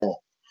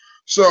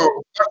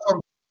So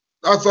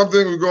that's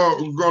something we're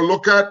gonna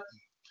look at.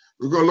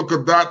 We're gonna look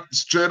at that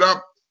straight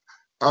up.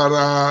 And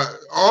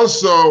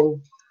also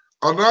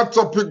another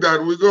topic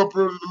that we're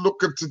gonna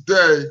look at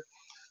today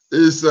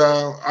is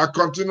our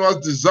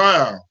continuous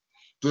desire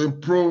to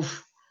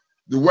improve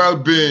the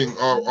well-being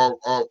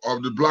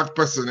of the black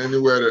person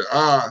anywhere they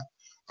are.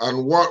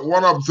 And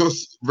one of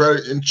those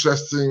very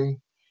interesting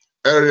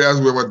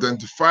areas we've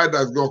identified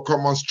that's going to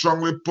come on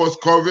strongly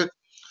post-COVID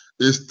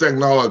is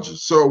technology.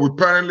 So we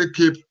apparently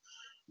keep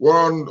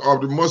one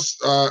of the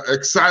most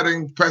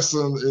exciting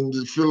person in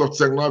the field of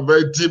technology,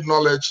 very deep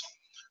knowledge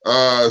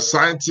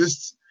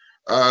scientist,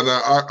 and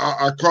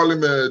I call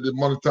him the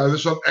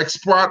monetization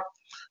expert,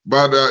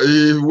 but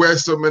he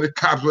wears so many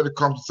caps when it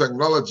comes to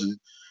technology.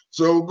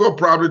 So we'll go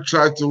probably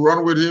try to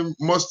run with him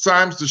most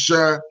times to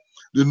share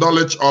the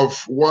knowledge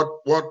of what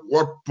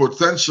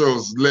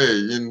potentials lay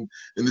in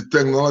the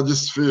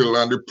technology's field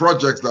and the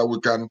projects that we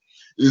can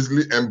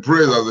easily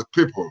embrace as a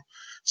people.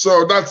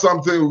 So that's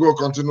something we go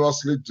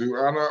continuously do,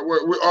 and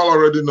we all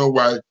already know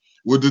why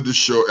we do this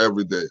show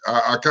every day.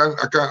 I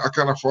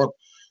can't afford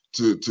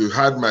to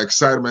hide my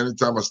excitement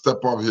anytime I step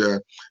up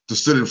here to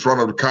sit in front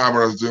of the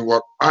cameras doing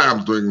what I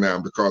am doing now.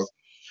 Because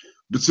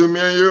between me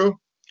and you,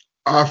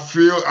 I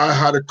feel I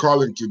had a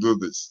calling to do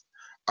this.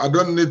 I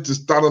don't need to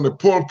stand on the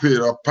pulpit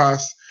or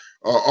pass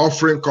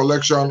offering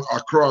collection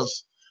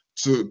across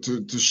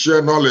to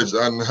share knowledge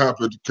and help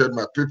educate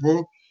my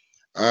people,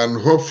 and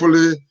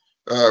hopefully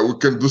we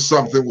can do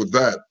something with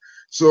that.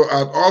 So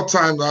at all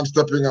times I'm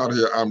stepping out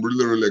here, I'm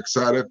really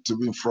excited to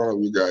be in front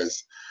of you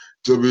guys,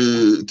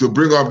 to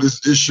bring up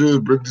these issues,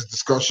 bring these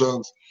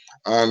discussions,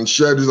 and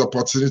share these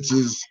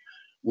opportunities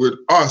with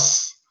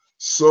us,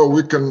 so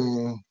we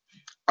can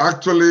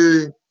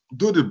actually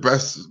do the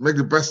best, make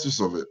the best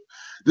use of it.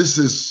 This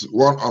is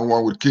One on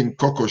One with King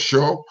Coco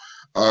show.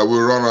 We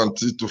run on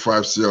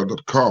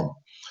t25cl.com.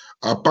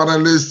 Our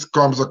panelists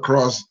comes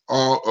across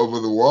all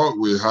over the world.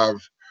 We have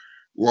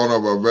one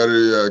of our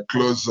very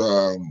close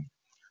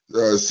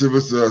civil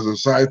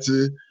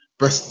society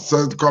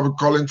person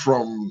calling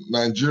from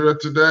Nigeria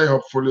today.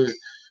 Hopefully,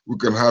 we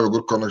can have a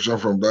good connection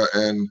from there.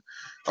 And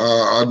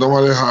I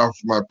normally have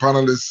my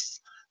panelists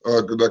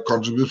that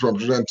contribute from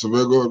Trinidad and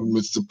Tobago,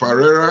 Mr.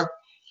 Pereira.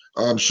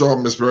 I'm sure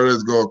Ms. Pereira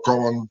is going to come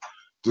on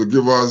to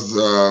give us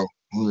the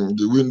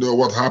window of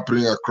what's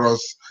happening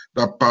across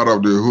that part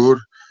of the hood.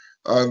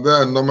 And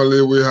then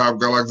normally we have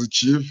Galaxy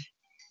Chief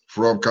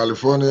from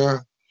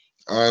California,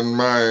 and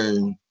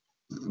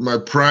my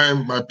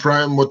prime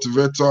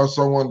motivator,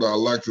 someone that I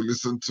like to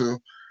listen to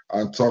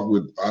and talk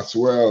with as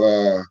well.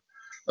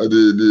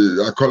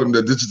 The I call him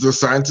the digital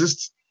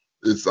scientist.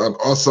 It's an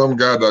awesome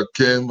guy that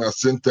came, has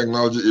seen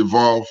technology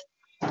evolve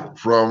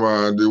from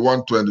the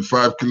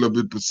 125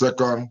 kilobit per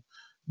second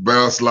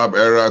Bell slab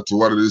era to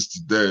what it is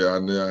today,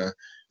 and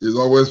he's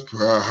always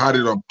had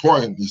it on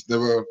point. He's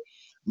never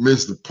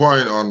missed the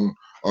point on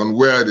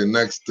where the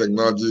next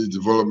technology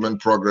development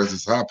progress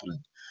is happening.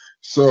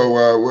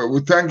 So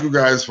we thank you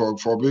guys for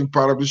being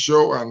part of the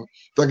show, and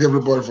thank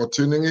everybody for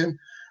tuning in.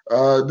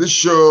 This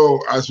show,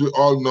 as we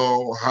all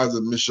know, has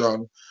a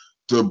mission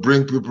to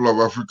bring people of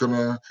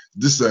African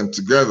descent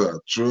together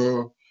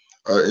through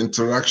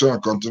interaction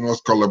and continuous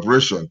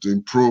collaboration to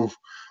improve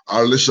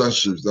our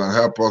relationships and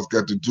help us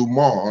get to do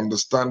more,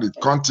 understand the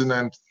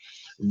continent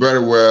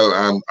very well,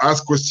 and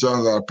ask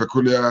questions that are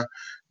peculiar,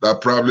 that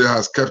probably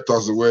has kept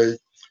us away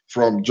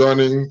from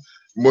joining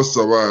most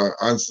of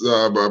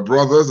our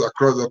brothers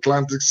across the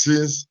Atlantic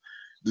since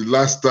the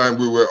last time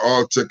we were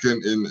all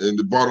taken in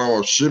the bottom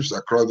of ships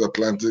across the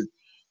Atlantic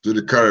to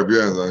the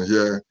Caribbean and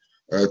here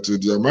to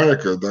the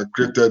Americas, that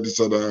created this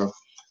other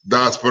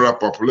diaspora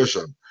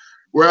population.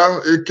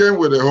 Well, it came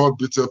with a whole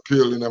bitter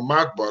pill in a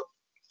mud, but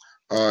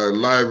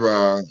life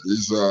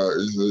is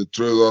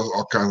throws us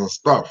all kinds of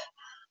stuff.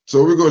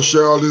 So we're gonna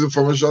share all this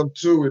information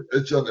too with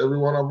each and every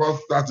one of us.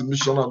 That's the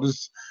mission of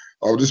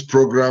this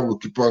program. We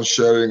keep on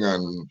sharing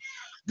and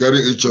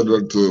getting each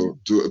other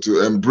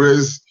to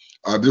embrace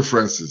our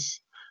differences,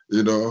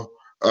 you know.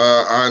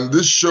 And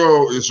this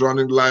show is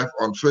running live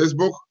on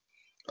Facebook,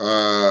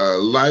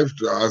 live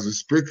as we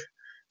speak.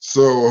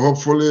 So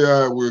hopefully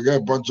we'll get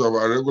a bunch of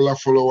our regular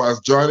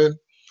followers joining.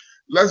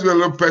 Let's be a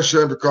little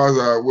patient because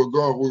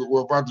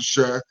we're about to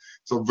share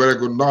some very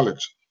good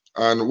knowledge.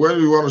 And when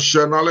we want to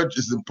share knowledge,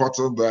 it's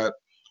important that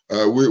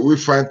we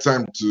find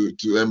time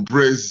to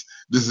embrace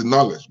this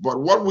knowledge. But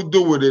what we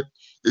do with it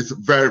is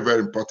very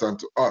important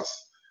to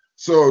us.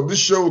 So this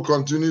show will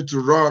continue to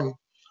run.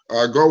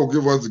 God will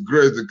give us the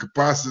grace, the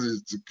capacity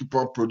to keep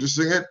on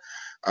producing it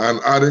and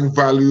adding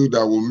value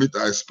that will meet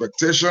our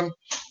expectation,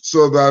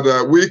 so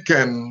that we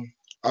can,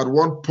 at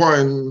one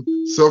point,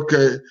 say,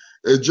 okay,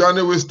 a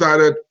journey we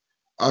started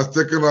has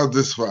taken us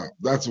this far.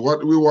 That's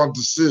what we want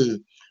to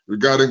see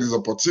regarding these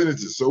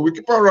opportunities. So we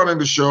keep on running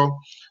the show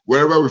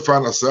wherever we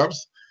find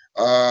ourselves.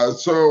 Our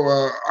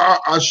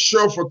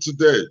show for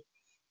today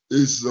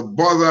is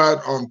bothered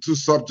on two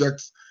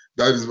subjects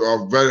that is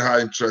of very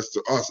high interest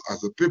to us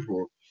as a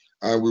people,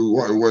 and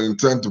we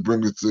intend to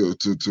bring it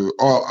to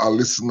all our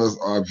listeners,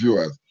 our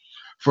viewers.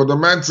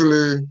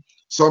 Fundamentally,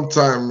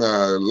 sometime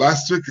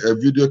last week, a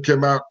video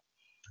came out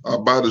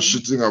about the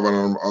shooting of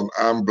an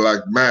unarmed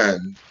black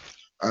man,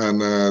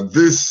 and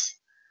this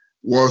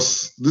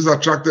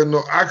attracted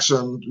no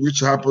action, which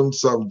happened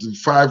some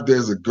 5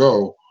 days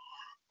ago.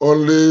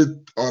 Only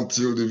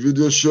until the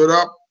video showed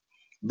up,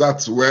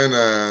 that's when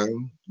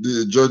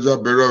the Georgia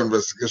Bureau of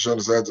Investigation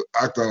decided to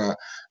act on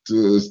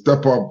to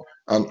step up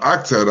and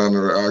acted and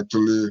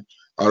actually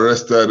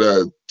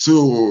arrested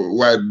two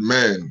white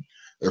men,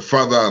 a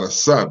father and a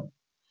son,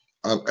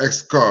 an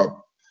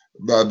ex-cop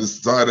that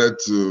decided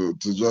to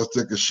just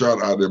take a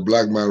shot at a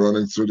black man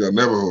running through their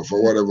neighborhood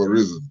for whatever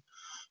reason.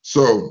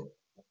 So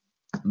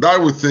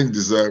that we think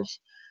deserves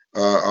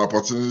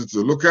opportunity to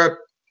look at,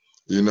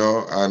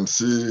 and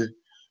see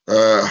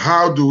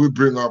how do we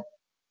bring up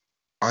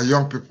our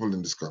young people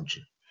in this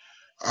country.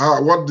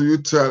 What do you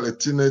tell a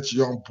teenage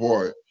young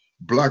boy,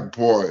 black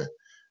boy,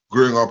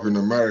 growing up in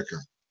America?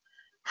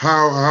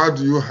 How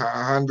do you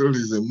handle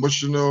his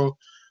emotional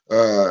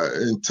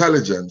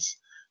intelligence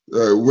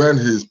when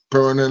he's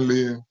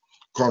permanently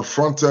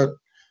confronted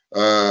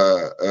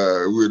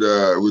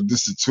with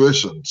this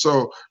situation?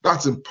 So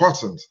that's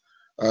important,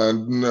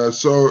 and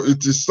so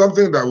it is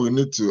something that we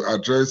need to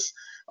address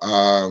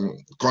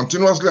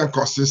continuously and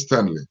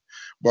consistently.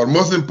 But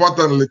most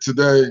importantly,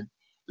 today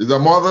is a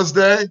Mother's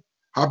Day.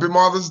 Happy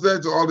Mother's Day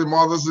to all the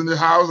mothers in the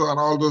house and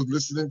all those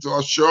listening to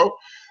our show.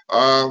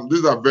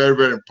 These are very,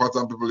 very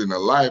important people in our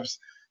lives.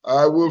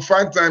 We'll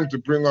find time to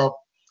bring up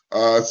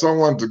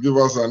someone to give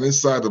us an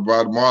insight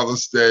about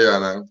Mother's Day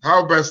and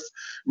how best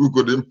we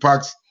could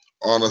impact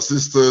on our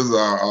sisters,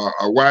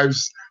 our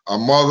wives, our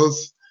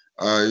mothers,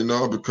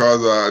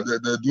 because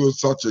they do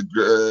such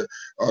an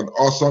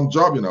awesome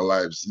job in our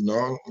lives.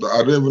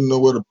 I don't even know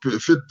where to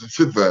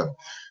fit them.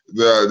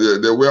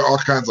 They wear all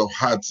kinds of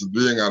hats,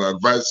 being an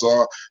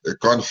advisor, a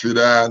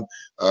confidant,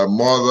 a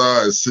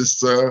mother, a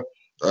sister,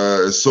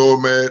 a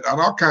soulmate, and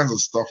all kinds of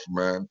stuff,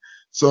 man.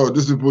 So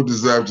these people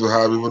deserve to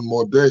have even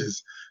more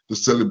days to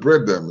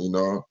celebrate them.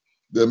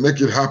 They make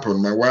it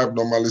happen. My wife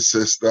normally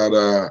says that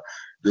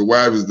the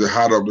wife is the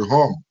heart of the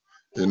home.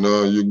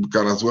 You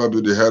can as well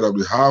be the head of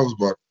the house,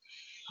 but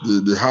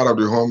the heart of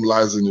the home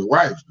lies in your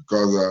wife,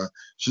 because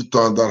she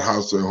turned that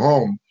house to a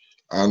home,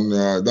 and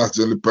that's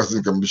the only person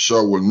you can be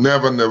sure will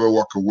never, never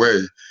walk away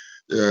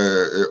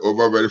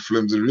over very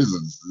flimsy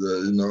reasons.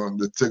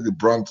 They take the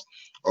brunt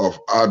of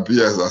our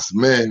BS as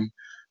men,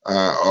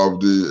 of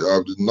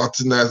the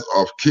naughtiness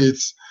of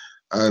kids,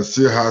 and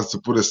still has to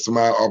put a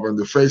smile up on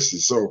the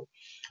faces. So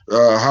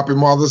happy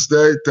Mother's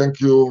Day. Thank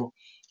you,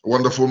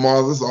 wonderful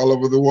mothers all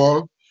over the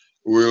world.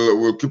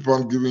 We'll keep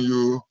on giving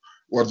you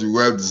what you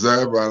well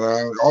deserve.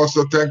 And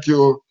also thank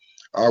you,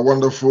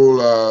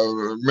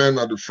 wonderful men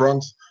at the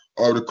front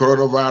of the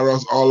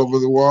coronavirus all over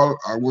the world,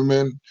 our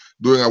women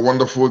doing a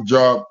wonderful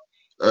job,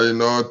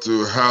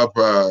 to help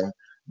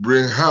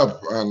bring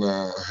help and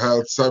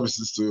health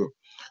services to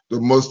the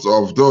most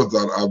of those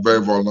that are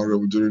very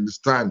vulnerable during these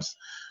times.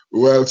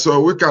 Well, so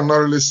we cannot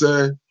really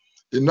say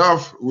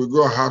enough. We're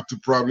going to have to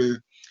probably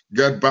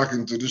get back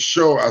into the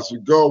show. As we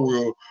go,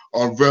 we'll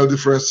unveil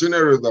different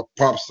scenarios that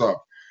pops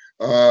up.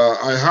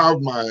 I have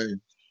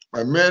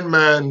my main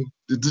man,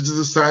 the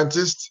digital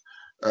scientist,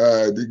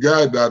 the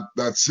guy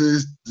that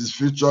sees this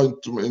future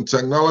in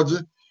technology,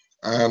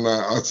 and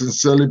I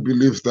sincerely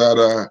believe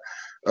that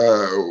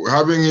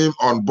having him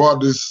on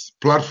board this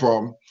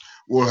platform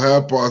will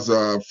help us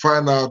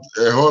find out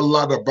a whole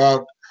lot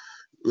about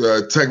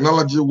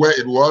technology, where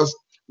it was,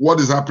 what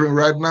is happening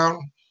right now,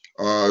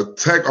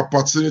 tech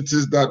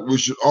opportunities that we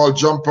should all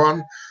jump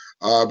on,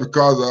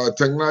 because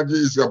technology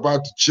is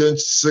about to change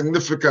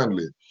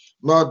significantly,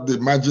 not the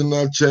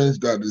marginal change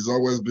that is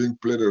always being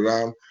played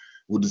around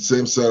with the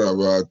same set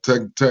of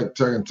tech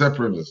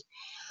entrepreneurs.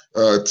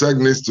 Tech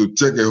needs to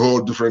take a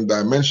whole different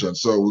dimension.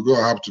 So we're going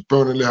to have to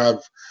permanently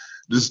have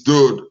this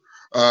dude,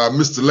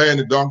 Mr.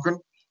 Laney Duncan,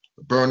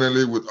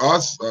 permanently with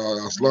us,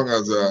 as long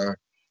as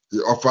he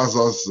offers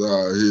us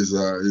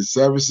his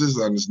services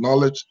and his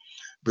knowledge,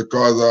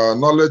 because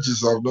knowledge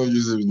is of no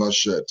use if it's not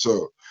shared.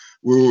 So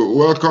we will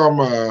welcome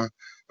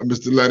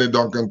Mr. Lenny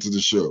Duncan to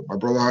the show. My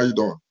brother, how you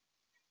doing?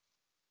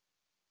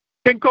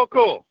 King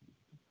Coco,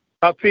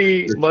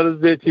 happy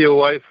Mother's Day to your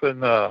wife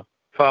and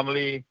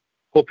family.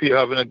 Hope you're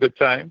having a good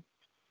time.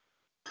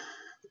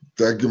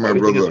 Thank you, my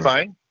Everything brother. Is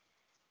fine.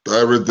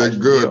 Everything Nice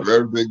good.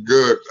 Everything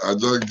good. I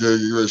just give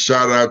you a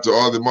shout out to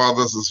all the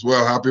mothers as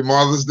well. Happy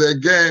Mother's Day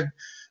again.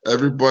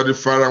 Everybody,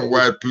 far and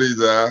wide,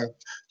 please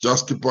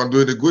just keep on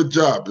doing a good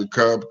job,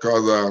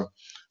 because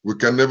we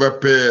can never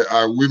pay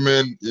our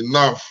women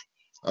enough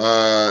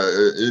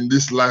in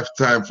this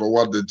lifetime for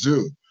what they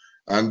do.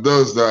 And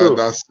those that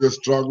are still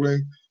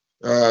struggling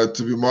to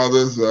be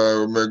mothers,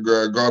 may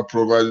God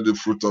provide you the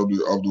fruit of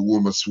the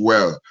womb as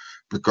well,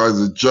 because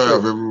it's the joy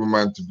of every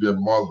woman to be a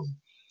mother.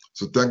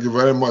 So thank you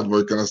very much, but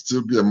you can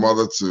still be a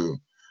mother to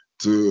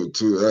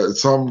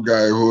some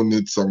guy who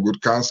needs some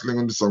good counseling,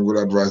 who needs some good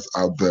advice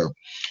out there.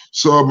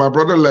 So my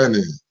brother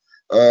Lenny,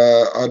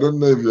 I don't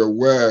know if you're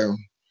aware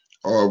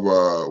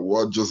of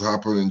what just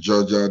happened in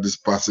Georgia this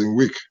passing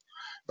week,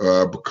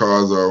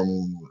 because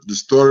the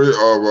story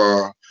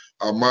of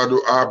Amadou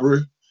Abri.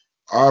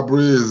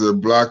 Abri is a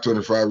black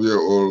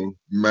 25-year-old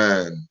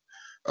man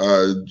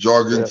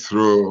jogging Yes.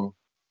 through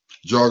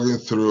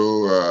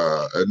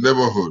a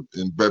neighborhood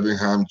in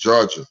Birmingham,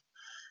 Georgia.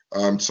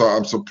 So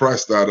I'm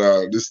surprised that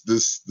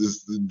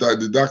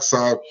the dark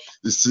side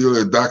is still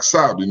a dark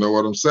side. You know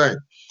what I'm saying?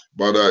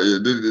 But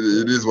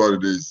it is what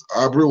it is.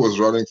 Abri was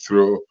running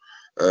through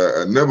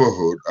a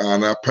neighborhood,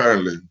 and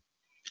apparently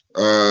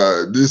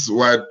this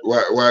white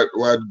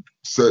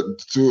said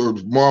to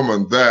mom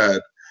and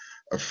dad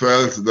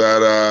felt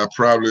that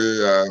probably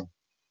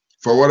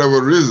for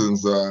whatever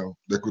reasons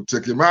they could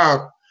take him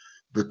out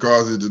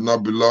because he did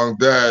not belong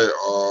there,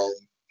 or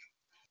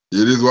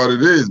it is what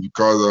it is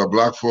because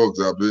black folks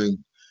are being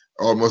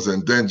almost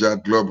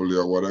endangered globally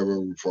or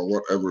whatever for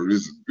whatever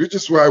reason. Which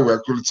is why we're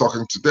actually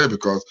talking today,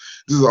 because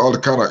these are all the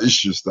kind of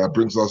issues that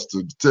brings us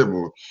to the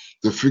table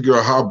to figure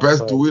out how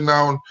best do Right. we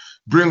now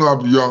bring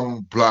up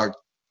young black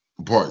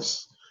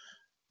boys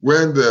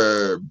when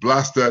they're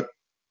blasted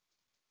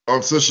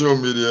on social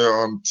media,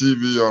 on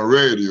TV, on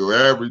radio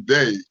every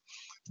day,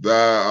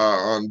 that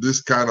on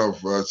this kind of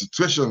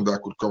situation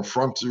that could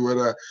confront you,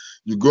 whether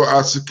you go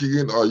out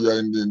kicking or you're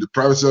in the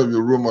privacy of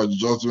your room or you're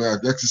just doing an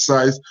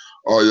exercise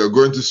or you're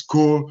going to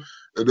school,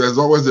 there's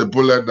always a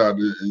bullet that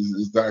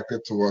is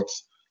directed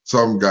towards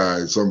some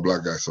guy, some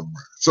black guy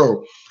somewhere.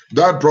 So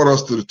that brought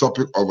us to the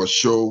topic of a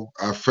show,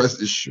 our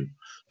first issue,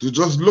 to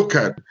just look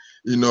at,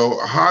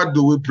 how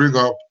do we bring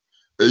up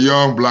a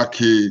young black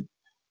kid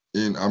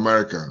in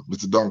America?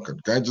 Mr. Duncan,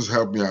 can you just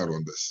help me out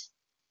on this?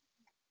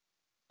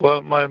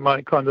 Well,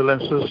 my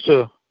condolences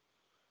to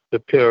the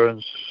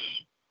parents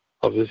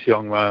of this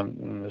young man,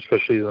 and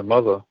especially the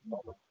mother,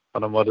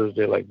 on a Mother's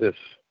Day like this.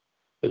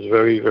 It's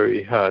very,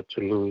 very hard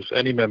to lose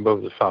any member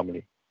of the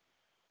family,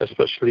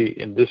 especially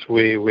in this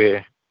way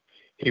where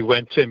he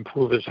went to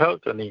improve his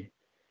health and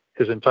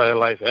his entire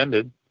life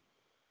ended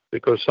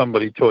because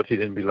somebody thought he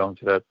didn't belong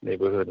to that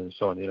neighborhood and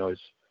so on.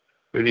 It's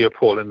really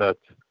appalling that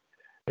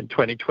in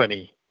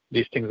 2020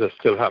 these things are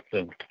still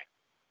happening,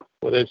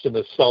 whether it's in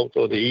the south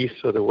or the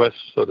east or the west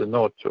or the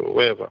north or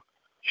wherever.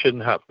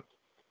 Shouldn't happen.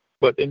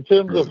 But in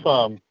terms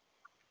of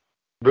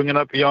bringing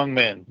up young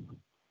men,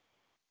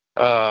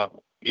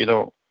 you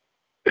know,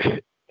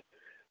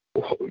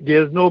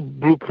 there's no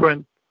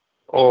blueprint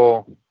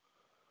or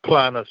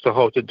plan as to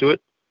how to do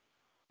it.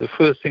 The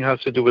first thing has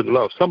to do with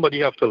love. Somebody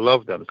have to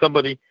love them.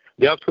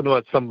 They have to know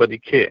that somebody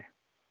care.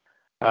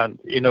 And,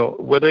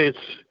 whether it's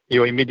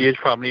your immediate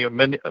family or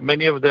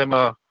many of them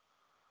are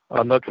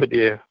not with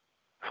their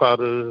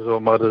fathers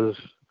or mothers,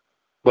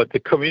 but the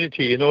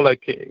community,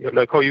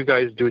 like how you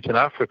guys do it in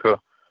Africa,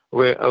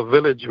 where a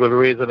village will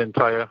raise an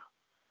entire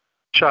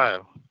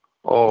child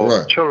or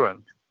Right.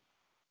 children.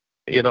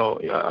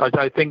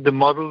 I think the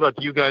model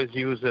that you guys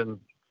use in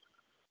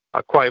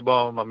Akwa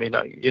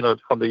Ibom,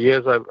 from the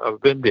years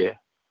I've been there,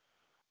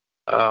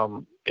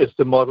 it's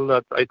the model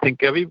that I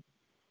think every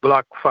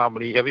black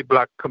family, every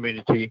black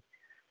community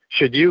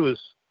should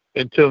use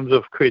in terms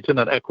of creating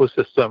an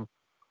ecosystem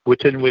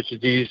within which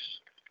these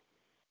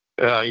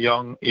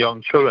young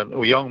children,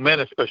 or young men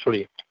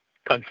especially,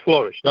 can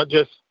flourish, not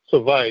just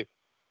survive,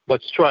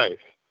 but strive.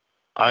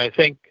 I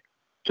think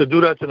to do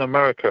that in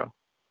America,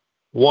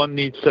 one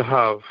needs to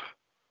have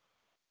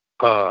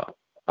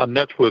a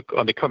network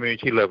on the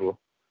community level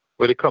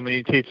where the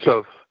community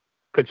itself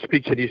can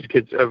speak to these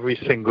kids every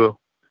single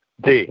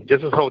day,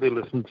 just as how they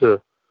listen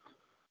to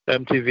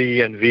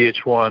MTV and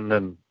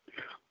VH1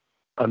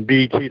 and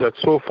BET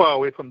that's so far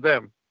away from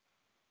them.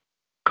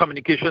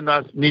 Communication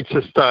needs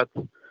to start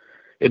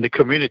in the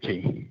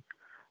community.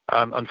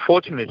 And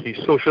unfortunately,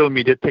 social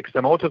media takes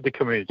them out of the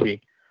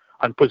community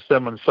and puts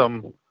them on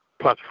some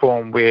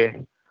platform where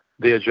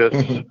they're just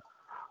a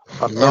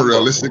number.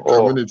 Unrealistic Or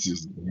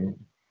communities.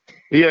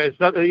 yeah, it's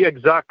not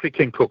exactly,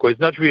 King Coco. It's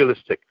not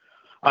realistic.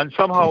 And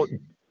somehow,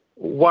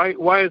 why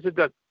is it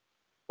that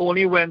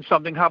only when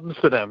something happens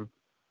to them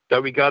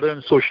that we gather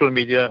in social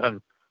media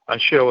and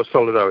share our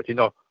solidarity?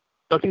 No,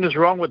 nothing is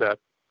wrong with that.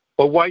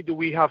 But why do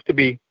we have to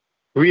be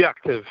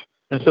reactive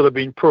instead of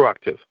being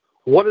proactive?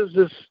 What is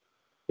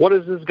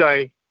this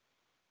guy,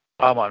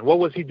 Arman? What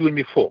was he doing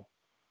before?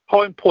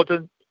 How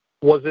important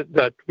was it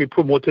that we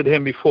promoted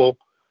him before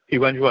he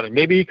went running?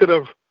 Maybe he could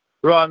have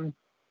run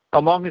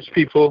among his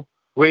people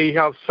where he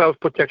have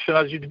self-protection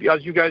as you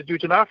guys do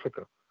it in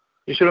Africa.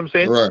 You see what I'm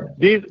saying? Right.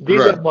 These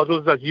Right. are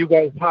models that you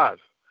guys have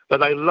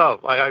that I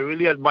love. I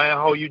really admire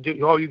how you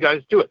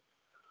guys do it.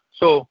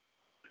 So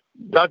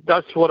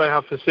that's what I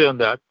have to say on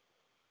that.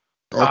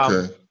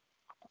 Okay.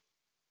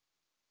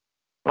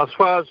 As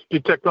far as the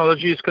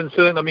technology is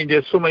concerned,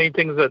 there's so many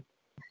things that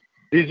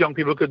these young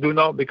people could do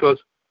now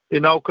because they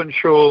now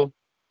control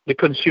the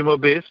consumer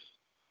base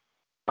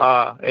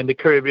in the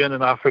Caribbean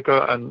and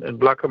Africa and in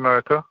Black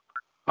America.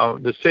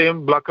 The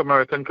same Black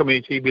American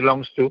community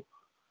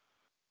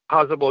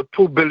has about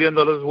 $2 billion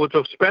worth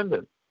of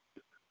spending,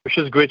 which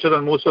is greater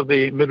than most of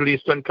the Middle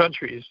Eastern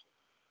countries.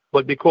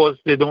 But because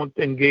they don't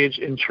engage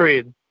in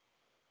trade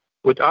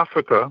with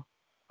Africa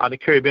and the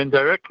Caribbean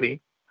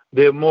directly,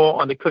 they're more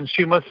on the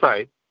consumer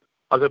side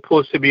as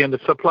opposed to be on the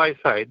supply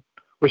side,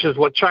 which is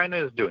what China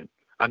is doing,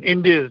 and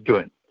India is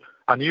doing,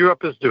 and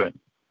Europe is doing,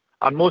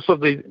 and most of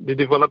the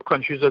developed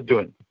countries are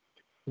doing.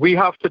 We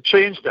have to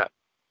change that.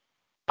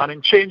 And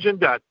in changing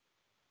that,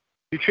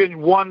 you change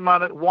one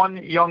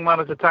young man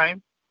at a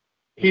time,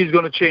 he's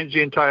going to change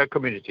the entire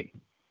community.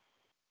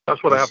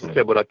 That's what I have to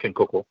say about that, King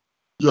Coco.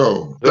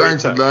 Yo, Very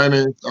thanks, sad.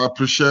 Lenny. I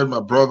appreciate my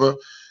brother.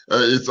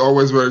 It's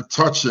always very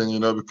touching,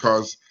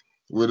 because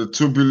with a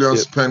 2 billion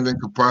Yes. spending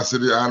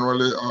capacity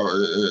annually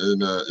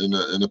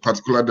in a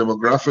particular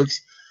demographics,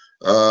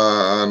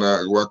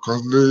 we're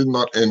constantly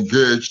not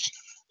engaged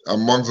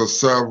amongst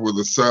ourselves with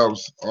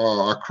ourselves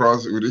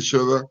across with each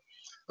other.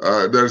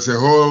 There's a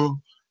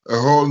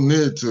whole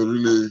need to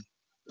really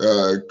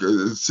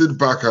sit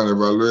back and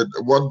evaluate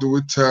what do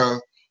we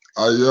tell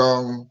our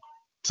young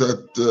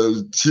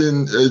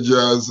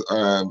teenagers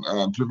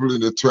and people in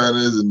the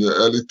 20s, in the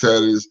early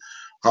 30s.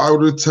 How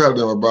do we tell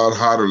them about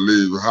how to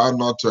live, how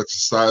not to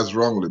exercise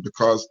wrongly?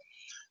 Because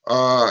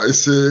you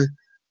see,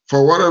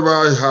 for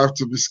whatever you have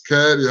to be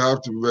scared, you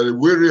have to be very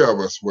wary of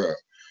as well.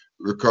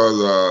 Because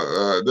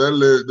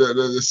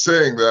there's a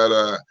saying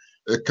that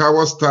a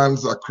coward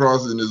stands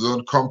across in his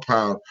own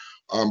compound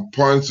and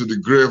points to the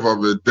grave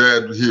of a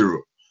dead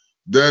hero.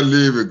 There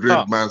lived a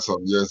great man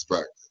some years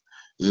back.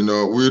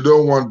 We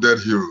don't want dead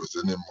heroes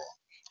anymore.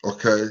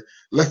 Okay?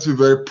 Let's be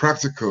very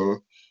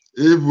practical.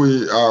 If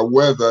we are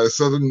aware that a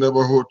certain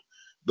neighborhood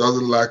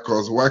doesn't like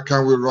us, why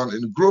can't we run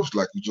in groups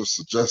like you just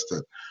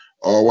suggested?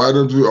 Or why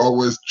don't we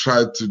always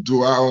try to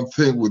do our own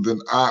thing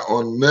within our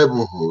own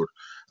neighborhood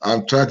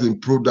and try to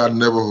improve that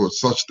neighborhood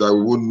such that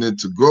we wouldn't need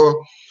to go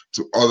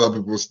to other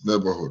people's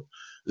neighborhood?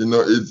 It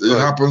Right.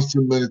 happens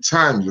too many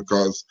times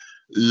because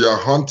you're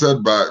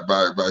hunted by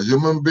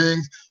human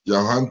beings,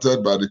 you're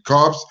hunted by the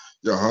cops,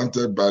 you're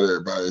hunted by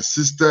a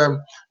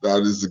system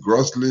that is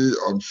grossly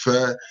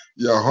unfair.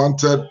 You're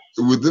hunted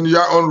within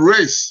your own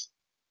race,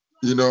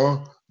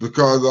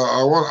 because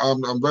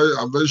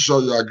I'm very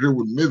sure you agree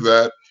with me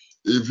that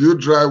if you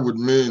drive with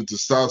me into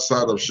south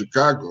side of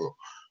Chicago,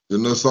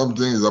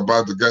 something is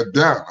about to get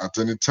down at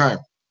any time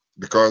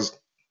because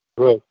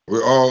Right.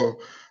 we all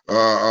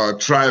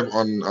thrive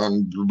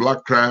on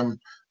black crime,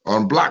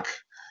 on black,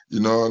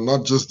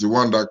 not just the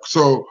one that.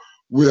 So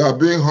we are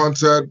being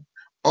hunted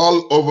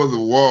all over the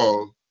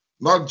world,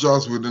 not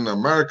just within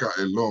America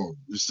alone.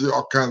 You see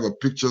all kinds of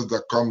pictures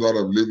that comes out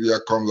of Libya,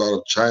 comes out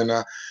of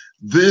China.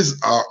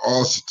 These are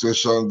all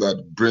situations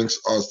that brings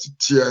us to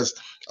tears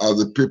as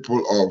the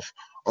people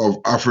of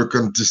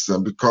African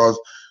descent because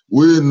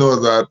we know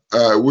that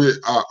we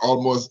are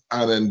almost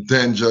an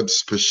endangered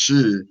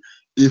species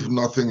if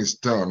nothing is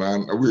done.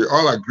 And we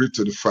all agree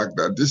to the fact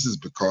that this is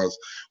because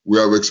we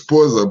have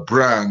exposed a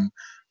brand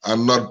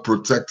and not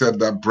protected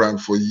that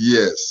brand for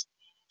years.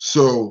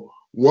 So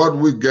what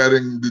we're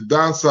getting, the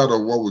downside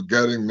of what we're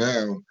getting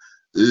now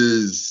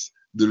is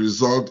the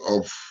result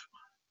of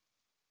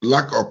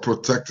lack of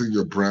protecting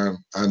your brand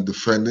and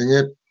defending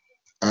it.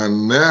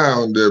 And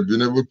now they've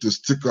been able to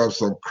stick up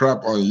some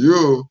crap on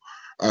you,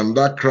 and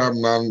that crap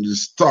now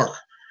is stuck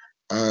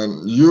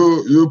and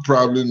you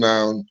probably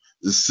now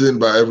is seen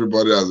by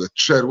everybody as a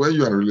threat when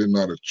you are really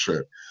not a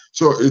threat.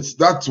 So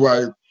that's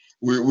why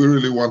we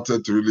really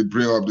wanted to really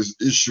bring up this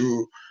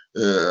issue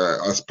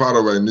as part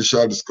of our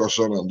initial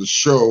discussion on the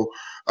show.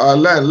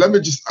 Len, let me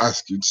just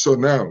ask you. So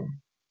now,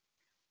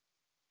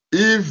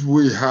 if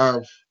we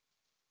have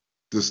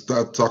to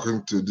start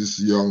talking to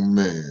this young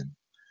man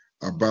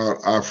about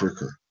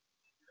Africa,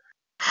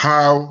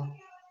 how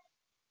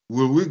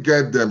will we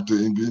get them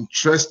to be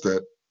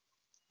interested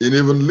in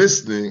even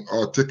listening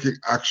or taking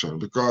action?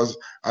 Because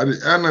at the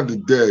end of the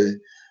day,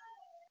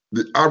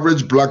 the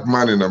average black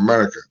man in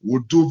America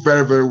will do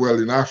very, very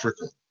well in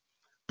Africa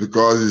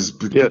because he's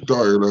Yes. picked up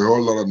a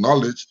whole lot of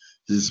knowledge.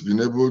 He's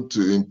been able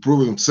to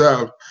improve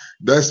himself,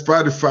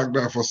 despite the fact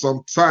that for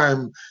some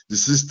time the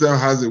system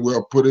has a way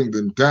of putting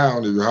them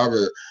down. If you have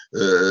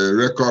a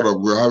record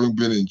of having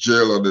been in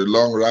jail or the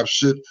long rap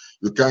shit,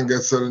 you can't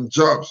get certain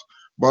jobs.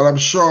 But I'm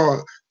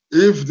sure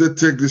if they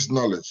take this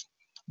knowledge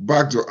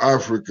back to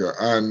Africa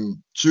and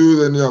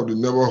choose any of the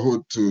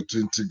neighborhood to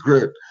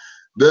integrate,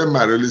 they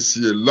might really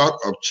see a lot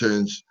of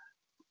change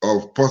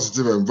of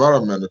positive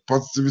environment, the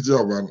positivity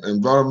of an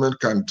environment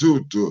can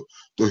do to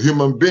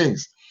human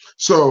beings.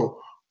 So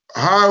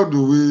how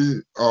do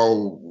we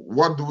or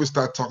what do we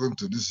start talking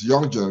to this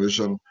young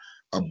generation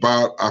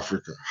about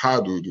Africa? How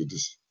do we do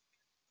this?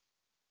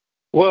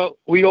 Well,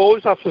 we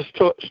always have to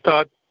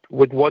start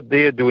with what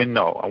they are doing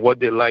now and what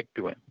they like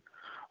doing.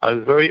 And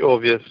it's very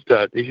obvious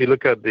that if you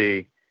look at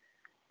the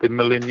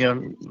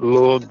millennium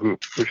lower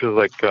group, which is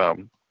like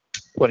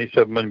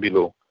 27 and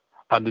below,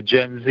 and the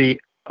Gen Z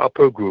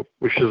upper group,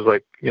 which is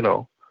like,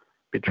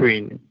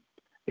 between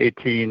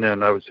 18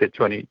 and I would say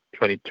 20,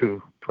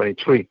 22,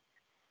 23.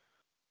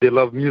 They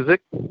love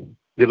music,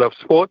 they love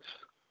sports,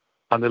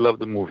 and they love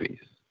the movies.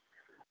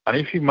 And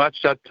if you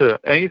match that to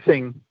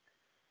anything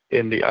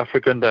in the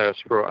African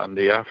diaspora and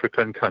the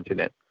African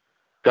continent,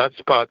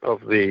 that's part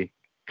of the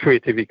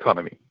creative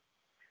economy.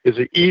 It's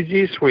the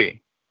easiest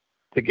way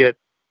to get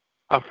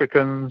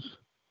Africans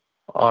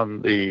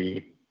on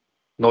the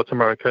North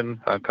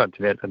American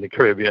continent and the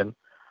Caribbean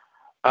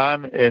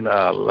and in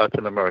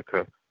Latin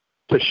America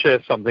to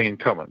share something in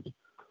common.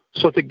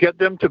 So to get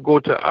them to go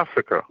to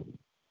Africa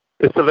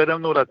is to let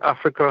them know that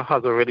Africa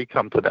has already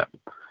come to them.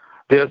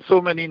 There are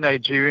so many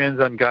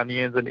Nigerians and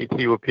Ghanaians and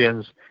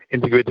Ethiopians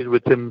integrated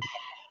within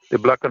the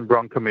black and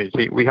brown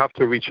community. We have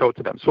to reach out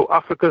to them. So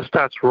Africa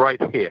starts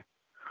right here,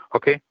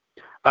 okay?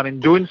 And in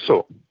doing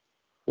so,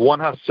 one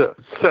has to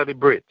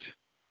celebrate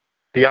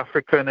the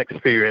African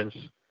experience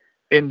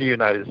in the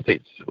United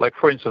States. Like,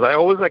 for instance, I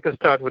always like to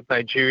start with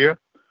Nigeria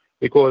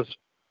because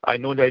I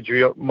know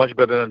Nigeria much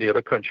better than the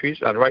other countries.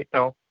 And right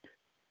now,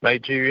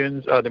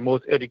 Nigerians are the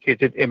most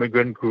educated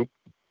immigrant group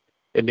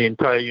in the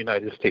entire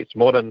United States,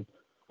 more than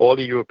all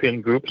the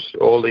European groups,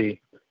 all the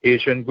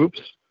Asian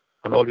groups,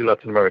 and all the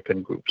Latin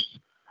American groups.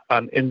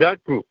 And in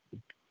that group,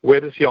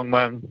 where this young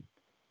man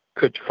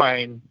could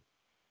find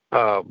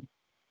a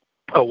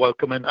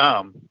welcoming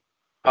arm,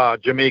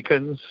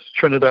 Jamaicans,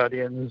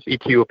 Trinidadians,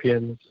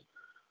 Ethiopians,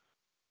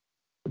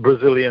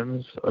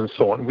 Brazilians, and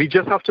so on. We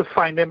just have to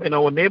find them in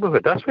our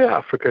neighborhood. That's where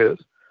Africa is.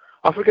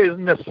 Africa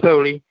isn't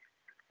necessarily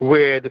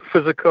where the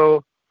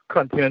physical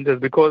continent is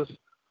because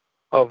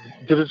of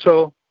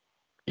digital,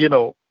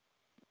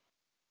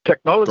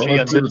 technology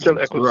and digital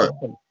Right.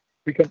 ecosystem.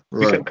 We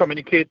can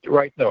communicate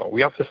right now.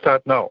 We have to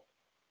start now,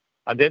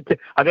 and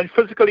then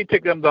physically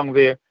take them down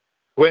there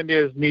when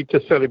there's need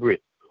to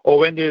celebrate or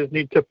when there's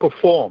need to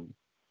perform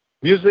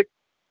music,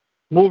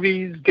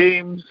 movies,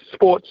 games,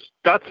 sports.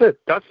 That's it.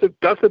 That's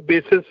the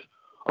basis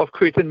of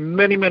creating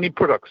many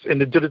products in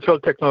the digital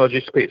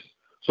technology space.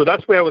 So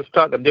that's where I would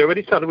start them. They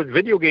already started with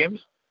video games.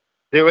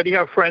 They already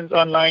have friends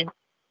online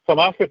from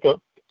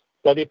Africa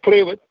that they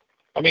play with.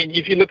 I mean,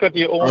 if you look at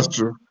your That's own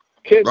true.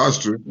 kids, That's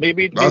true.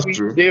 maybe That's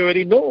true. they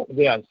already know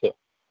the answer. Okay?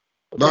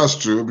 That's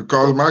true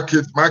because So,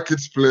 my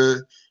kids play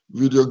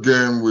video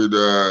game with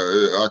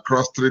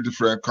across 3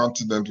 different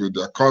continents with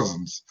their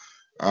cousins,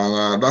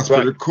 and that's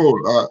right. pretty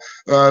cool.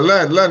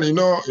 Len,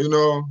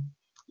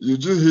 you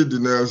just hit the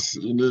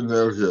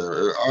nail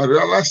here. I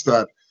realized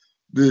that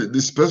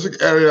the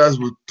specific areas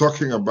we're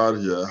talking about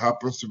here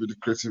happens to be the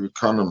creative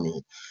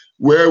economy,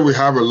 where we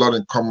have a lot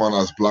in common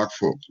as Black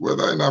folks,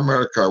 whether in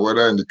America,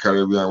 whether in the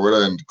Caribbean,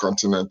 whether in the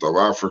continent of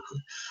Africa.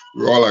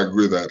 We all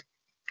agree that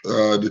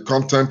the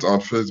content on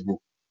Facebook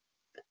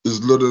is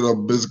loaded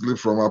up basically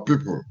from our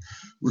people.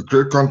 We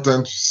create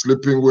content,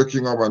 sleeping,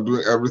 waking up, and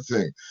doing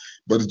everything.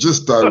 But it's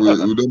just that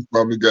we don't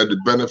probably get the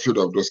benefit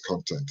of those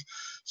content.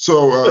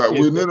 So Yes,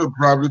 we sir. need to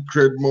probably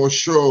create more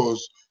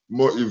shows,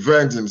 more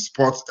events in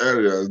sports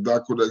areas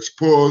that could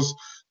expose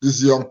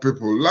these young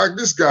people. Like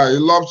this guy, he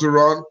loves to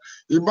run.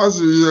 He must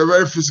be a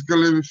very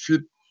physically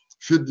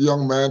fit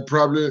young man,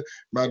 probably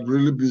might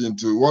really be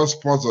into one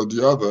sport or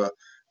the other.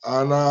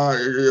 And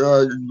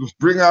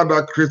bring out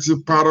that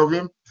creative part of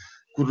him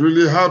could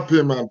really help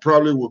him and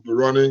probably would be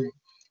running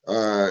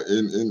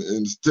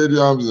in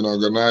stadiums and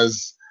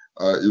organized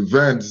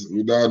events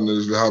without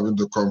necessarily having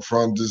to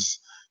confront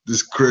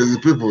these crazy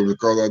people.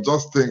 Because I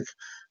just think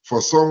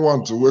for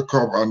someone to wake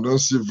up and don't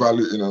see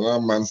value in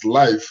another man's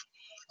life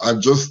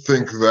and just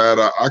think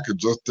that I could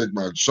just take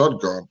my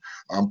shotgun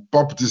and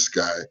pop this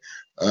guy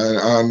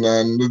and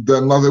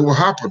then nothing will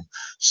happen.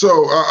 So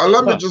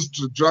let me just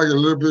drag a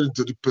little bit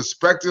into the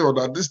perspective of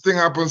that. This thing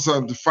happened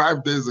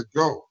 75 days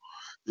ago.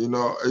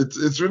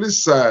 It's really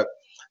sad.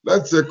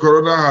 Let's say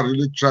Corona had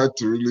really tried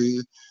to really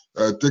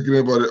take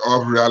anybody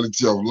off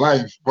reality of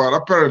life, but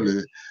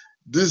apparently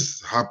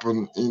this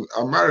happened in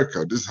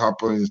America. This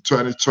happened in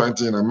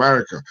 2020 in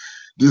America.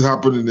 This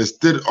happened in the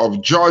state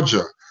of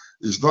Georgia.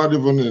 It's not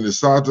even in the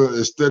southern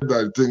a state that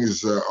I think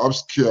is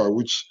obscure,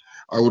 which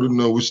I wouldn't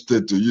know which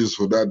state to use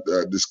for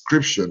that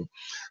description.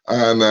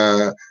 And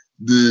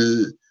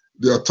the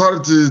the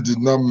authorities did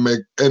not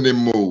make any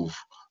move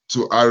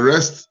to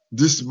arrest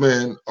this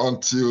man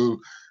until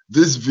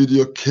this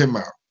video came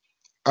out.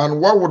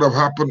 And what would have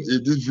happened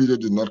if this video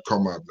did not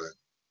come out then?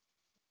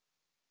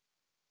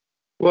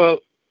 Well,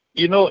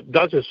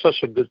 that is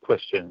such a good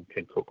question,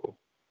 Ken Coco.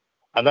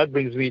 And that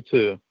brings me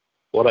to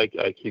what I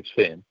keep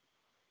saying.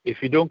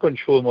 If you don't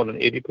control more than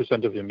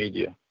 80% of your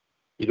media,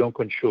 you don't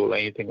control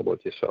anything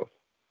about yourself.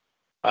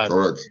 And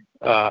Correct.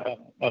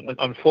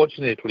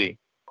 unfortunately,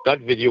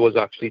 that video was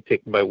actually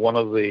taken by one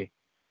of the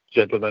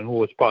gentlemen who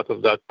was part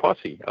of that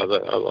posse,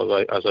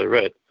 as I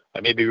read.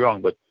 I may be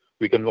wrong, but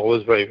we can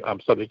always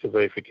I'm subject to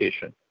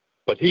verification.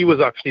 But he was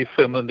actually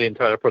filming the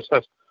entire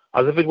process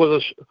as if it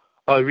was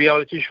a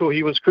reality show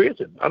he was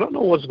creating. I don't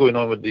know what's going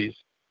on with these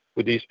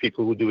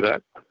people who do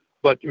that.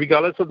 But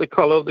regardless of the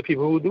color of the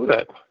people who do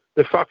that,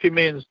 the fact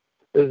remains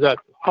is that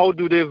how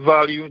do they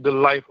value the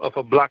life of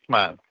a black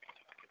man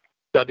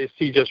that they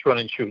see just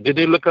running through? Did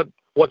they look at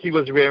what he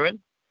was wearing?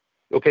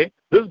 Okay,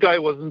 this guy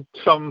wasn't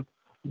some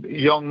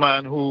young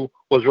man who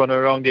was running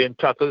around there in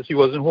tatters. He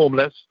wasn't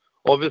homeless.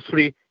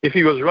 Obviously, if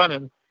he was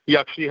running, he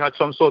actually had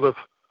some sort of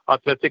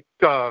athletic,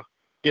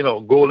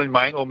 goal in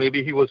mind, or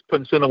maybe he was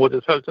concerned about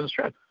his health and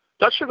strength.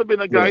 That should have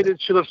been a guy Yeah.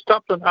 that should have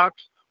stopped and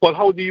asked, well,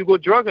 how do you go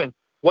jogging?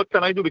 What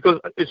can I do? Because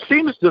it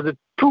seems that the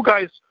two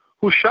guys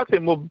who shot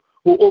him were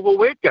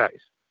overweight guys.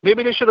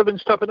 Maybe they should have been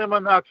stopping him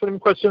and asking him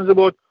questions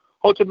about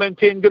how to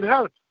maintain good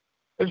health.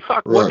 In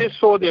fact, what Right. they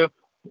saw there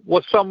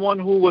was someone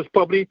who was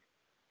probably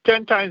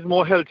 10 times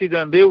more healthy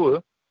than they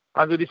were,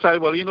 and they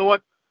decided, well, you know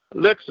what,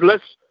 let's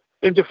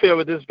interfere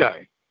with this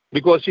guy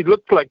because he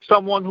looked like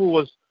someone who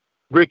was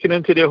breaking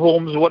into their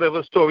homes,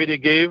 whatever story they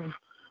gave,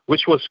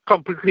 which was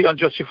completely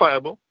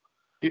unjustifiable.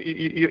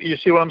 You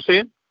see what I'm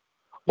saying?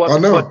 I But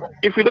know.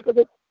 if you look at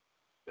it,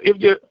 if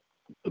you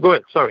go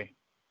ahead, sorry.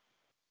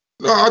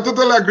 No, I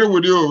totally agree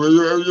with you.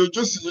 You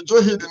just hit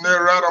the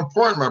nail right on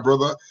point, my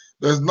brother.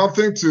 There's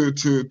nothing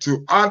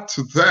to add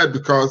to that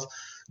because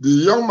the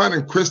young man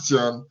in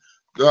question,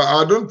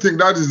 I don't think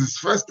that is his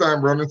first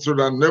time running through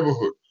that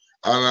neighborhood,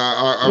 and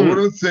I Hmm.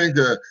 wouldn't think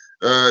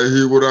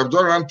he would have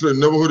just run through a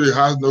neighborhood he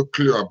has no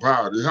clue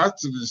about. It has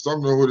to be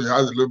some neighborhood he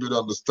has a little bit of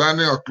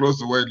understanding or close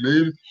to where he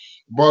lives,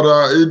 but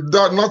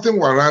nothing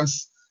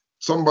warrants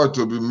somebody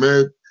to be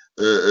made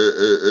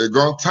a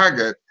gun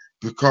target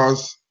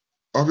because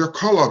of your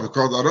color,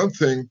 because I don't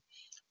think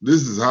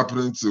this is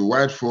happening to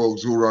white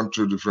folks who run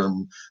through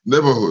different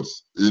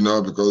neighborhoods,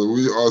 because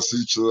we all see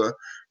each other.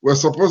 We're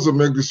supposed to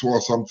make this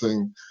world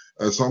something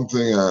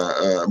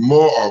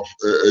more of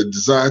a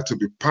desire to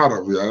be part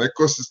of it, an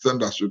ecosystem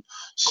that should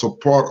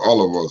support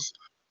all of us.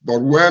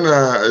 But when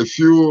a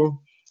few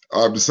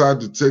decide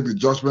to take the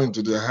judgment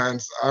into their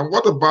hands, and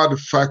what about the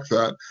fact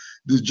that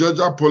the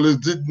Georgia police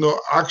did no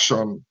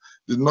action,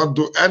 did not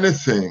do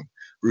anything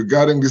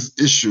regarding this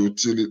issue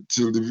till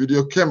the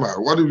video came out?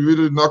 What if the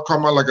video did not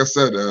come out, like I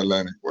said,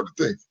 Lenny? What do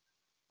you think?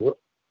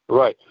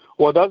 Right.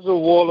 Well, that's the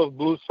wall of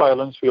blue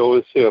silence we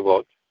always say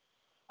about.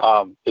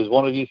 Is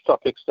one of these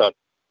topics that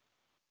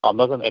I'm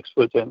not an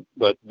expert in,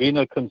 but being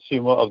a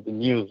consumer of the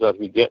news that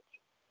we get,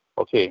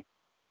 okay,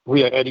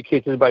 we are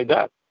educated by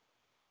that.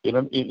 You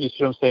see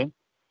what I'm saying?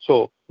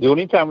 So the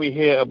only time we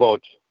hear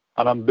about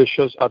an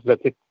ambitious,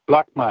 athletic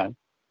black man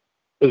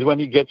is when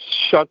he gets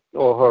shot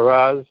or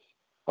harassed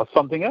or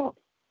something else.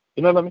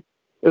 You know what I mean?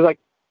 It's like,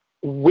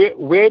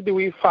 where do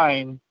we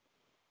find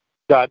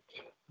that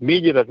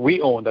media that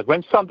we own, that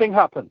when something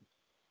happens,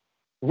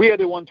 we are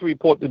the one to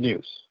report the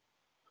news.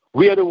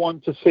 We are the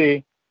one to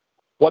say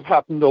what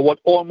happened or what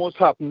almost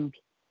happened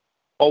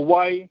or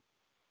why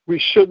we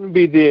shouldn't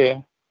be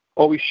there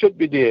or we should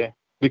be there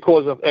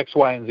because of X,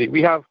 Y, and Z.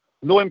 We have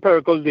no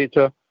empirical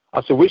data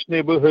as to which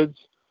neighborhoods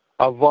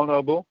are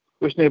vulnerable,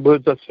 which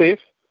neighborhoods are safe,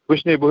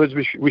 which neighborhoods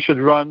we should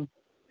run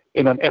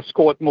in an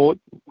escort mode.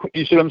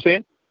 You see what I'm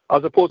saying?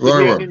 As opposed to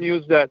Very hearing well. the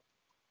news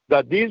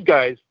that these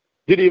guys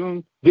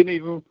didn't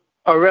even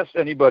arrest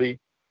anybody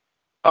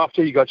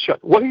after he got shot.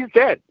 Well, he's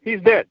dead.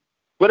 He's dead.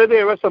 Whether they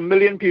arrest a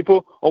million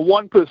people or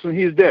one person,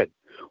 he's dead.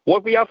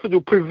 What we have to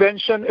do,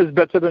 prevention is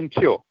better than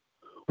cure.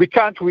 We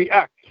can't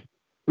react.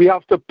 We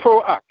have to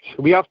proact.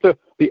 We have to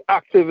be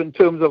active in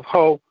terms of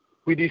how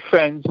we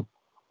defend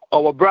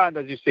our brand,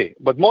 as you say.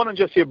 But more than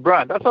just your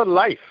brand, that's a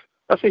life.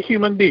 That's a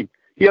human being.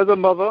 He has a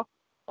mother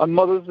on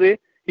Mother's Day.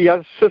 He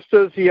has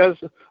sisters. He has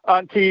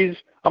aunties.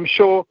 I'm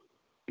sure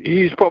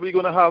he's probably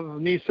going to have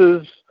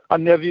nieces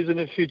and nephews in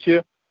the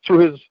future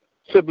through his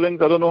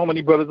siblings. I don't know how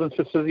many brothers and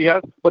sisters he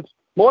has, but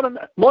more than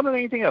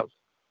anything else,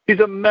 he's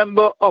a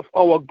member of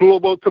our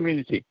global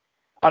community,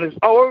 and it's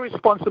our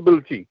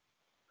responsibility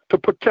to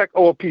protect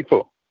our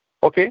people.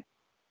 Okay?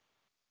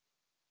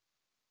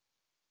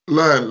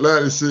 Len,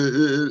 you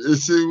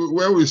see,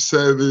 when we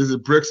say this,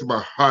 it breaks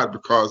my heart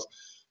because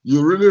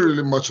you're really,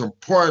 really much on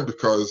point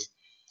because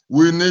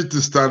we need to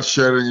start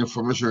sharing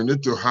information. We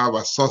need to have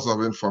a source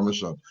of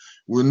information.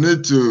 We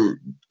need to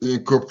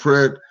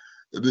incorporate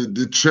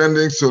the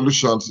trending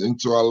solutions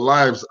into our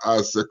lives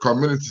as a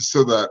community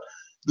so that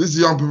these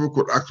young people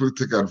could actually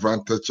take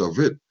advantage of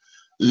it.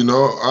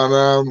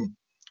 And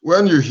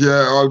when you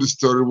hear all this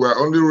story, we're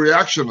only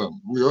reactioning.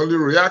 We only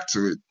react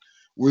to it.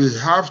 We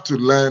have to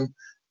learn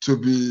to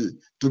be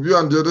to be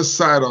on the other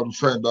side of the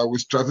fence, that we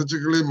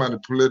strategically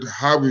manipulate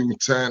how we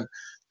intend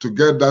to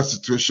get that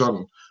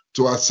situation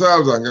to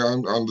ourselves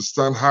and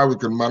understand how we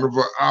can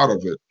maneuver out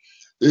of it.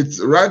 It's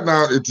right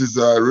now. It is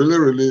really,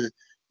 really,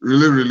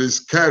 really, really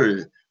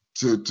scary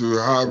to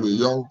have Mm-hmm.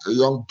 a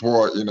young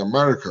boy in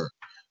America.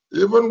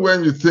 Even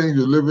when you think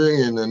you're living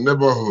in a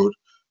neighborhood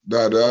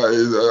that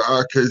is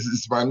our case,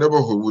 it's my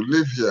neighborhood. We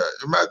live here.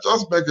 You might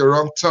just make a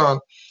wrong turn,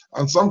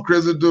 and some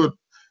crazy dude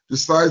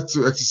decides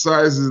to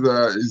exercise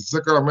his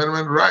Second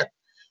Amendment right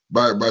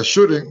by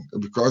shooting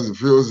because he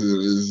feels it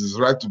is his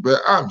right to bear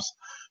arms.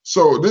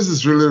 So this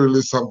is really,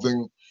 really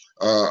something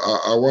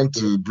I want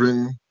to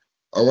bring.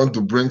 I want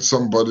to bring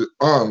somebody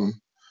on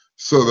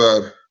so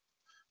that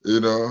you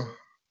know.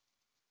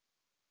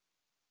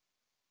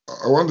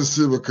 I want to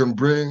see if we can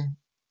bring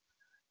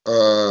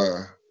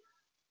uh,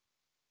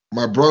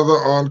 my brother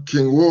on,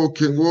 King Wu.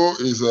 King Wu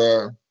is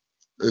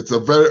it's a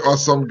very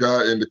awesome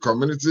guy in the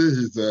community.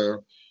 He's an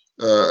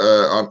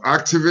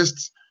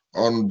activist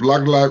on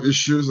Black Lives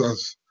issues,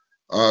 as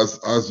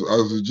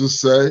we just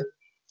say.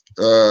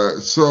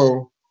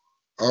 So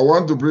I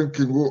want to bring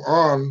King Wu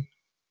on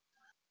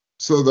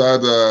so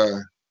that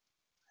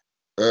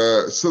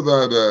uh, so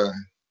that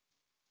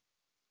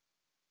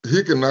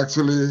he can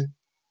actually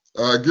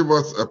give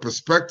us a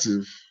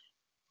perspective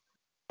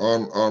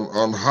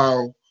on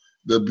how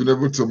they've been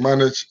able to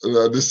manage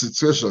this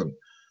situation.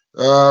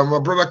 My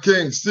brother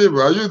King, Steve,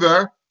 are you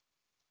there?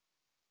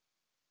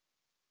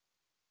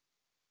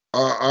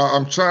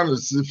 I'm trying to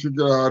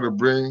figure out how to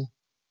bring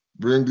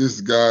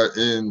this guy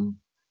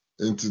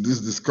into this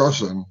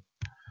discussion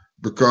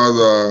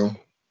because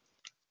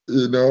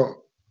you know.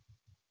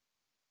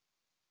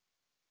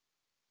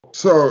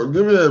 So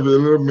give me a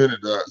little minute.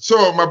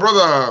 So my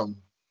brother,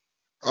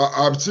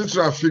 I'm still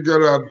trying to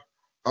figure out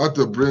how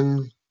to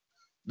bring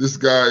this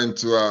guy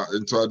into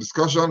our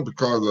discussion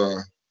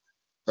because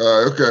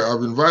okay,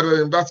 I've invited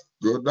him. That's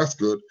good. That's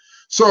good.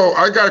 So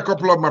I got a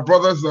couple of my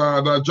brothers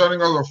that are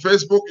joining us on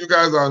Facebook. You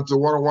guys are into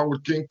one-on-one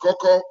with King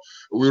Coco.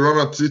 We run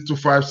on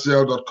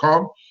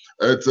t25cl.com.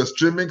 It's a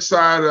streaming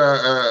site,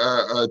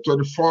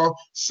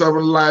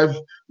 24/7 live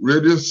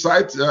radio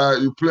site.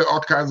 You play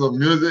all kinds of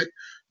music,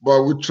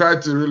 but we try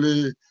to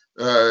really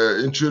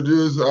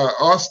introduce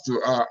us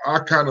to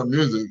our kind of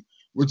music,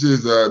 which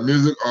is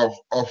music of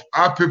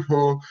our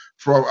people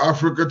from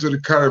Africa to the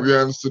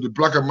Caribbean to the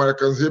Black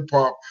Americans, hip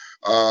hop,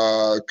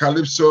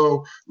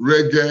 calypso,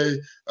 reggae,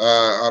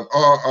 and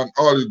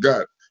all you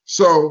got.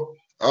 So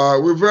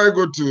we're very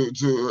good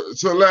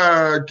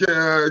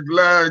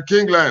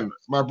Kingland,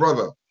 my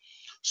brother.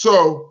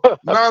 So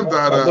now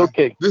that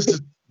Okay. this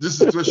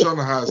situation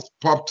has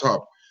popped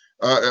up,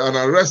 an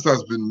arrest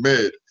has been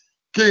made.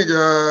 King,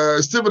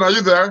 Stephen, are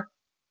you there?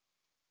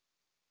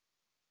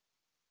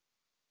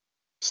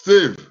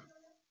 Steve,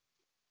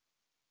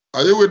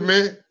 are you with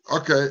me?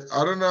 Okay,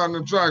 I don't know.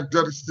 I'm trying to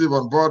get Steve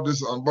on board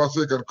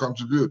so he can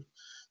contribute.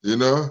 You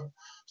know.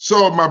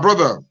 So my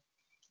brother,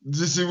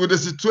 this is with the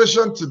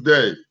situation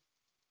today.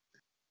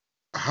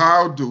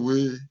 How do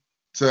we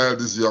tell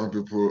these young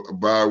people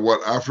about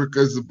what Africa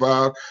is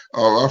about,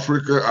 or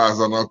Africa as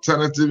an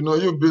alternative? You know,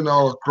 you've been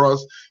all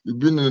across, you've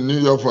been in New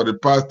York for the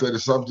past 30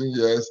 something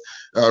years.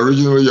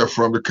 Originally, you're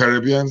from the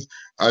Caribbean,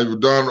 and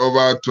you've done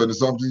over 20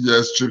 something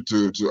years trip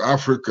to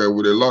Africa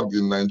with a lot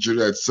in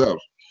Nigeria itself.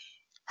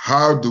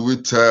 How do we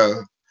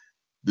tell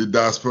the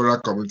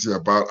diaspora community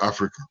about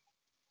Africa?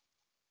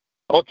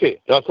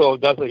 Okay, that's all.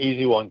 That's an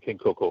easy one, King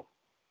Coco.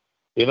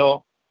 You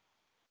know,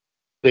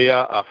 they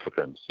are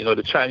Africans. You know,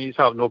 the Chinese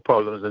have no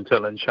problems in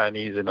telling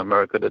Chinese in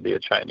America that they are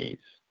Chinese.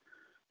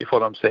 You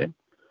follow what I'm saying?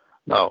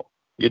 Now,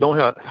 you don't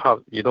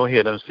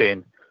hear them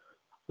saying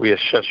we are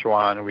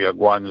Szechuan, we are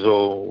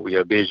Guangzhou, we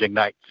are Beijing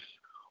Knights,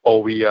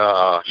 or we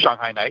are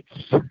Shanghai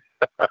Knights.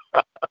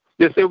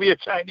 They say we are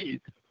Chinese.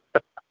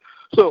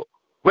 So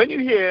when you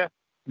hear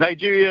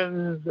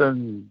Nigerians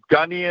and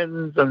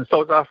Ghanaians and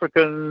South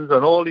Africans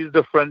and all these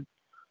different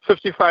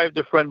 55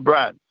 different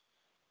brands,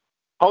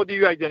 how do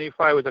you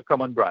identify with a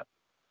common brand?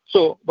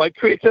 So by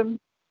creating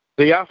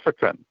the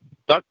African,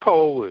 that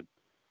power word,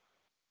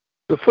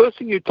 the first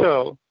thing you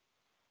tell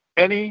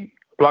any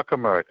Black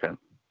American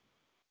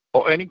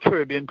or any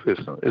Caribbean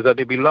person is that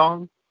they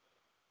belong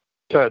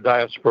to a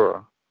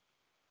diaspora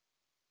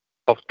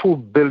of 2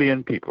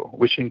 billion people,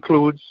 which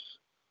includes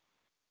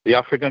the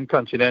African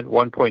continent,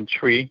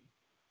 1.3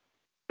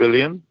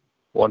 billion,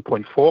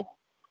 1.4,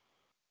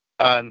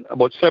 and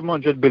about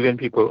 700 billion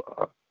people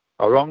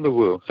around the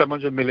world,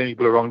 700 million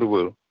people around the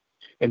world,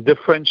 in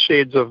different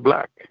shades of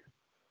black.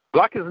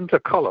 Black isn't a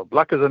color.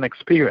 Black is an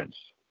experience.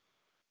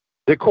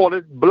 They call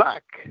it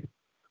black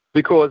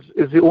because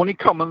it's the only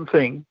common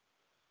thing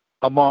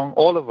among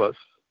all of us,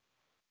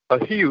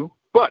 a hue,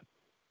 but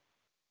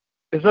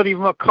it's not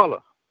even a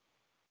color.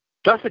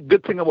 That's a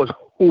good thing about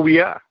who we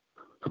are.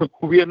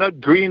 We are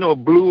not green or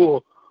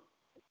blue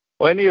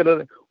or any other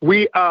thing.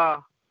 We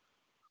are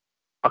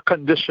a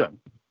condition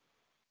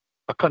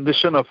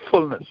of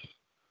fullness.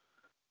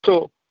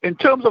 So in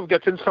terms of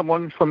getting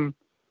someone from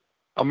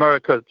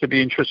America to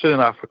be interested in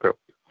Africa,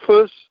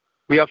 first,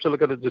 we have to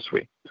look at it this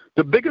way.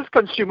 The biggest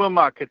consumer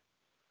market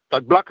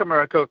that Black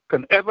America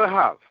can ever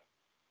have,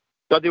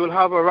 that they will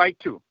have a right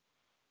to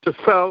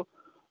sell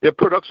their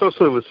products or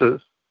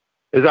services,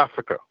 is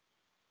Africa.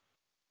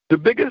 The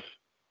biggest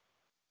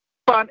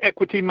fan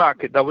equity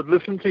market that would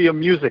listen to your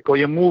music or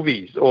your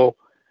movies or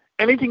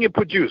anything you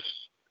produce,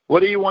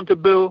 whether you want to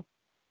build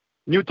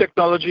new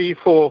technology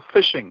for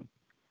fishing,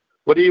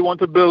 whether you want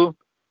to build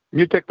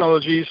new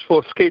technologies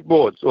for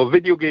skateboards or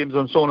video games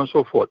and so on and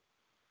so forth,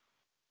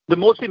 the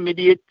most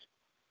immediate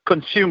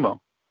consumer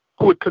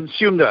who would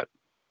consume that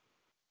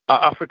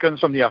are Africans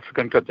from the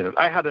African continent.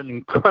 I had an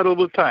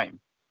incredible time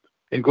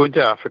in going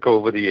to Africa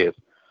over the years.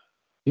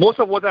 Most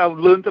of what I've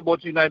learned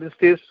about the United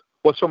States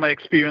was from my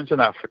experience in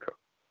Africa.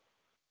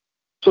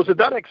 So to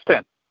that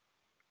extent,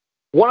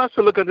 one has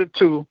to look at it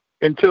too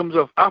in terms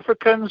of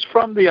Africans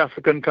from the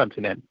African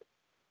continent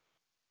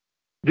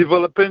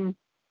developing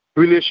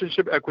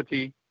relationship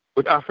equity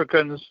with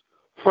Africans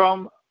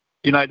from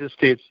the United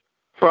States,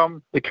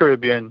 from the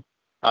Caribbean,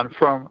 and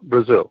from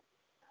Brazil.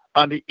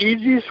 And the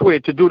easiest way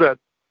to do that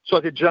so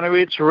that it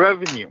generates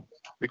revenue,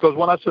 because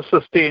one has to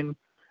sustain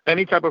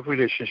any type of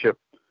relationship,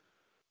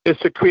 is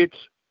to create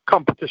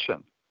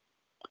competition.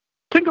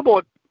 Think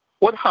about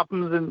what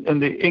happens in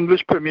the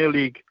English Premier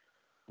League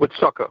with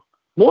soccer.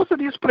 Most of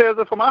these players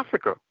are from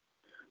Africa.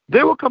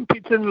 They were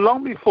competing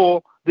long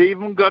before they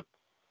even got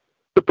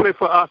to play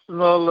for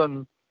Arsenal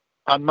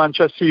and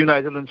Manchester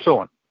United and so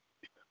on.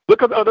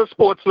 Look at other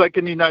sports like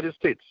in the United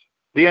States,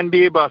 the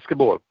NBA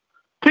basketball.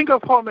 Think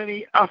of how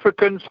many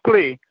Africans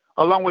play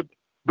along with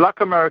Black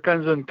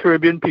Americans and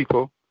Caribbean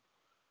people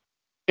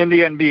in the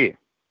NBA.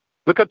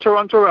 Look at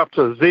Toronto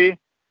Raptors. They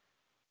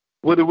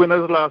were the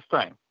winners last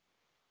time,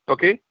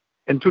 okay,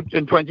 in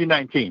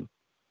 2019.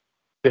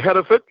 The head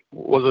of it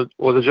was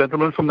a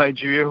gentleman from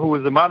Nigeria who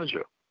was the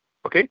manager,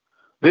 okay?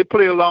 They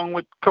play along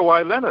with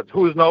Kawhi Leonard,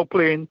 who is now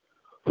playing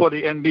for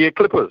the NBA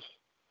Clippers,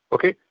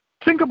 okay?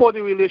 Think about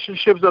the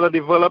relationships that are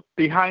developed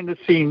behind the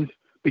scenes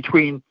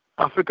between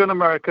African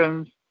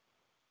Americans,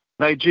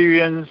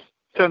 Nigerians,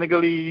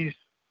 Senegalese,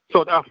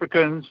 South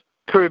Africans,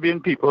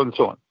 Caribbean people, and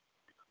so on.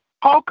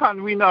 How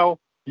can we now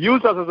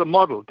use that as a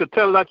model to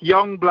tell that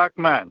young black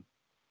man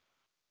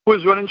who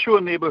is running through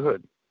a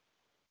neighborhood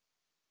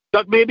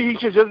that maybe he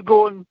should just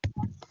go and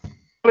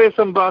play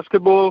some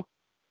basketball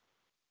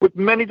with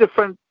many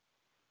different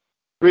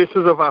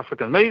races of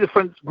Africans, many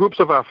different groups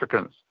of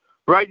Africans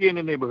right here in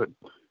the neighborhood?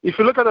 If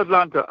you look at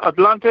Atlanta,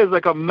 Atlanta is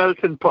like a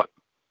melting pot,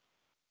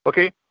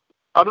 okay?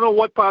 I don't know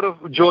what part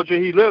of Georgia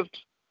he lived,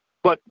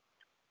 but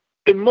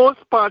in most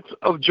parts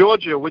of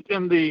Georgia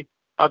within the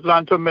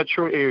Atlanta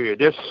metro area,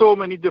 there's so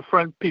many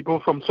different people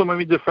from so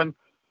many different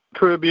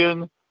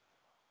Caribbean,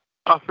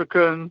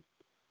 African,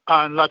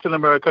 and Latin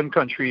American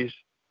countries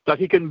that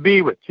he can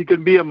be with, he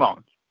can be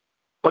among.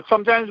 But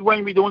sometimes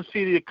when we don't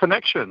see the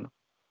connection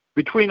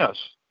between us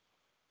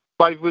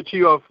by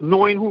virtue of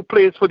knowing who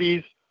plays for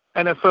these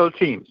NFL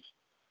teams,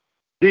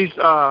 these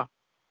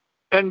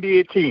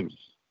NBA teams,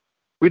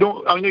 we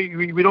don't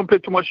play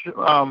too much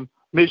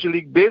Major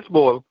League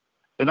Baseball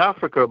in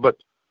Africa, but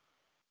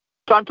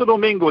Santo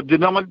Domingo, the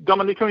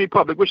Dominican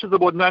Republic, which is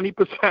about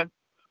 90%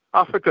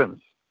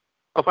 Africans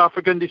of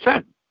African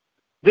descent,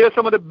 they are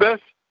some of the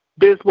best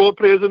baseball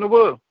players in the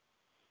world.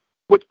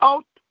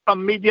 Without a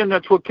media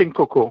networking,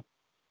 Coco,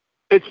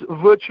 it's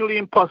virtually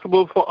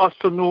impossible for us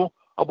to know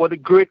about the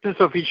greatness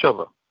of each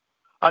other.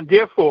 And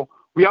therefore,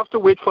 we have to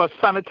wait for a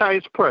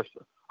sanitized press,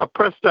 a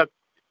press that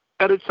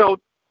edits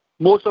out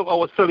most of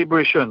our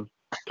celebration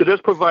to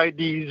just provide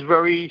these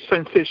very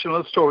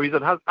sensational stories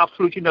that has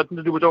absolutely nothing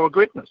to do with our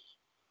greatness.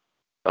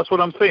 That's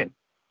what I'm saying.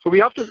 So we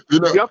have to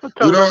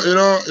tell them.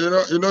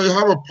 You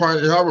have a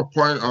point. You have a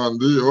point on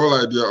the whole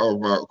idea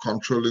of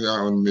controlling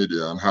our own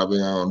media and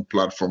having our own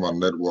platform and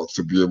networks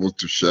to be able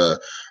to share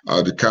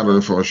the kind of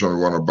information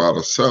we want about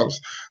ourselves.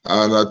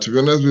 And to be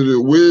honest with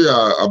you, we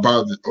are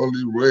about the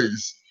only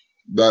race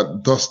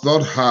that does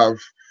not have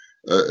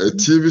a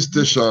TV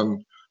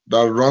station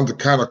that runs the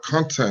kind of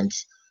content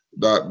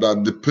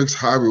that depicts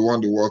how we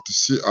want the world to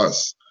see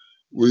us.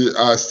 We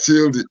are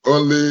still the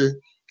only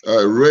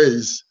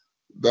race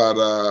that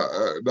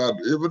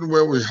even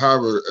when we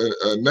have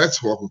a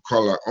network we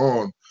call our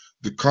own,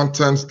 the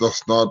content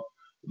does not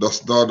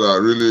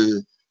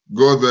really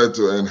go there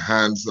to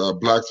enhance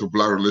black to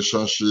black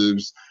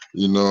relationships.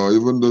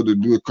 Even though they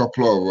do a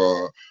couple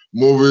of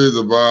movies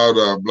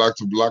about black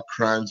to black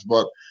crimes,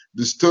 but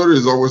the story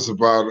is always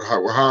about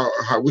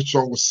how which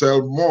one will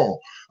sell more,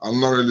 and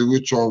not really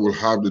which one will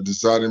have the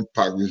desired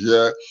impact. We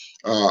hear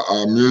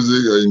our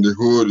music in the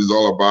hood is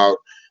all about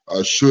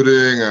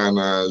shooting and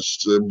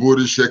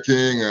booty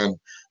shaking and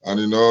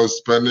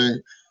spending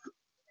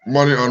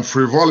money on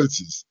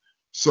frivolities.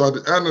 So at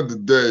the end of the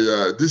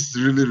day, this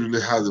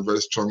really has a very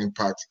strong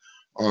impact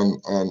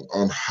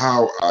on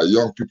how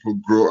young people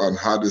grow and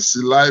how they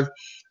see life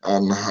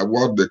and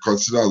what they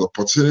consider as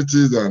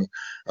opportunities and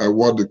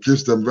what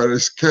keeps them very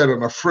scared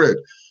and afraid.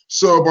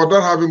 So, but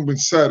that having been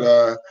said,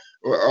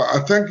 I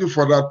thank you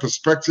for that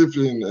perspective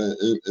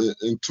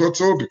in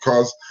total,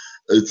 because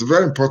it's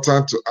very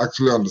important to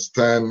actually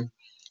understand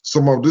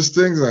some of these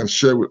things and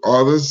share with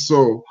others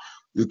so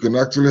you can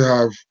actually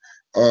have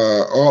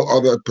all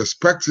other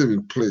perspective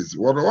in place.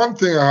 Well, the one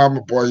thing I have, my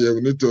boy, here,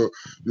 we need to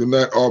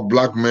unite all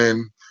black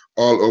men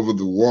all over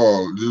the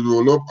world,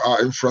 develop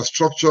our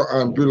infrastructure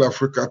and build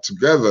Africa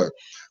together.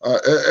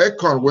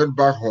 Akon went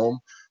back home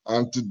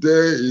and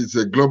today he's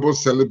a global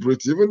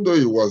celebrity, even though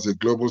he was a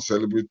global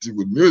celebrity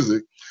with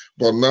music,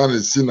 but now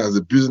he's seen as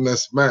a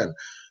businessman.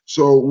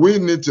 So we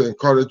need to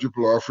encourage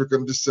people of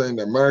African descent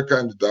in America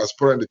and the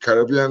diaspora and the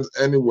Caribbean,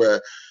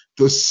 anywhere,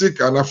 to seek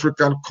an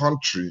African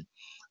country.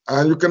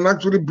 And you can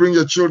actually bring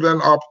your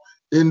children up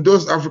in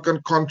those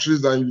African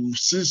countries and you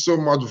see so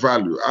much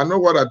value. I know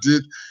what I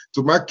did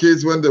to my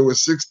kids when they were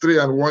 6, 3,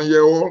 and 1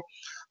 year old.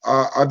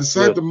 I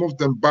decided to move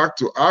them back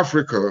to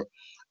Africa.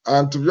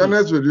 And to be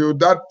honest with you,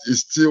 that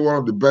is still one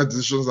of the best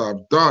decisions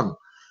I've done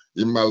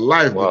in my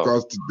life,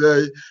 because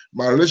today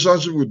my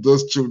relationship with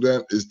those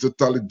children is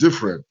totally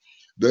different.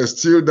 There's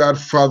still that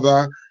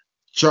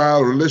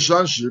father-child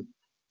relationship,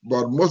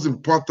 but most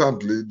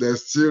importantly,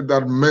 there's still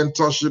that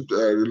mentorship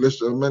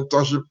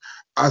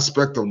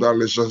aspect of that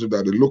relationship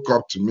that they look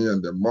up to me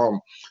and their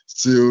mom,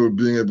 still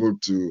being able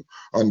to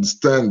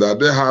understand that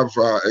they have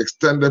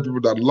extended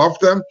people that love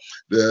them.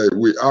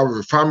 We have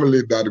a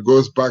family that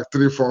goes back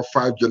 3, 4,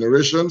 5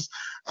 generations,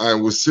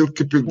 and we're still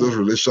keeping those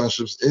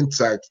relationships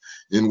intact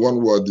in one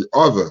way or the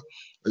other.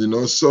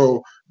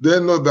 So they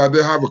know that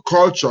they have a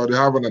culture, they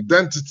have an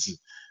identity.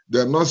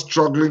 They're not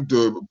struggling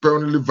to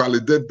permanently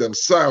validate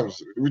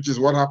themselves, which is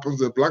what happens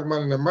to a black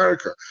man in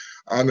America.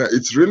 And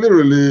it's really,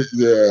 really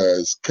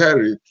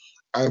scary,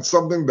 and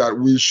something that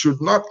we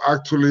should not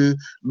actually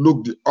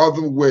look the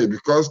other way,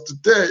 because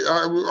today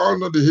we all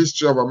know the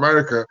history of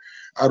America.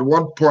 At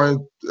one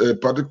point, a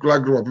particular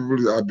group of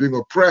people are being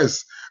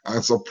oppressed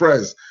and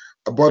suppressed.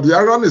 But the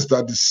irony is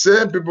that the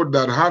same people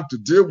that have to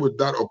deal with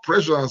that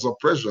oppression and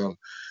suppression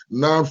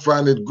now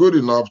find it good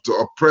enough to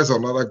oppress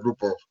another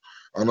group of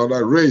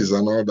another race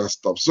and all that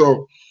stuff.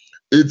 So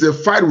it's a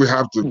fight we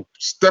have to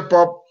step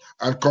up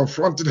and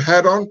confront it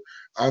head on,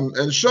 and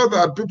ensure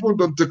that people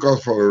don't take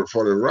us for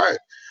a ride.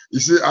 You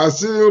see, I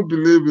still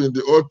believe in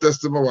the Old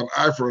Testament of an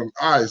eye for an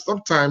eye.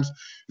 Sometimes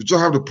you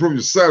just have to prove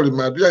yourself. It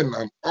might be in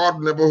an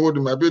odd neighborhood,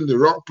 it might be in the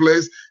wrong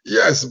place.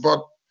 Yes,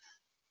 but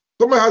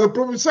somebody has to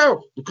prove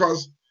himself,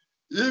 because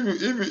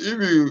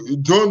if you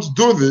don't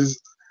do this,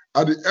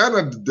 at the end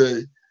of the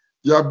day,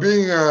 you are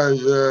being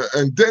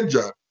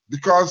endangered,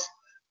 because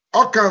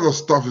all kinds of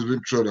stuff is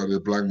being thrown at a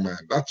black man.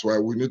 That's why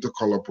we need to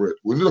collaborate.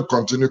 We need to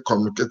continue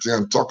communicating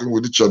and talking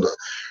with each other.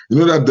 You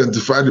need to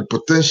identify the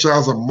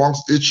potentials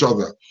amongst each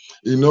other.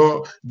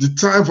 The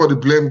time for the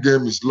blame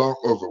game is long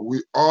over.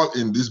 We all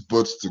in this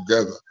boat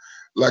together.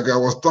 Like I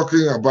was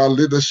talking about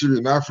leadership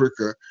in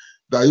Africa,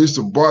 that used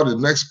to board the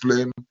next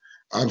plane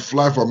and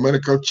fly for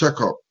medical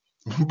checkup.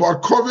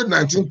 But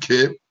COVID-19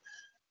 came,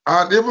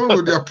 and even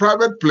with their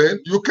private plane,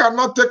 you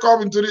cannot take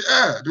off into the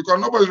air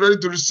because nobody's ready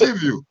to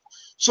receive you.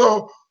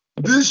 So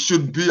this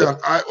should be an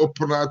eye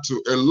opener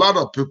to a lot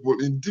of people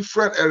in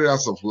different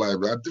areas of life,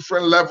 at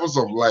different levels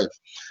of life.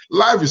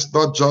 Life is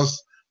not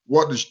just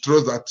what it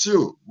throws at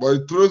you, but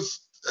it throws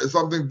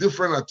something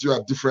different at you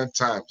at different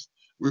times.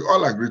 We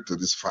all agree to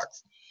this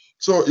fact.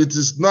 So it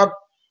is not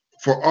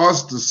for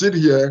us to sit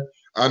here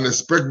and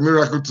expect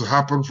miracle to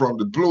happen from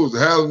the blues.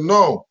 Hell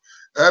no.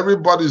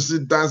 Everybody you see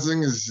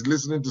dancing is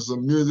listening to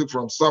some music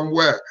from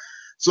somewhere.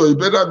 So you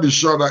better be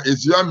sure that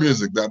it's your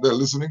music that they're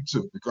listening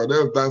to, because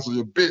they'll dance on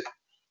your beat,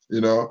 you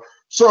know.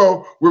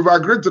 So we've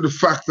agreed to the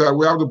fact that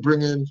we have to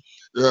bring in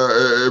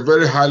a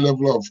very high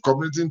level of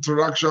community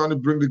interaction.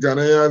 Bring the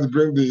Ghanaians,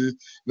 bring the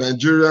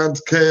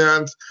Nigerians,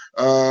 Kenyans,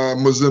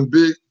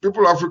 Mozambique,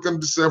 people of African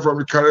descent from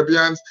the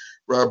Caribbean,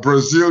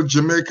 Brazil,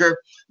 Jamaica.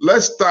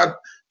 Let's start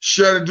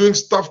sharing, doing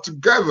stuff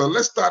together.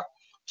 Let's start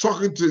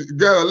talking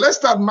together. Let's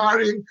start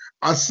marrying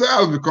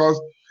ourselves,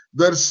 because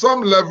there's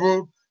some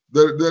level,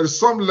 there's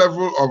some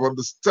level of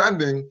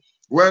understanding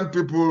when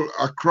people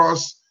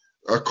across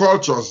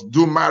cultures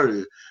do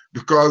marry,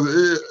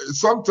 because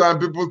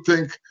sometimes people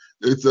think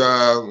it's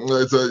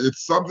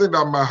something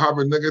that might have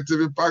a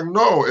negative impact.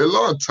 No, a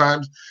lot of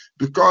times,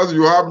 because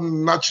you have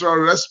natural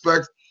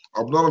respect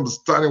of not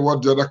understanding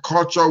what the other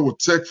culture would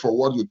take for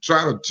what you're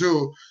trying to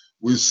do,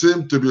 we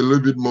seem to be a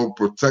little bit more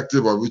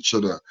protective of each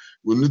other.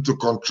 We need to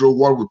control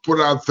what we put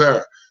out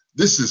there.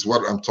 This is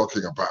what I'm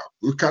talking about.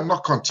 We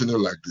cannot continue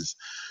like this.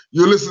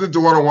 You're listening to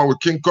One on One with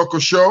King Coco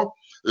Show.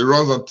 It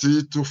runs on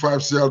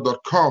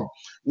T25CL.com.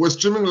 We're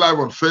streaming live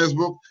on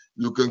Facebook.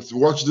 You can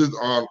watch this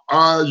on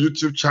our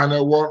YouTube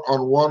channel, One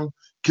on One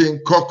King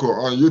Coco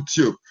on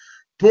YouTube.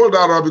 Pull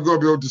that up, you're going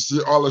to be able to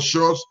see all the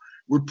shows.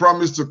 We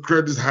promise to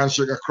create this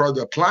handshake across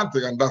the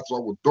Atlantic, and that's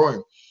what we're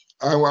doing.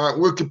 And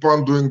we'll keep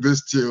on doing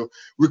this till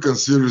we can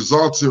see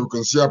results here. We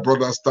can see our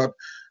brothers start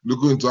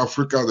looking into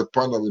Africa as a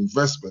point of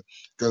investment.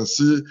 You can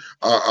see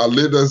our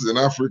leaders in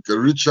Africa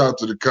reach out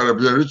to the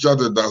Caribbean, reach out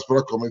to the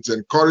diaspora community,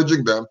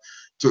 encouraging them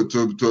to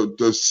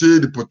see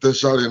the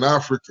potential in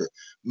Africa,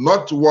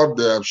 not what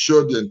they have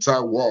showed the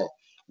entire world.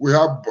 We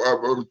have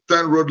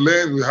 10 road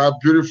lanes, we have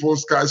beautiful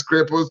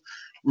skyscrapers,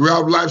 we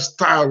have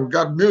lifestyle, we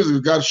got music, we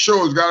got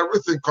shows, we got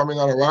everything coming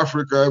out of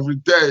Africa every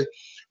day.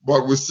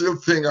 But we still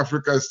think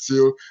Africa is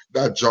still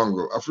that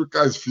jungle.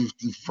 Africa is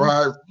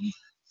 55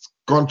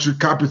 country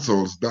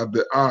capitals that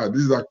they are.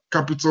 These are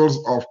capitals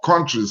of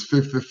countries,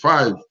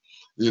 55.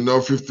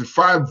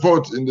 55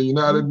 votes in the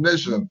United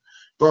Nations.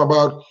 Talk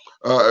about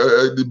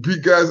the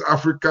biggest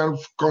African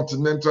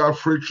continental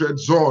free trade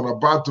zone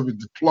about to be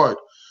deployed.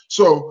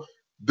 So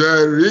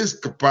there is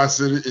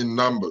capacity in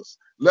numbers.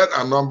 Let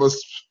our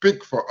numbers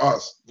speak for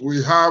us.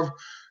 We have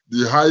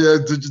the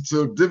highest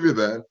digital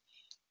dividend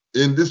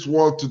in this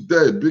world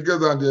today, bigger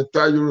than the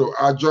entire Europe,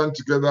 are joined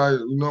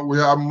together. We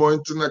have more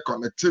internet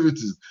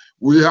connectivities.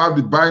 We have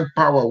the buying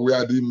power. We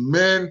are the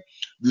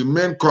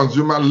main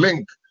consumer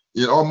link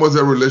in almost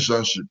a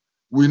relationship.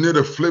 We need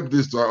to flip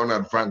this to our own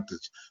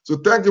advantage. So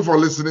thank you for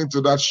listening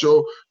to that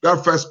show.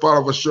 That first part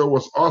of the show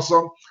was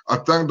awesome. I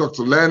thank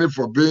Dr. Lenny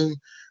for being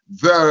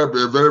They're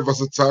a very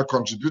versatile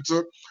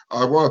contributor.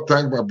 I want to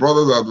thank my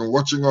brothers that have been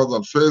watching us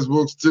on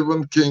Facebook: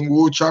 Stephen King,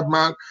 Wu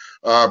Chapman,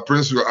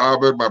 Prince Will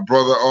Albert, my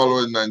brother all the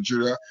way in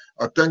Nigeria.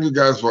 I thank you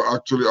guys for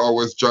actually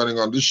always joining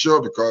on this show,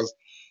 because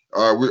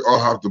we all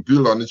have to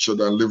build on each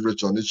other and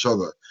leverage on each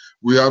other.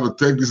 We have to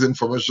take this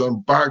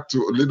information back to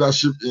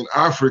leadership in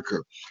Africa.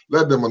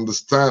 Let them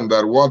understand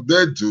that what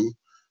they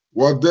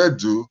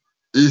do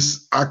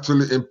is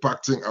actually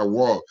impacting our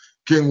world.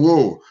 King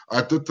Wu,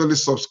 I totally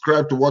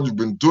subscribe to what you've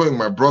been doing,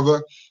 my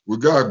brother. We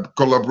got to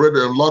collaborate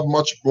a lot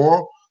much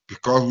more,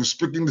 because we're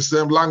speaking the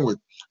same language.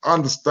 I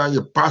understand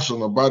your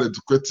passion about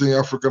educating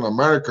African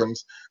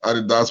Americans and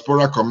the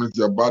diaspora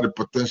community about the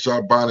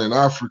potential ban in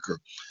Africa.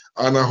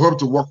 And I hope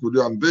to work with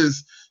you on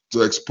this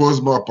to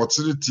expose more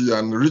opportunity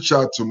and reach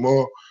out to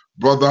more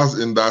brothers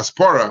in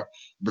diaspora,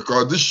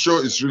 because this show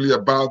is really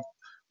about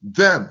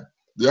them.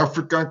 The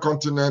African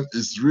continent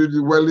is really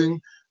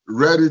willing,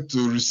 ready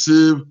to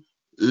receive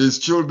his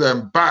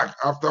children back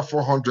after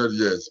 400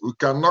 years. We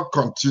cannot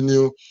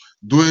continue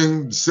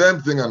doing the same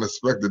thing and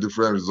expect a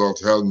different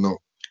result. Hell no.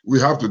 We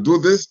have to do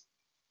this.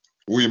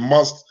 We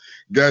must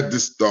get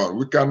this done.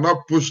 We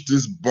cannot push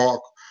this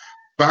buck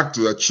back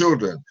to their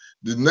children.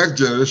 The next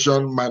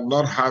generation might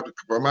not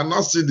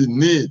see the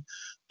need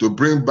to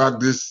bring back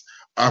this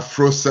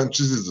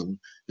Afrocentrism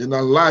in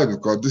our life,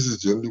 because this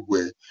is the only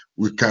way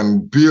we can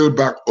build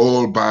back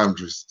all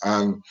boundaries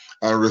and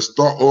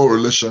restore all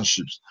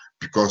relationships,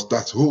 because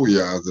that's who we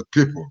are as a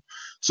people.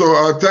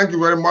 So thank you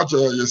very much.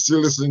 You're still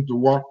listening to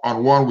One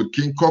on One with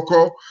King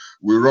Coco.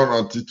 We run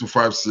on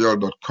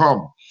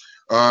T25CL.com.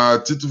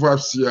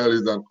 T25CL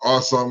is an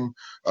awesome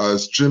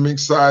streaming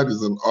site,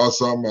 is an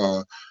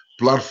awesome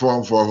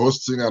platform for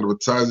hosting and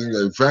advertising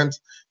your event.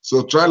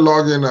 So try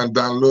logging and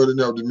downloading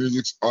of the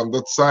music on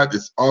that site.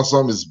 It's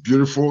awesome. It's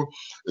beautiful.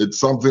 It's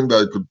something that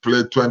you could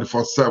play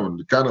 24/7.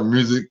 The kind of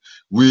music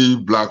we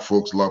black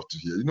folks love to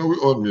hear. You know, we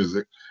own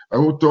music.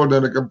 And who told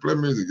them they can play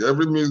music?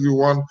 Every music you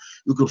want,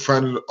 you could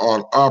find it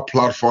on our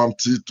platform,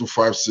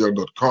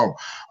 T25CL.com.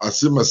 I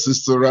see my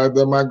sister right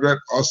there, Margaret.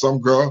 Awesome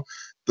girl.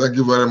 Thank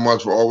you very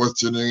much for always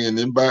tuning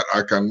in. But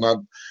I cannot,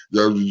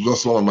 you're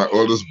just one of my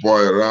oldest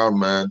boy around,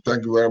 man.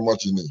 Thank you very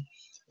much, Ini.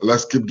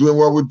 Let's keep doing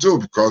what we do,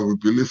 because we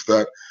believe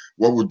that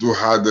what we do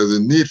hard, there's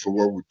a need for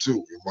what we do.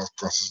 We must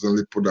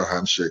consistently put that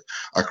handshake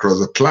across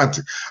the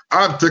Atlantic.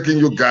 I'm taking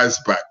you guys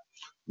back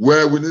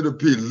where we need to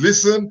be.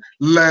 Listen,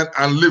 learn,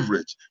 and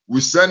leverage.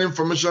 We send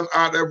information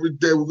out every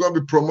day. We're going to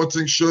be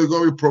promoting shows, we're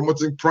going to be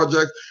promoting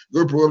projects,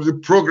 we're going to be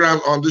promoting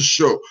programs on this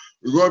show.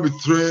 We're going to be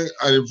throwing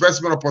an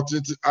investment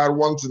opportunity out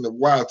once in a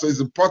while. So it's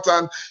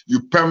important you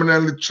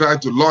permanently try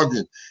to log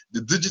in.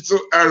 The digital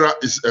era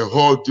is a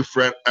whole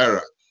different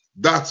era.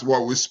 That's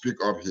what we speak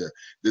of here.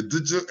 The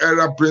digital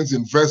era brings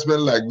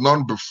investment like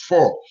none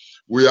before.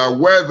 We are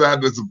aware that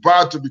there's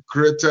about to be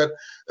created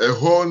a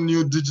whole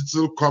new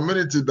digital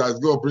community that's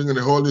going to bring in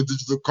a whole new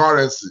digital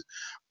currency.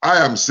 I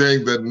am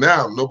saying that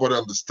now. Nobody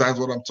understands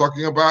what I'm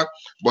talking about,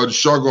 but it's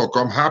sure going to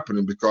come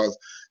happening, because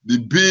the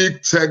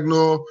big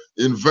techno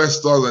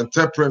investors,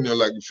 entrepreneurs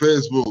like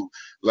Facebook,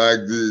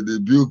 like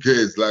the Bill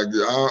Gates, like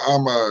the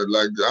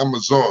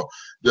Amazon,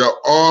 they're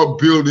all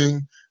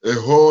building a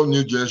whole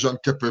new generation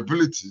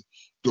capability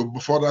to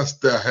further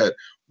stay ahead.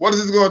 What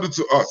is it going to do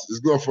to us? It's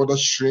going to further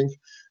shrink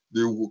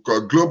the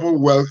global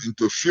wealth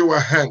into fewer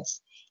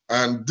hands.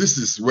 And this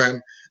is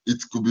when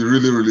it could be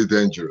really, really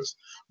dangerous.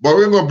 But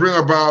we're going to bring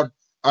about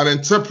an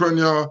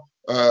entrepreneur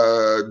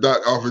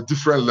that of a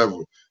different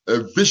level,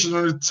 a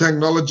visionary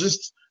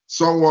technologist,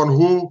 someone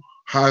who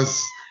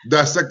has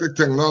dissected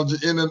technology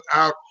in and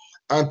out.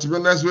 And to be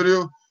honest with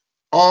you,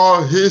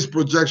 all his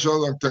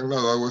projections on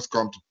technology always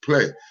come to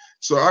play.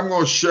 So I'm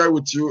going to share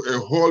with you a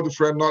whole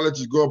different knowledge.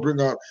 You go bring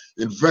out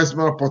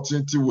investment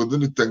opportunity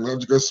within the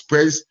technological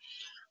space.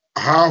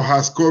 How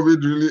has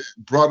COVID really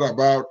brought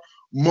about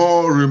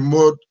more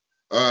remote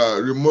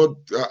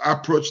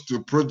approach to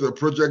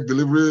project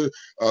delivery,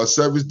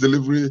 service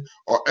delivery,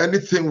 or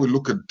anything we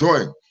look at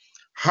doing?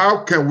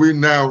 How can we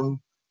now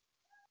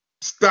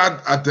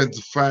start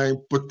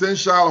identifying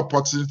potential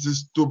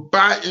opportunities to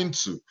buy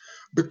into?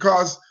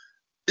 Because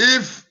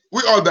if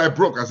we all die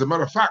broke, as a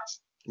matter of fact,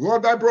 we all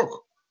die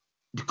broke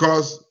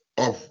because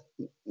of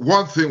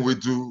one thing we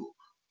do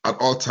at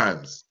all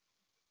times: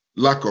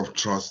 lack of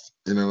trust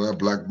in another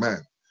black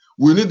man.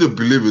 We need to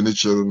believe in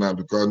each other now,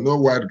 because no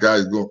white guy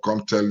is going to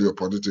come tell you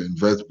opportunity to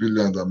invest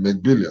billions and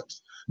make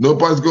billions.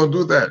 Nobody's going to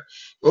do that.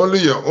 Only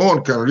your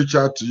own can reach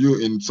out to you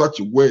in such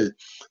a way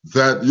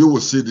that you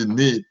will see the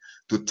need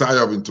to tie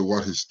up into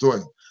what he's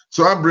doing.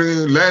 So I'm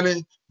bringing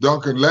Lenny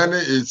Duncan. Lenny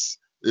is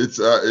is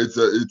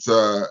a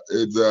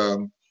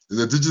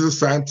digital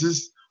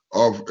scientist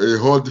of a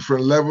whole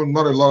different level.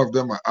 Not a lot of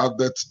them are out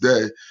there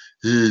today.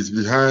 He is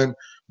behind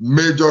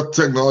major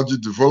technology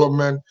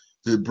development.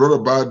 He brought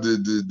about the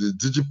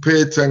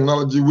DigiPay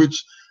technology,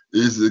 which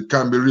it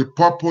can be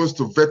repurposed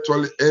to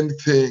virtually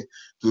anything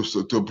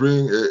to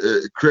bring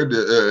create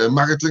a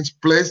marketing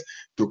place,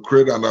 to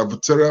create an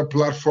advertorial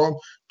platform,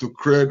 to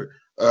create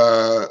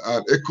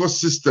an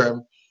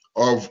ecosystem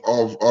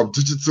of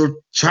digital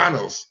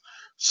channels.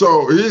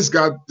 So he's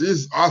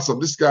awesome.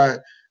 This guy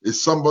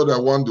is somebody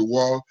that won the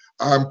world.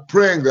 I'm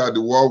praying that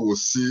the world will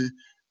see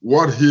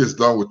what he has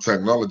done with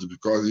technology,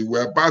 because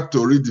we're about to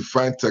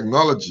redefine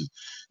technology.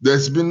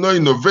 There's been no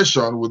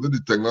innovation within the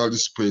technology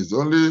space,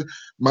 only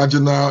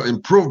marginal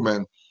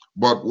improvement,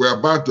 but we're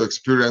about to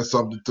experience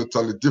something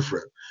totally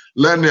different.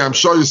 Lenny, I'm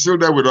sure you're still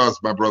there with us,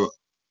 my brother.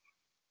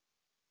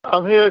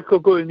 I'm here,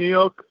 Coco, in New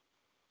York.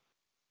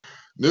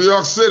 New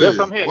York Yes, City,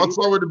 I'm here. what's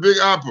up with the Big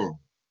Apple?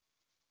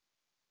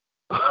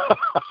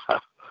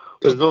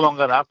 It's no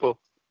longer an apple.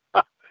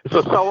 It's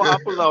a sour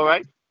apple now,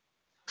 right?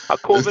 A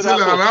It's COVID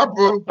still an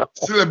apple. apple,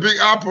 still a Big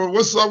Apple.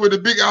 What's up with the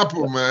Big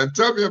Apple, man?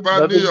 Tell me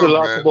about New Nothing to York,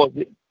 laugh man.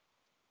 about.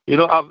 You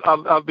know,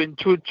 I've been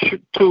to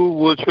two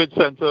World Trade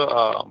Center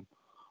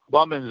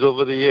bombings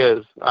over the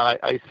years, and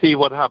I see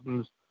what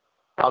happens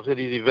after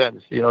these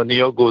events. You know, New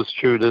York goes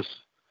through this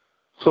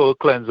soul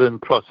cleansing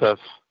process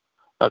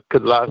that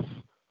could last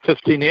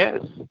 15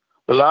 years.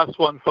 The last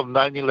one from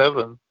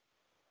 9/11,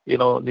 you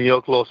know, New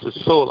York lost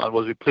its soul and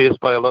was replaced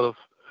by a lot of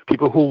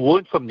people who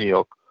weren't from New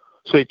York.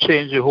 So it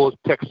changed the whole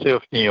texture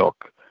of New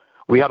York.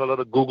 We had a lot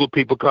of Google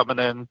people coming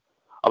in,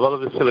 a lot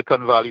of the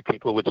Silicon Valley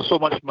people with so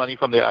much money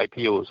from their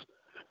IPOs.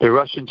 They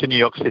rushed into New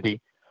York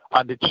City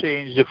and they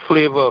changed the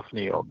flavor of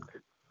New York.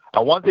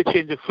 And once they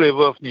changed the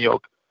flavor of New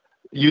York,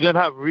 you didn't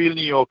have real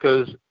New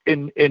Yorkers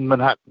in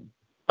Manhattan.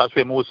 That's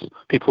where most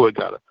people would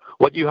gather.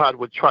 What you had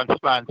were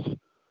transplants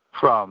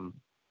from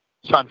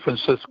San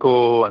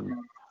Francisco and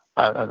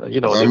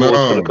you know I the whole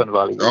know, Silicon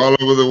Valley all area.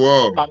 over the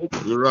world. And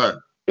You're right.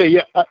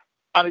 yeah,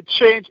 and it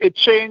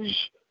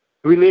changed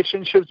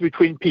relationships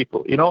between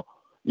people. You know,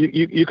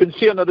 you can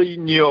see another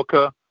New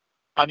Yorker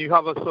and you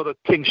have a sort of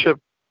kingship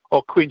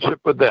or queenship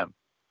with them.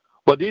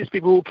 But these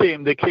people who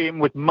came, they came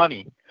with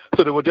money,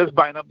 so they were just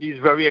buying up these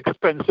very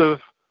expensive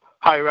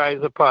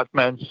high-rise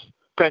apartments,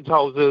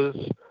 penthouses,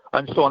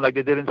 and so on, like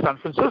they did in San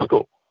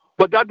Francisco.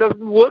 But that doesn't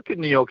work in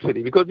New York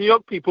City because New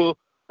York people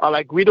are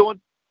like we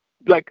don't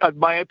like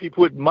admire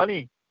people with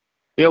money.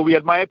 You know, we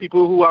admire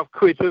people who have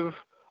creative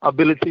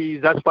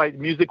abilities. That's why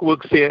music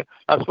works here.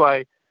 That's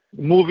why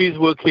movies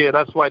work here.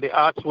 That's why the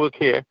arts work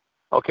here.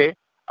 Okay,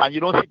 and you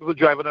don't see people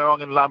driving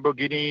around in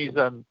Lamborghinis.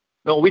 And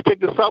no, we take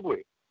the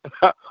subway.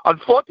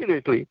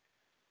 Unfortunately,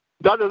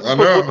 that I doesn't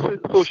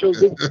promote know. social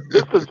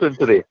distancing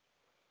today.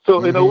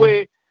 So in a Hmm.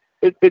 way,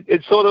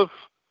 it sort of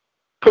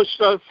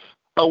pushed us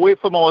away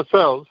from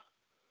ourselves.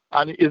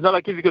 And it's not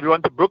like if you could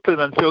run to Brooklyn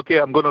and say, okay,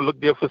 I'm going to look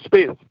there for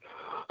space.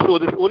 So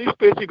the only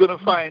space you're going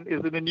to find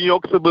is in the New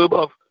York suburb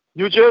of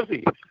New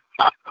Jersey,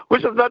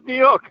 which is not New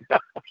York.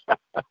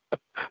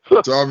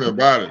 So Tell me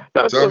about it.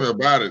 that's Tell what me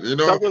about it. You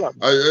know, that's what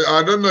happened.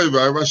 I don't know if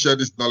I ever shared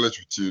this knowledge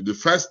with you. The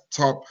first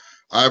top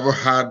I ever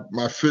had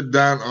my feet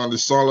down on the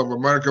soil of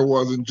America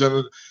was in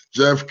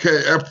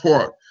JFK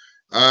Airport,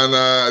 and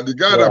the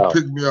guy that Wow.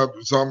 picked me up,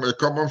 a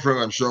common friend,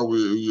 I'm sure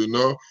you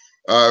know,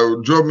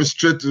 drove me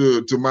straight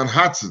to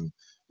Manhattan,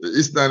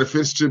 East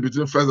 95th Street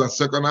between First and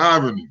Second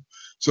Avenue.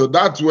 So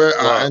that's where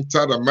I Wow.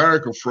 entered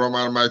America from,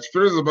 and my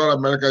experience about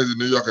America is a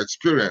New York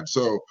experience.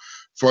 So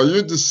for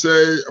you to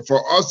say,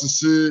 for us to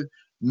see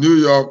New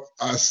York,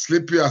 as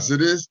sleepy as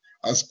it is,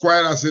 as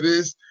quiet as it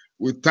is,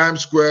 with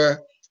Times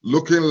Square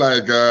looking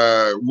like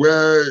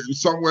we're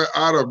somewhere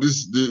out of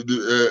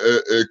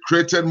the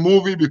created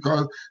movie,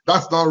 because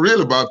that's not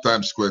real about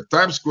Times Square.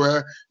 Times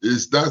Square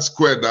is that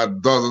square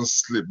that doesn't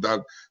sleep,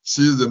 that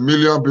sees a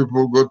million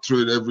people go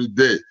through it every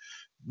day.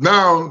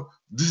 Now,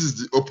 this is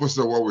the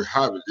opposite of what we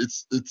have.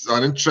 It's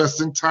an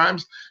interesting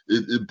times.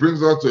 It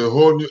brings us to a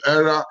whole new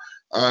era,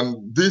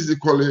 and this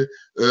equally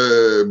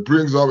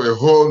brings up a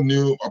whole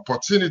new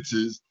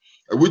opportunities,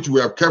 which we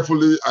have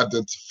carefully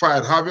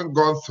identified, having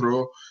gone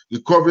through the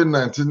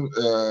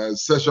COVID-19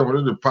 session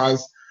within the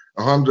past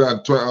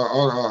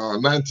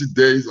 190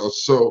 days or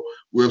so.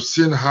 We've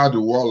seen how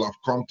the world have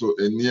come to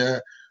a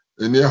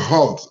near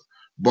halt.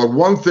 But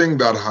one thing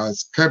that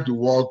has kept the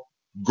world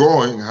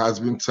going has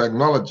been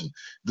technology,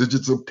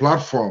 digital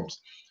platforms.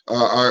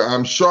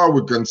 I'm sure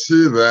we can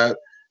see that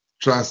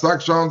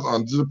transactions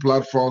on digital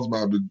platforms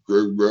might be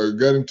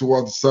getting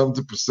towards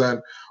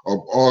 70% of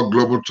all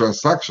global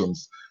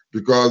transactions,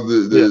 because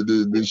Yeah.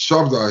 the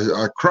shops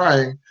are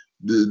crying,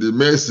 the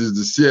Macy's,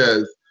 the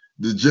Sears,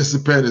 the JC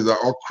Penney's are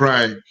all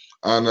crying,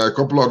 and a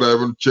couple of them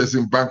even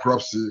chasing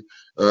bankruptcy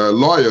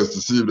lawyers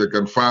to see if they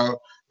can file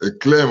a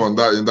claim on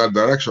that in that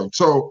direction.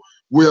 So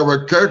we have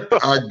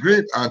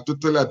agreed and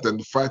totally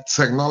identified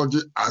technology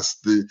as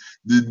the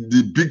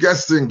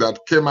biggest thing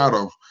that came out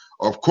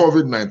of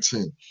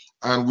COVID-19.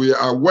 And we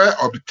are aware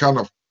of the kind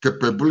of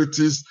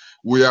capabilities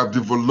we have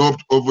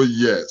developed over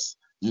years,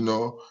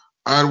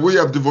 and we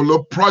have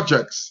developed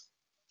projects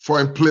for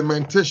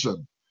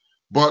implementation.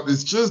 But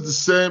it's just the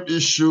same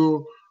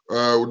issue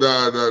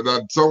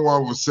that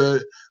someone would say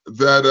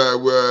that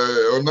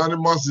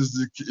Anonymous is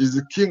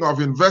the king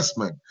of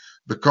investment,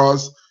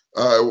 because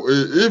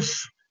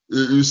if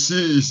you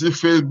see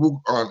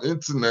Facebook on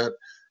internet,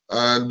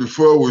 and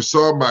before we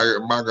saw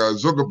Mark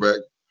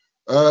Zuckerberg,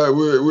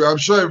 I'm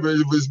sure if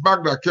it's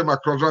Mark that came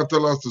across and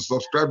tell us to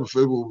subscribe to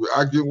Facebook, we'll be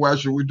arguing why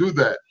should we do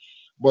that.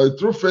 but it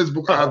threw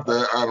Facebook out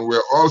there, and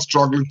we're all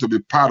struggling to be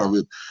part of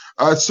it.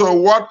 So,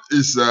 what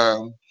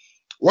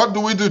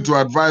do we do to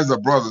advise the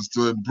brothers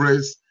to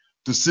embrace,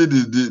 to see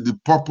the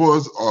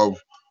purpose of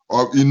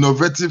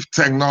innovative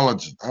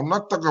technology? I'm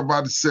not talking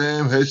about the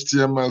same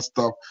HTML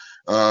stuff,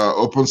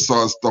 open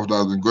source stuff that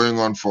has been going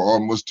on for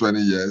almost 20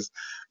 years.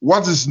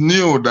 What is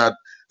new that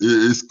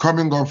is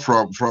coming up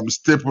from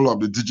staple of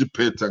the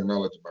DigiPay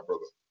technology, my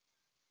brother?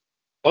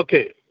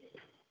 Okay,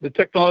 the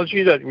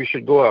technology that we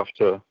should go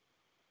after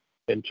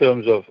in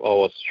terms of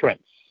our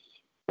strengths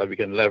that we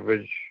can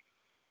leverage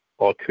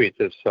our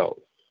creative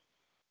selves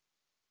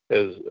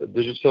is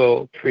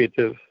digital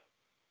creative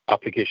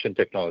application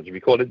technology. We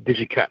call it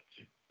DigiCat.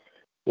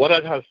 What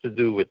that has to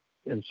do with,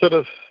 instead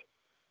of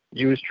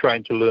you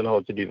trying to learn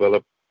how to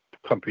develop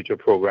computer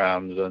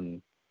programs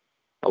and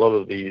a lot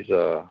of these,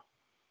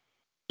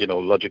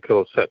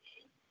 logical sets,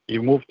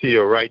 you move to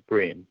your right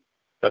brain.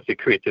 That's the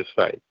creative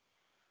side.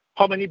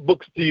 How many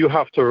books do you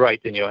have to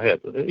write in your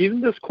head? Even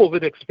this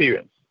COVID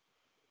experience,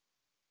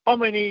 how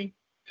many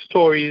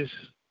stories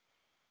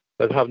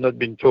that have not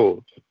been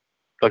told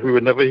that we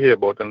would never hear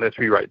about unless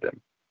we write them?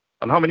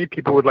 And how many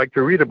people would like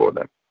to read about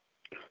them?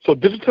 So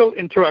digital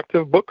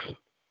interactive books,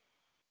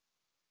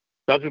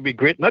 that would be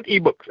great. Not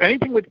e-books.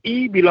 Anything with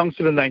E belongs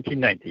to the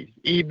 1990s.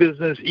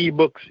 E-business,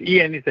 e-books,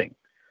 e-anything.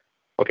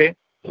 Okay?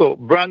 So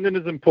branding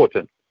is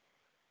important.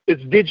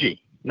 It's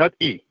digi, not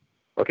E.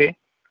 Okay?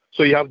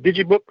 So you have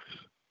digibooks,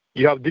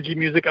 you have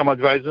digimusic. I'm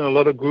advising a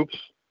lot of groups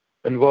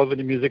involved in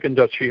the music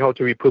industry how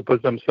to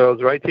repurpose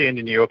themselves right here in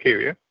the New York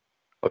area.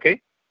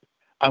 Okay?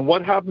 And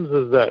what happens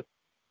is that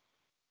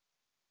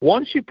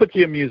once you put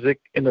your music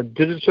in a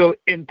digital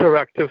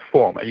interactive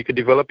form, and you can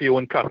develop your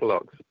own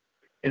catalogs,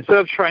 instead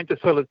of trying to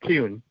sell a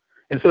tune,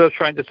 instead of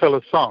trying to sell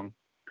a song,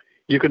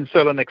 you can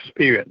sell an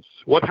experience.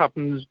 What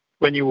happens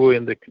when you were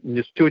in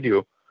the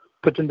studio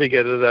putting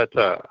together that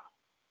song?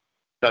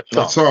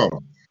 That's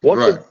all.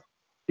 What's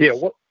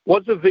Right.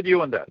 what's the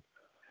video on that?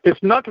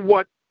 It's not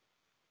what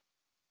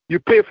you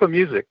pay for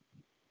music.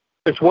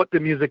 It's what the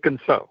music can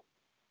sell.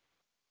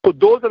 So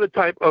those are the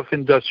type of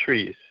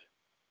industries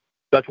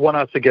that one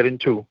has to get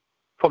into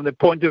from the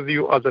point of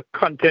view as a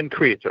content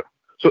creator.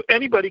 So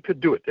anybody could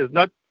do it. It's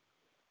not,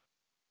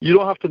 you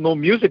don't have to know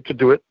music to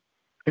do it.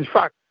 In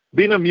fact,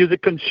 being a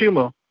music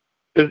consumer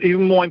is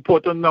even more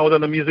important now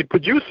than a music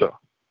producer,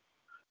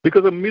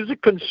 because a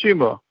music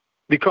consumer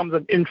becomes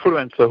an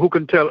influencer who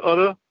can tell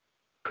other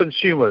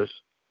consumers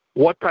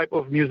what type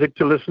of music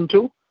to listen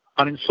to,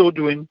 and in so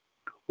doing,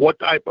 what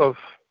type of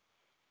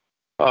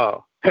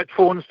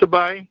headphones to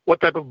buy, what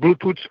type of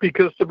Bluetooth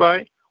speakers to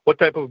buy, what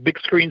type of big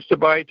screens to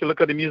buy to look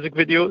at the music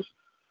videos,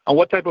 and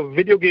what type of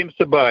video games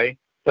to buy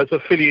that's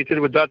affiliated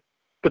with that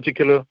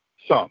particular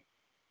song.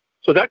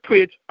 So that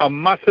creates a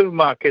massive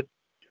market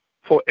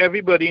for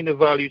everybody in the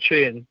value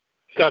chain,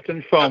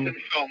 starting from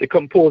the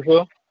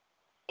composer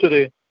to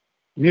the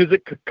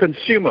music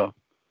consumer,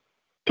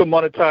 to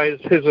monetize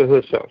his or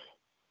herself.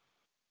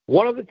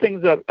 One of the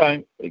things that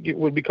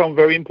will become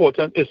very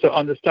important is to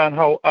understand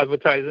how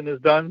advertising is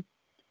done.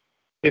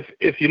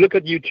 If you look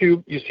at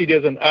YouTube, you see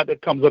there's an ad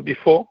that comes up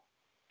before.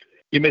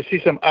 You may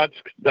see some ads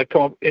that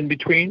come up in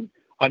between,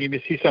 and you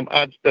may see some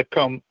ads that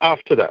come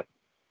after that.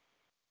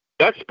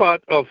 That's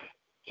part of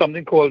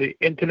something called the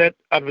Internet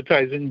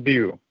Advertising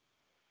Bureau.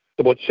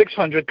 About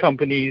 600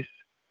 companies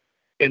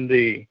in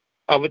the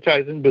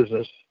advertising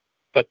business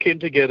that came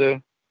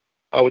together,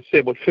 I would say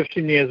about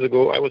 15 years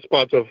ago. I was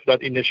part of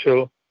that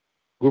initial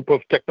group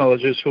of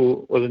technologists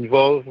who was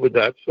involved with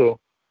that. So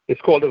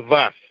it's called a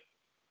VAS,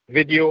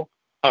 Video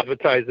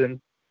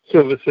Advertising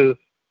Services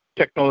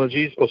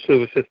Technologies or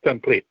Services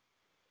Template.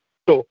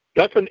 So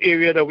that's an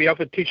area that we have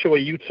to teach our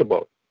youths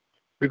about,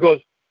 because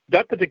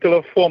that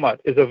particular format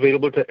is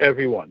available to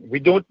everyone. We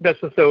don't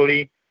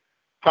necessarily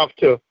have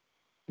to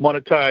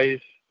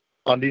monetize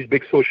on these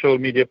big social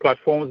media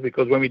platforms,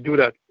 because when we do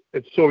that,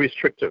 it's so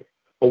restrictive.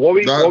 But what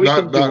we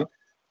can do,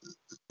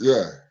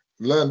 yeah,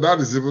 that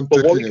is even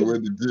but what we taking can, away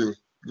the deal.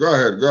 Go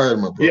ahead,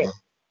 my yeah,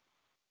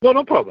 brother.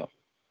 no problem.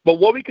 But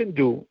what we can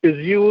do is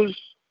use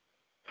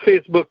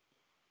Facebook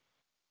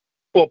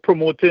for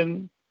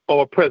promoting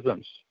our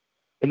presence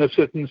in a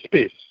certain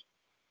space,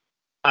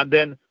 and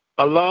then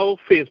allow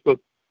Facebook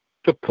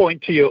to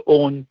point to your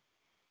own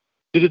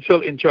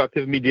digital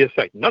interactive media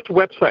site, not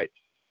websites.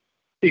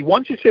 See,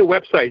 once you say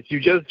websites, you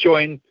just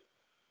join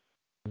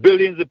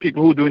billions of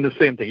people who are doing the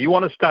same thing. You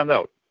want to stand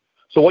out.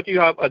 So what you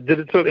have are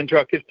digital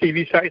interactive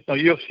TV sites. Now,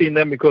 you have seen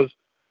them because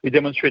we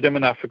demonstrate them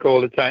in Africa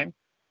all the time.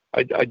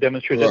 I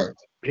demonstrated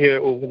here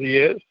over the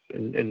years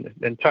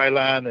in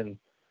Thailand and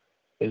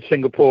in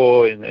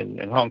Singapore,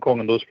 in Hong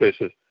Kong, and those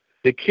places.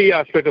 The key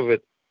aspect of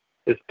it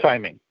is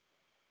timing.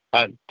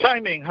 And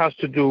timing has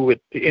to do with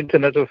the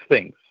Internet of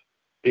Things,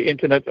 the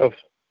Internet of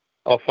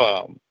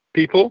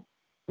people,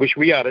 which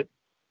we added,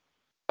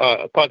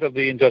 part of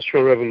the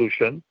Industrial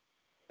Revolution.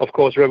 Of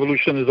course,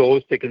 revolution is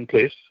always taking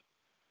place.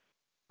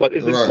 But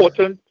it's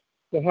important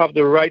to have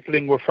the right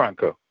lingua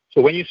franca.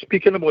 So when you're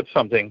speaking about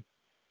something,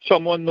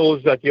 someone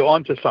knows that you're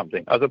onto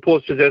something, as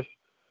opposed to just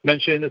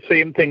mentioning the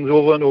same things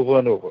over and over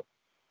and over.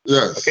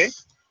 Okay?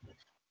 Yes.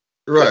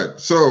 Yeah. Right.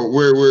 So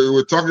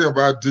we're talking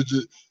about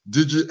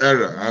digi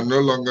era and no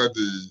longer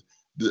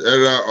the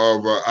era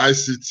of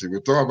ICT.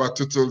 We're talking about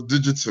total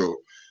digital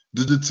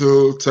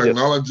Yes.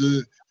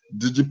 technology,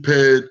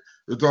 digipaid.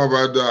 We're talking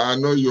about. I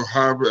know you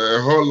have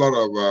a whole lot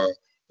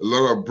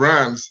of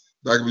brands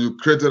that you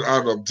created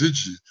out of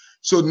digi.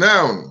 So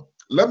now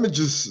let me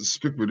just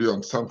speak with you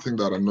on something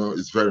that I know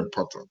is very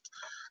important.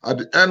 At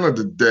the end of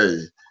the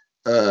day,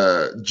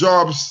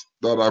 jobs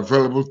that are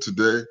available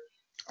today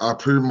are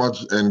pretty much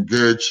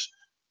engaged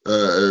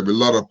a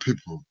lot of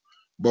people.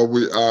 But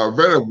we are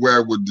very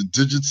aware with the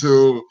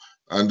digital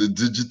and the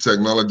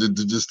technology,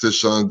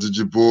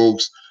 stations,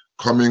 books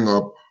coming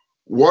up.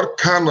 What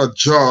kind of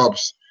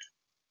jobs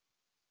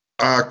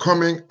are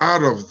coming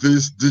out of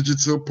this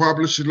digital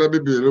publishing? Let me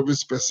be a little bit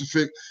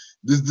specific.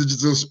 This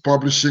digital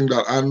publishing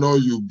that I know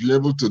you'll be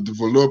able to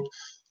develop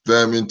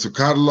them into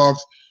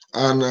catalogs.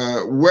 And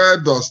where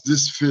does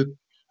this fit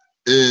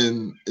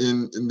in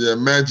the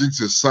emerging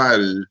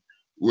society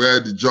where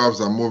the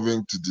jobs are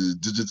moving to the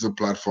digital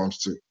platforms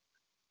too?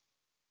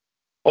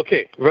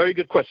 Okay. Very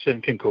good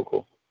question, King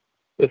Coco.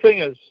 The thing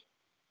is,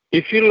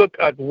 if you look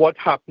at what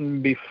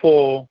happened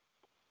before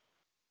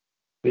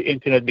the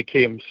internet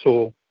became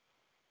so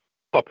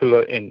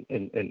popular in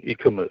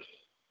e-commerce.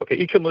 Okay,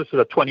 e-commerce is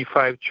a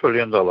 $25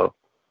 trillion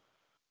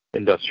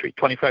industry.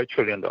 $25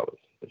 trillion.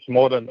 It's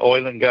more than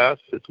oil and gas.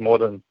 It's more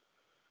than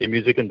the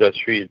music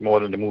industry. It's more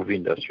than the movie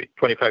industry.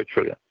 25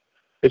 trillion.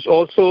 It's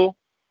also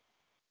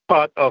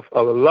part of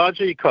a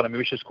larger economy,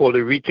 which is called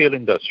the retail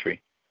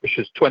industry, which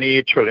is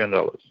 $28 trillion.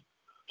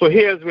 So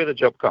here's where the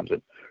job comes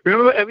in.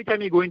 Remember, every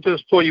time you go into a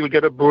store, you will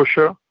get a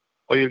brochure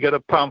or you get a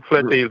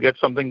pamphlet or you get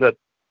something that.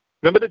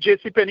 Remember the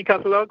J.C. Penney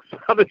catalogs?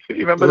 How do you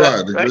remember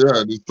that? Right, Right.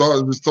 yeah,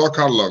 the store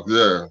catalog,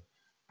 yeah.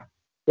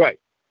 Right.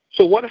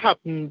 So what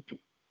happened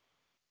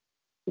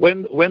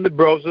when the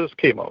browsers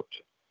came out?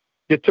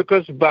 They took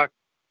us back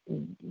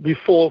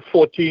before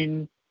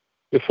the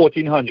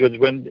 1400s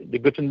when the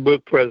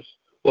Gutenberg press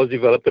was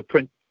developed to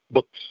print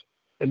books.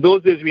 In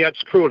those days, we had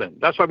scrolling.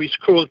 That's why we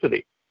scroll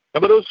today.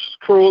 Remember those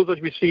scrolls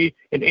that we see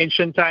in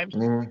ancient times?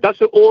 Mm, That's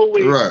the old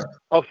way right,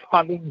 of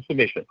handling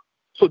information.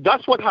 So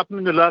that's what happened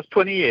in the last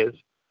 20 years,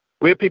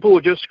 where people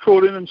were just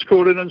scrolling and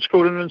scrolling and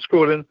scrolling and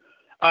scrolling,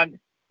 and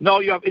now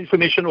you have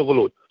information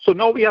overload. So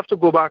now we have to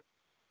go back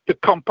to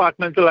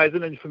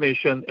compartmentalizing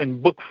information in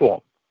book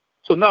form.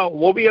 So now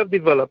what we have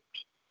developed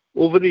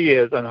over the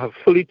years and have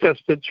fully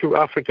tested through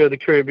Africa, the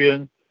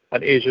Caribbean,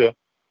 and Asia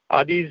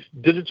are these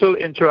digital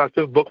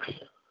interactive books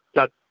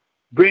that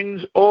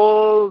brings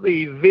all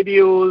the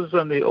videos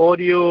and the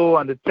audio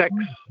and the text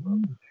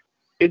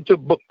into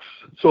books.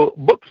 So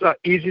books are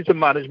easy to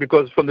manage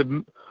because from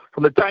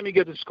the time you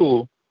get to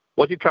school,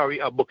 what you carry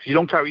are books. You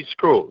don't carry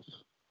scrolls.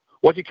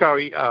 What you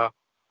carry are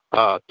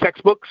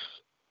textbooks,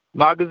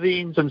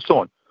 magazines, and so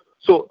on.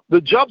 So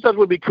the jobs that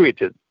will be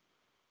created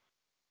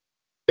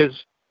is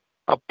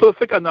a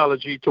perfect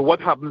analogy to what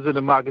happens in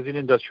the magazine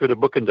industry or the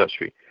book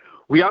industry.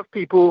 We have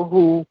people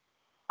who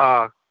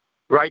are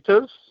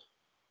writers,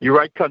 you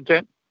write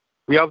content.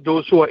 We have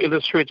those who are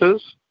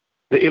illustrators,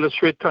 they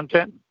illustrate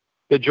content,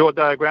 they draw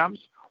diagrams.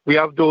 We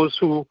have those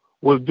who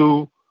will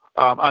do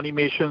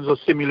animations or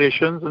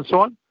simulations and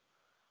so on.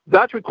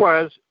 That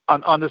requires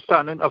an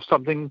understanding of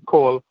something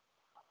called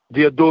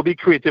the Adobe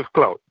Creative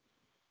Cloud.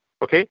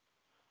 Okay?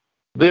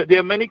 There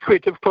are many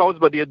creative clouds,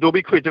 but the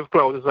Adobe Creative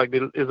Cloud is like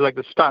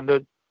the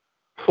standard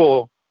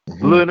for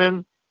hmm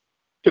learning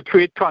to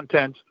create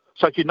content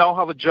so that you now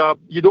have a job.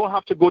 You don't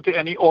have to go to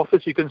any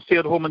office. You can stay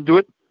at home and do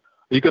it.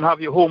 You can have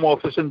your home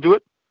office and do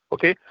it.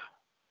 Okay?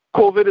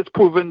 COVID has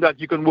proven that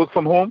you can work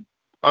from home,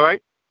 all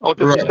right,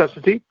 out of right.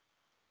 necessity.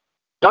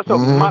 That's a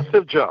hmm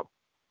massive job.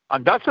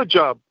 And that's a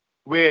job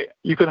where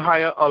you can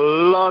hire a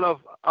lot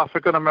of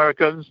African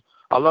Americans,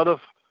 a lot of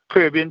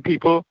Caribbean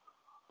people,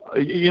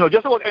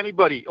 just about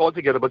anybody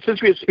altogether. But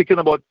since we're speaking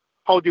about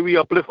how do we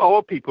uplift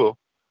our people,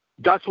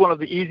 that's one of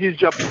the easiest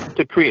jobs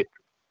to create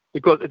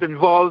because it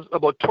involves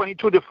about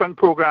 22 different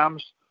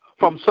programs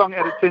from song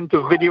editing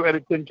to video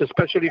editing to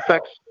special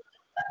effects.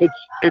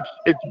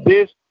 It's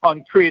based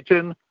on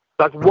creating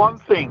that one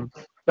thing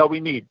that we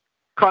need: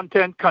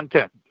 content,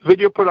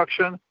 video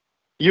production,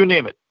 you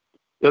name it.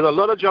 There's a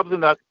lot of jobs in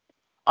that,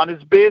 and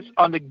it's based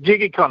on the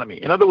gig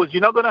economy. In other words,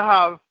 you're not going to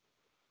have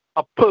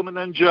a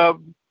permanent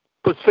job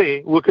per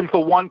se working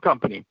for one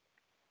company,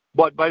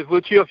 but by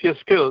virtue of your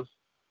skills,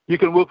 you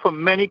can work for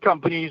many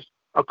companies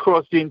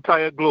across the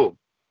entire globe.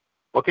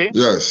 Okay,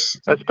 Yes,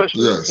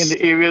 especially in yes.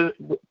 the areas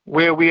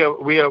where we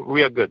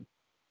are good.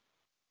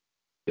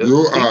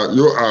 You See?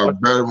 are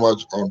very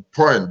much on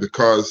point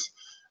because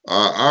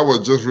I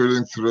was just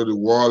reading through the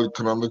World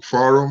Economic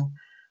Forum,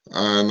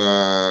 and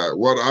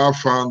what I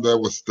found there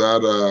was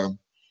that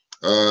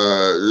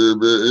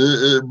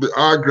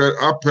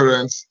our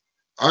parents,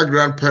 our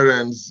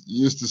grandparents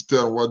used to stay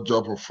on one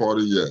job for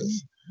 40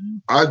 years.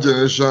 Our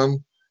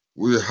generation,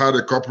 we had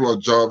a couple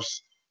of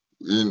jobs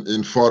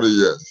in 40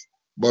 years.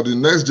 But the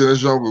next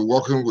generation, we're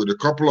working with a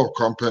couple of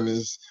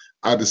companies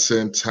at the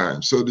same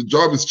time. So the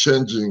job is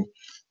changing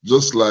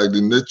just like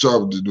the nature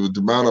of the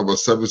demand of our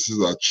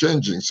services are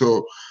changing.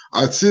 So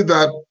I see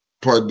that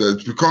point there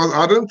because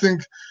I don't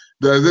think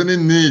there's any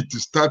need to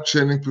start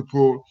training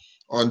people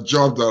on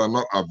jobs that are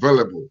not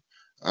available.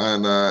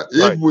 And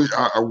if Right. we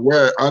are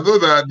aware, I know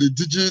that the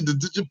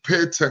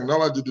DigiPay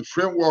technology, the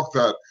framework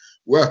that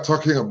we're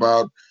talking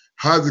about,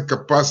 has the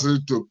capacity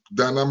to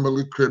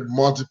dynamically create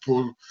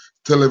multiple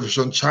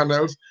television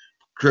channels,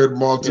 create Yes.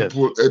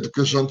 multiple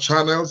education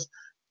channels,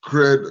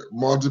 create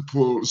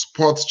multiple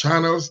sports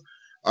channels.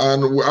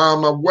 And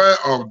I'm aware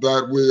of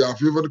that. We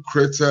have even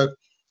created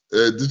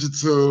a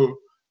digital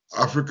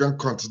African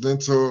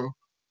continental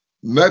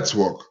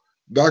network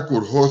that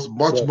could host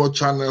much Right. more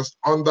channels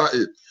under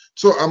it.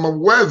 So I'm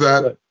aware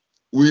that Right.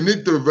 we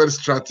need to be very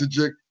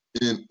strategic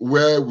in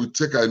where we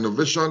take our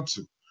innovation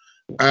to.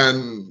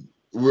 And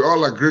we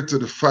all agree to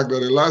the fact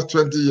that the last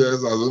 20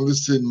 years has only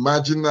seen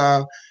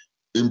marginal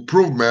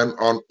improvement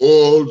on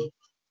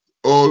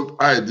old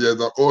ideas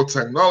and old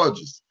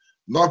technologies.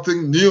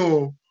 Nothing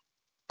new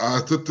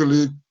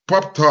totally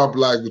popped up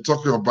like we're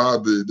talking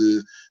about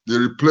the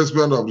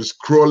replacement of the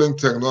scrolling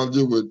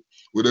technology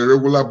with a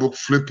regular book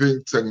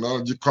flipping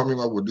technology coming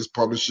up with this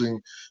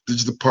publishing,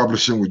 digital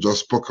publishing we just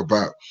spoke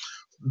about.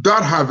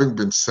 That having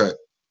been said,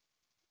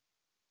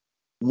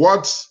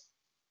 what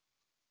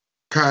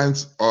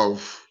kinds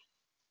of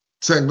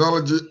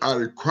technology are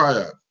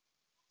required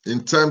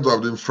in terms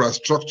of the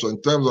infrastructure,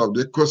 in terms of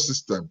the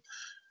ecosystem?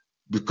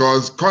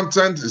 Because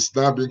content is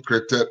now being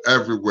created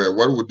everywhere.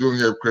 What we're doing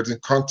here, creating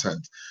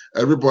content.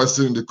 Everybody's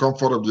sitting in the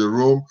comfort of their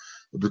room.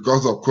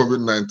 Because of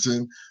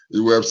COVID-19,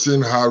 we have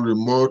seen how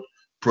remote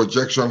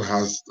projection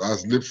has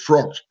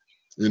leapfrogged.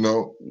 You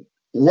know,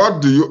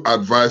 what do you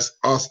advise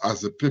us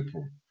as a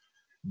people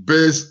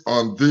based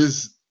on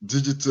this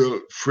digital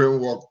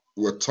framework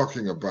we're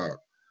talking about?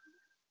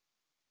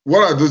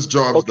 What are those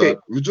jobs Okay. that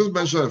we just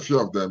mentioned a few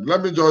of them?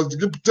 Let me just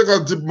take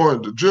us deep more,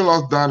 drill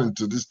us down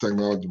into this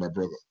technology, my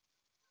brother.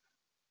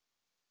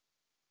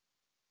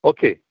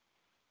 Okay.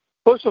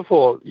 First of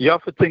all, you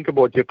have to think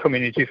about your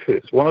community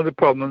first. One of the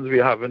problems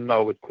we're having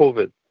now with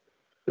COVID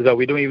is that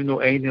we don't even know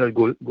anything that's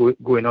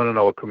going on in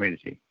our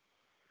community.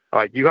 All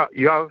right. You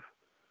have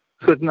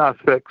certain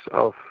aspects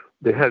of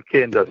the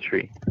healthcare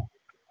industry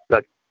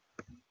that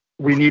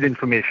we need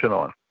information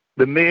on.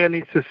 The mayor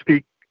needs to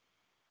speak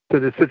to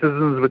the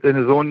citizens within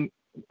his own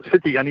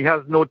city, and he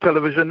has no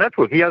television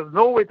network. He has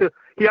no way to.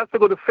 He has to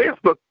go to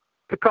Facebook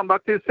to come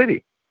back to his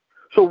city.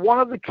 So one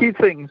of the key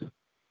things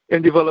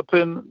in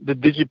developing the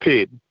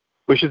DigiPaid,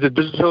 which is the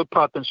Digital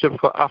Partnership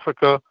for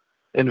Africa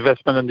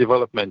Investment and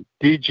Development,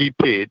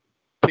 DigiPaid,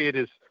 paid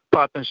is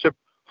Partnership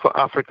for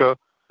Africa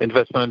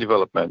Investment and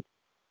Development,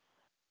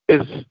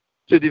 is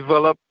to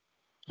develop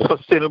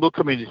sustainable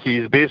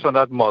communities based on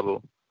that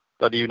model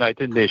that the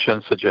United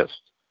Nations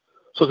suggests.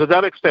 So to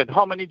that extent,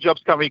 how many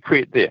jobs can we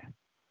create there?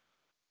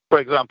 For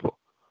example,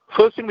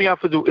 first thing we have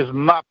to do is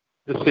map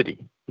the city,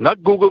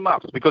 not Google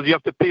Maps, because you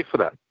have to pay for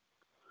that,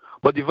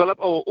 but develop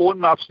our own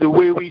maps the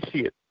way we see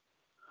it.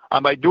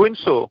 And by doing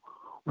so,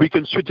 we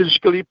can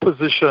strategically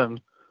position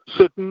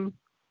certain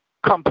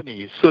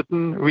companies,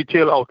 certain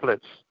retail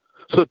outlets,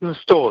 certain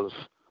stores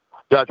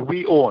that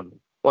we own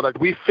or that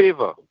we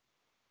favor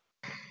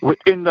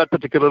within that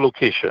particular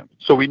location.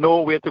 So we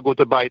know where to go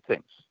to buy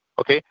things.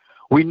 Okay?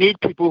 We need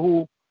people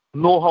who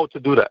know how to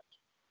do that.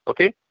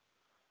 Okay?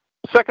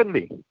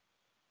 Secondly,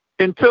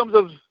 in terms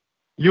of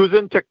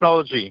using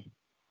technology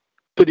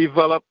to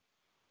develop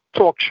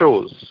talk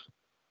shows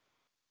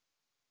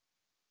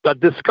that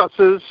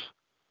discusses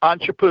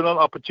entrepreneurial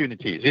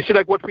opportunities. You see,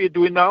 like what we are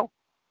doing now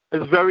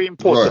is very Right.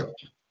 important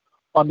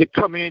on the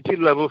community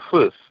level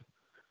first,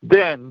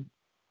 then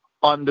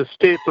on the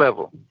state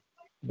level,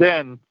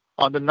 then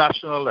on the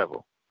national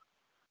level.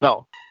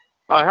 Now,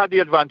 I had the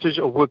advantage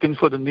of working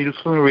for the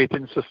Nielsen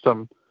rating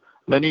system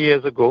many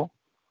years ago,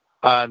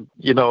 and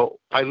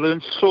I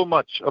learned so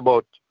much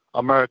about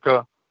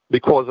America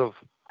because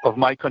of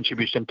my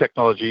contribution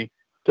technology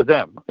to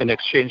them in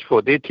exchange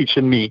for they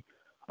teaching me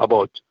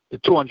about the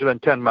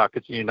 210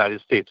 markets in the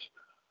United States.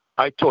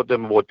 I taught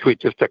them about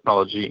creative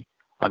technology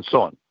and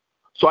so on.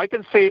 So I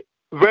can say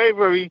very,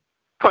 very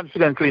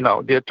confidently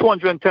now, there are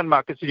 210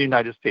 markets in the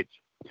United States.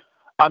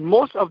 And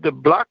most of the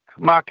black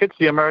markets,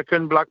 the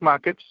American black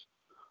markets,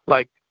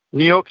 like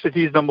New York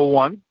City is number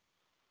one.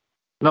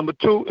 Number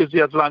two is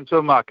the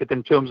Atlanta market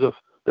in terms of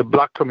the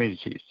black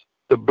communities,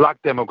 the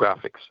black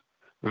demographics.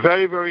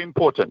 Very, very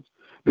important.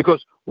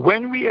 Because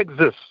when we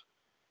exist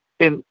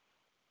in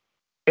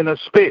a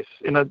space,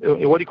 in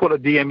what do you call a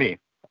DMA,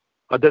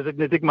 a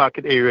designated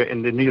market area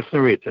in the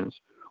Nielsen ratings,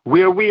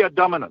 where we are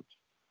dominant,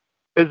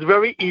 it's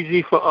very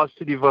easy for us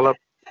to develop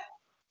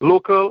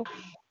local,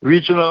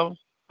 regional,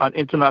 and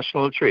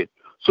international trade.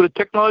 So the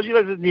technology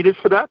that is needed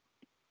for that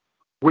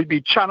would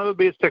be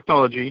channel-based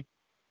technology,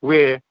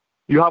 where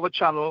you have a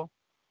channel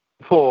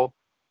for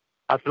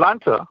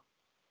Atlanta,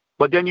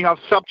 but then you have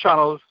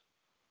sub-channels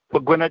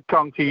for Gwinnett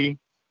County,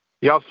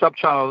 you have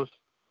sub-channels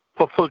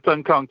for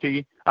Fulton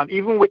County, and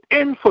even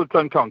within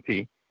Fulton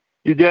County,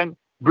 you then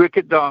break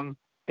it down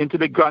into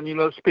the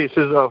granular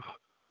spaces of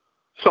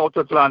South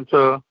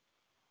Atlanta,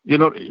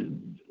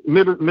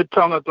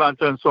 Midtown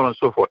Atlanta, and so on and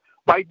so forth.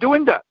 By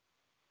doing that,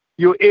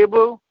 you're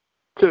able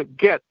to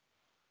get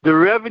the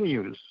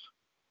revenues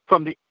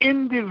from the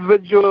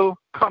individual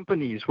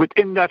companies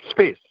within that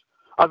space,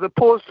 as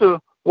opposed to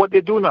what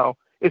they do now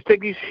is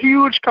take these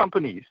huge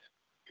companies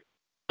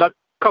that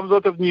comes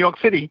out of New York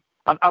City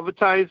and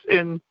advertise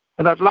in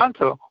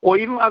Atlanta, or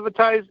even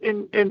advertise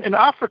in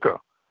Africa,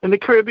 in the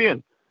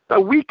Caribbean,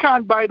 that we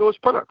can't buy those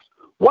products.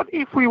 What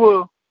if we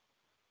were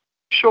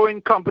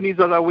showing companies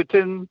that are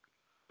within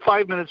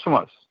 5 minutes from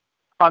us,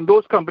 and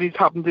those companies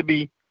happen to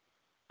be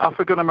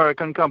African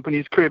American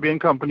companies, Caribbean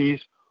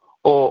companies,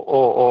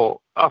 or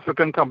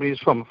African companies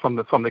from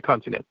the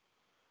continent?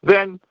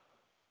 Then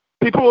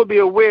people will be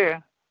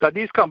aware that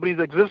these companies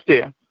exist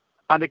there,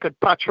 and they could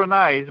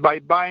patronize by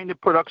buying the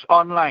products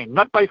online,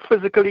 not by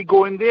physically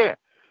going there.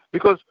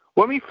 Because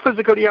when we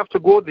physically have to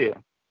go there,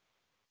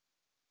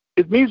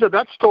 it means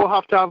that store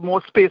have to have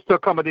more space to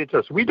accommodate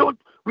us. We don't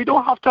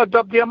have to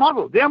adopt their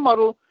model. Their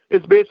model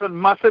is based on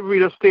massive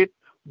real estate.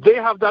 They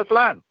have that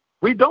land.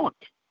 We don't.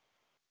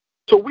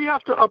 So we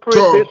have to operate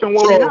based on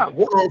what we have.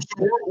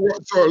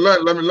 So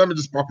let me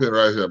just pop in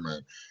right here,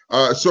 man.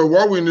 So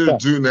what we need to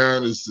do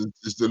now is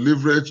to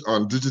leverage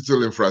on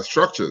digital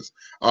infrastructures.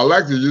 I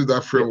like to use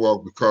that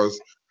framework because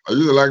I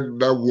usually like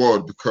that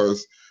word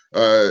because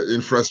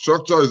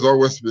infrastructure has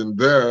always been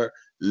there.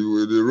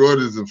 The road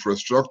is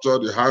infrastructure,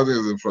 the housing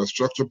is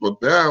infrastructure,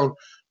 but now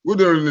we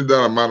don't really need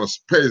that amount of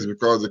space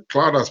because the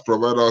cloud has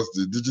provided us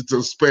the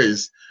digital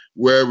space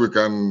where we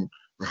can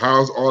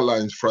house all our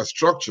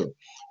infrastructure.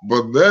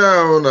 But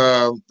then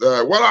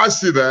what I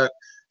see that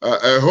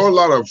a whole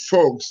lot of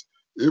folks,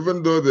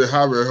 even though they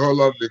have a whole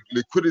lot of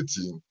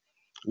liquidity,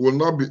 will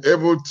not be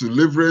able to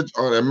leverage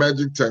on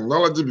emerging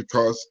technology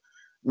because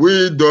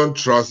we don't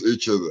trust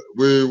each other.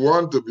 We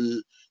want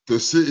to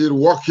see it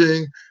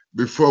working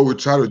before we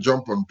try to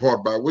jump on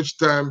board, by which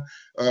time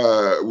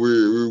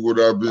we would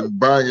have been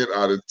buying it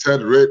at a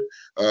third rate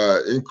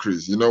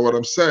increase. You know what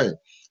I'm saying?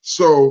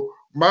 So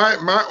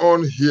my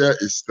own here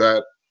is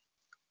that,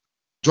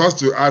 just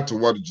to add to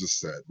what you just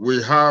said, we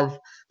have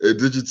a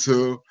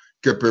digital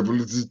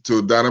capability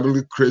to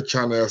dynamically create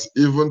channels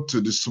even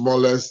to the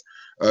smallest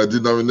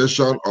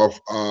denomination of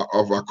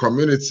our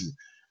community.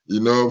 You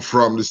know,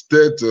 from the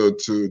state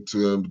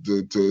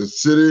to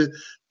city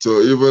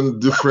to even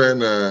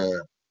different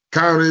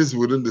counties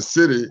within the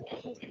city,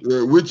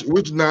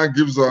 which now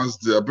gives us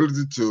the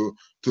ability to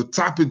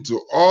tap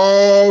into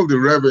all the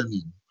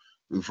revenue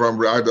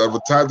from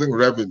advertising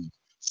revenue,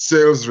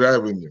 sales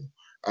revenue,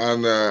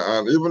 and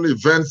even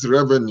events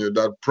revenue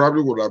that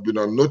probably would have been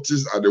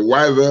unnoticed at the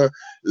wider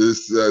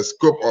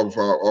scope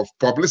of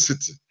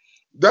publicity.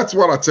 That's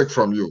what I take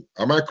from you.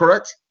 Am I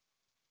correct?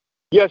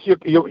 Yes,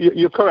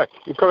 you're correct.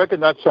 You're correct in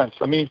that sense.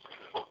 I mean,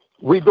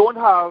 we don't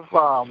have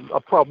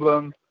a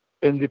problem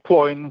in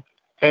deploying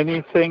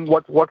anything.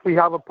 What we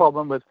have a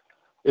problem with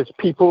is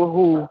people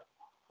who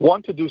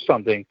want to do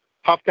something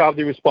have to have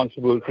the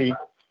responsibility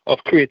of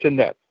creating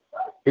that.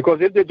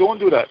 Because if they don't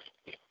do that,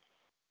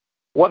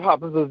 what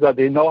happens is that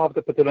they now have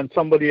to put it on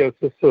somebody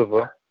else's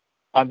server,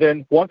 and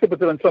then once they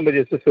put it on somebody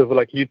else's server,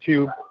 like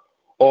YouTube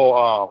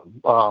or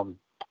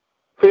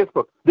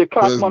Facebook, they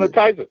can't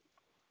monetize it.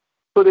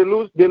 So they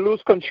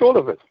lose control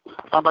of it,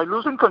 and by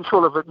losing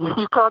control of it,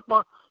 you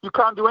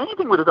can't do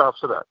anything with it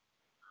after that.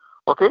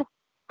 Okay,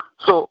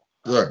 so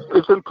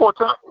it's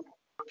important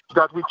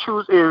that we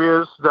choose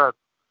areas that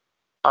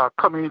are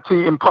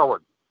community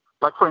empowered,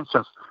 like for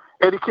instance,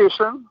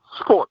 education,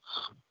 sports.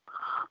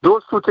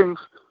 Those two things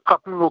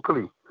happen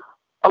locally.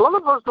 A lot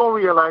of us don't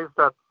realize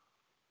that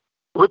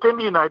within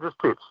the United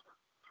States,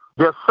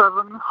 there are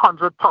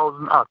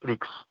 700,000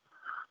 athletes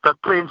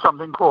that play in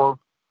something called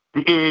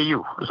the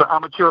AAU. It's an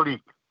amateur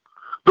league.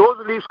 Those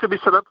leagues could be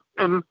set up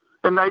in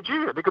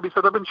Nigeria. They could be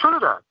set up in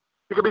Trinidad.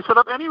 They could be set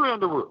up anywhere in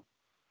the world.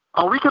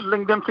 And we could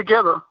link them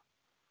together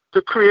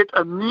to create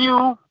a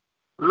new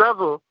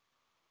level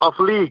of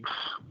leagues.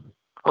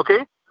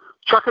 Okay?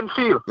 Track and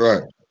field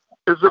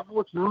is the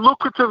most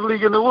lucrative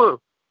league in the world.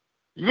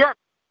 Yet,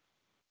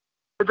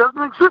 it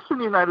doesn't exist in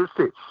the United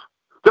States.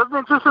 Doesn't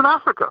exist in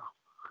Africa.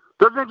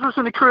 Doesn't exist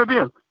in the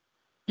Caribbean.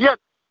 Yet,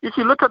 if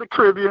you look at the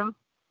Caribbean,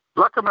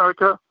 Black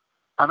America,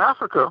 and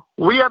Africa,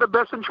 we are the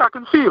best in track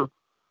and field.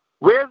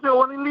 Where's the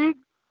only league?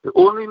 The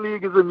only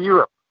league is in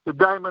Europe, the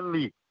Diamond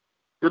League.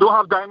 They don't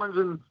have diamonds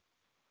in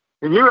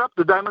Europe.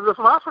 The diamonds are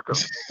from Africa.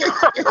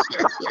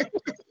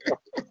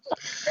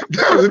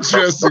 That's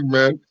interesting,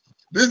 man.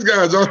 These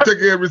guys are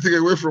taking everything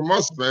away from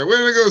us, man.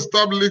 When are they going to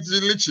stop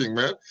leeching,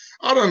 man?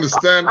 I don't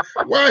understand.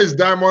 Why is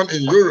diamond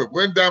in Europe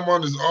when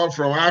diamond is all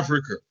from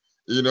Africa?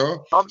 You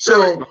know.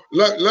 So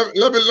let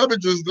me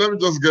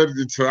just get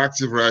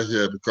interactive right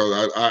here,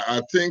 because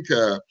I think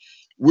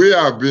we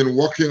have been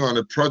working on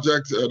a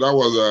project that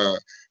was a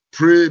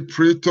pre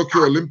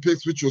Tokyo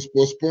Olympics, which was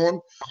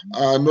postponed.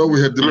 I know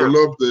we had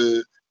developed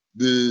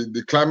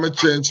the climate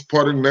change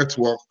sporting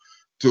network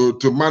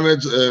to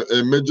manage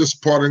a major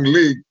sporting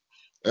league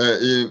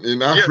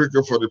in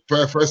Africa for the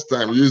first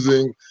time,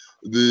 using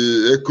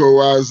the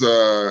ECOWAS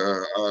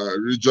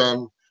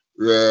region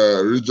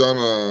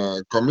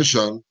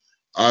commission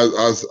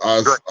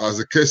as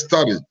a case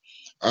study,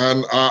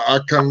 and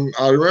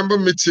I remember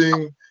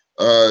meeting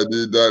the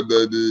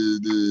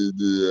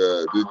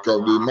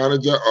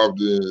manager of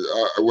the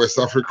West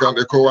African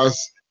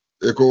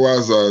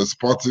ECOWAS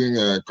sporting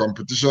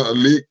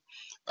competition league,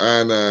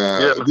 and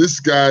this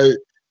guy,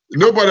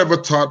 nobody ever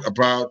thought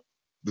about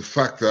the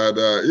fact that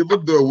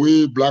even though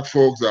we black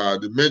folks are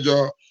the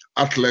major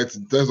athletes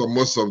in terms of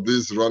most of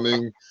these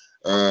running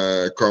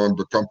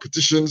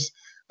competitions,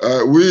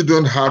 we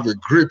don't have a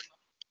grip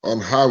on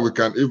how we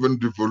can even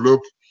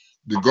develop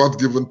the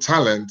God-given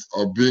talent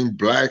of being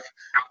black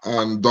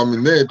and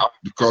dominate,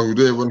 because we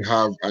don't even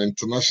have an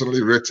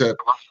internationally rated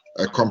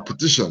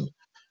competition.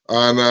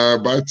 And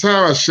by the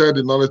time I shared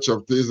the knowledge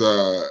of this,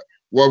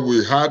 what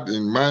we had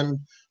in mind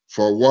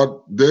for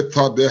what they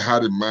thought they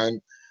had in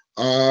mind,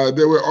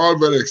 they were all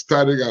very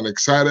ecstatic and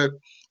excited.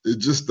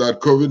 It's just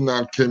that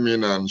COVID-19 came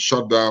in and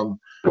shut down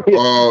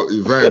all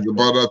events.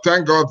 But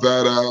thank God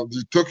that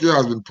the Tokyo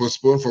has been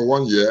postponed for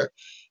 1 year,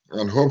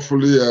 and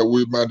hopefully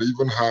we might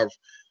even have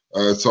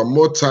some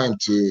more time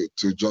to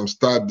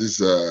jumpstart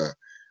this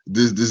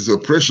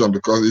operation,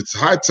 because it's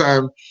high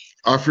time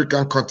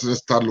African continent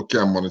start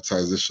looking at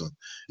monetization.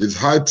 It's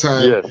high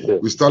time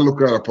we start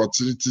looking at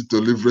opportunity to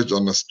leverage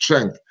on the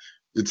strength.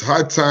 It's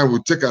high time we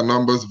take our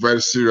numbers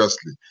very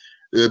seriously,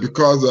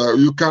 because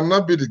you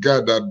cannot be the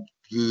guy that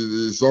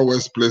is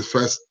always placed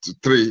first to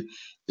three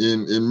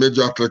in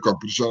major athletic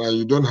competition, and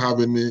you don't have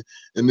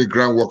any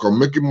groundwork of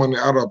making money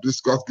out of this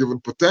God-given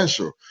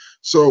potential.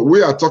 So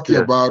we are talking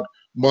about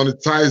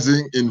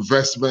monetizing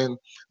investment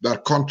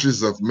that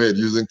countries have made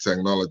using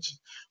technology.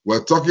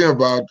 We're talking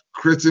about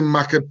creating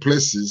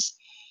marketplaces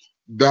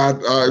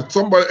that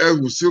somebody else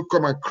will still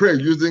come and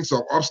create using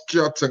some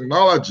obscure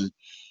technology.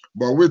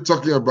 But we're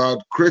talking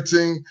about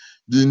creating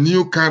the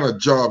new kind of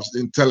jobs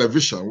in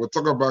television. We're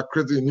talking about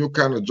creating a new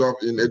kind of job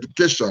in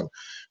education.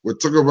 We're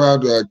talking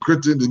about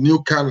creating the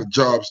new kind of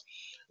jobs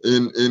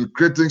in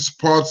creating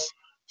sports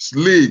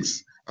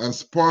leagues and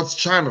sports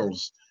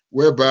channels,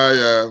 whereby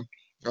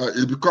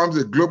it becomes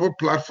a global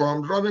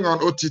platform running on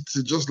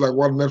OTT, just like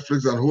what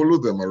Netflix and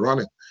Hulu them are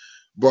running.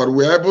 But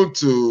we're able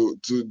to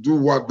do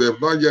what they've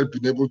not yet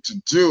been able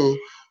to do,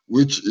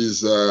 which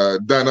is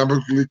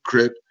dynamically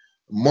create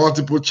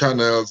multiple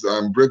channels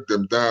and break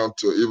them down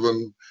to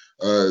even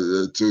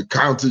to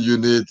county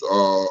unit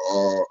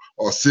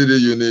or city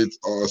unit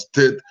or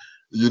state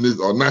unit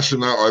or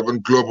national or even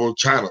global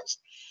channels.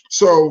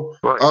 So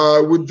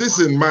with this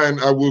in mind,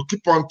 I will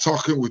keep on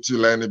talking with you,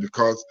 Lenny,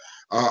 because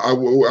I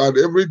will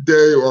every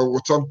day or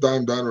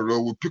sometime down the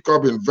road, we'll pick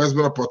up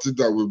investment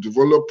opportunities that we'll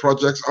develop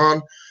projects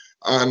on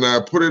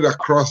and put it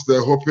across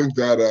there, hoping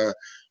that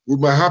we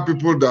might have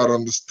people that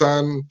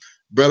understand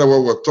better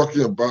what we're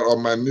talking about or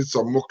might need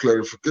some more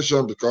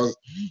clarification, because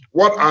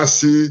what I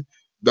see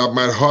that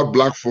might hurt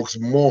black folks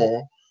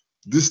more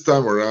this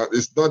time around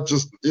is not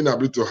just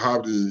inability to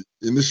have the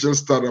initial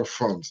startup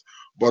funds,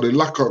 but a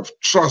lack of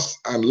trust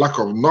and lack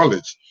of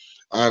knowledge.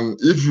 And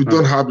if you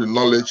don't have the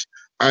knowledge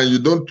and you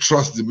don't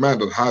trust the man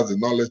that has the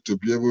knowledge to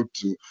be able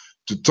to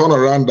turn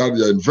around that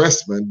your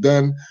investment,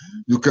 then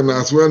you can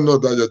as well know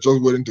that you're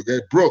just waiting to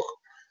get broke.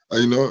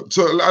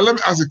 So let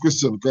me ask a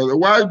question, because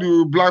why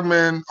do black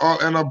men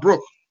all end up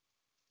broke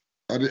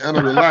at the end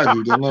of their life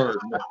if they're not?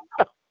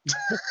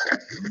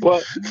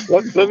 Well,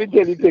 let me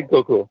tell you,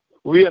 Coco.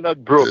 We are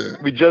not broke. Yeah.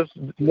 We just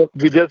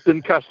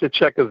didn't cash the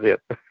check as yet.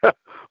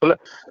 but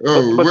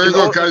Where you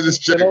gonna cash this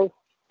check? know,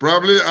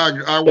 Probably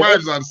our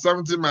wives at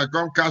 70 might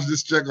come cash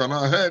this check on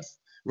our heads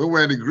when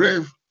we're in the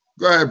grave.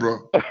 Go ahead,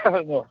 bro.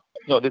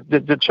 no.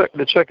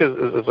 The check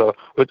is a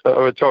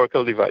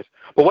rhetorical device.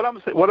 But what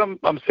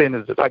I'm saying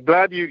is that I'm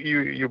glad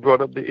you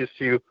brought up the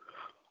issue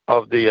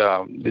of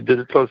the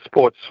digital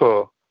sports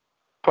for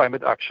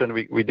climate action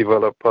we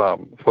developed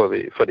for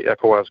the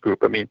ECOWAS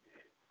group. I mean,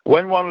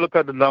 when one look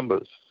at the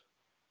numbers,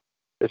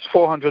 it's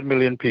 400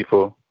 million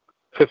people,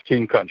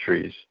 15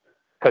 countries,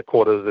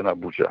 headquarters in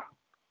Abuja,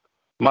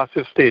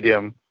 massive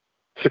stadium,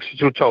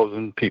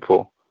 62,000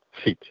 people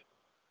seat.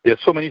 There's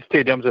so many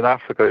stadiums in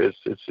Africa.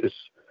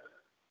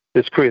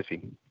 It's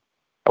crazy.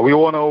 We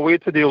were on our way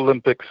to the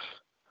Olympics,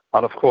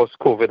 and of course,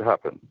 COVID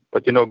happened.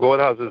 But God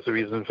has his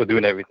reason for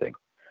doing everything.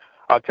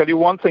 I'll tell you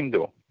one thing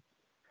though.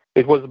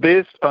 It was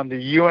based on the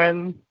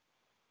UN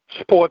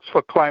Sports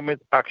for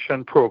Climate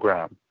Action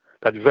Program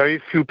that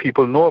very few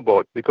people know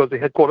about, because the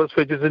headquarters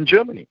for it is in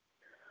Germany.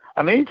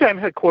 And anytime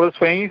headquarters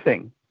for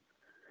anything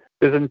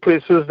is in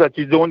places that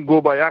you don't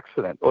go by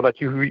accident, or that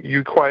you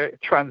require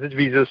transit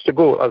visas to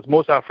go, as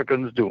most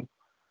Africans do,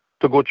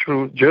 to go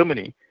through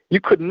Germany, you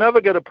could never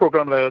get a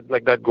program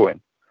like that going.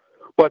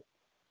 But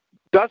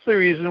that's the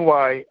reason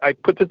why I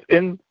put it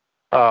in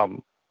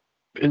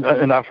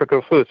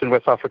Africa first, in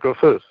West Africa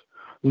first,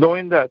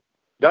 knowing that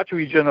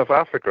region of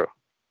Africa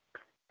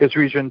is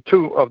region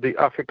 2 of the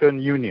African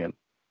Union.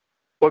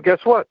 Well, guess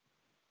what?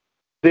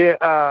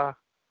 There are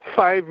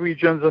 5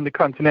 regions on the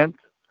continent,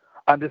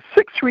 and the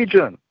 6th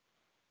region,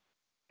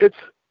 it's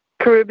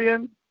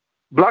Caribbean,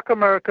 Black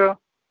America,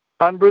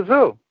 and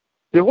Brazil,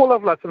 the whole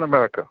of Latin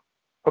America.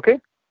 Okay?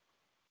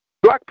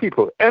 Black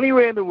people,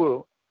 anywhere in the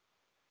world,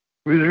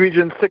 with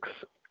Region 6,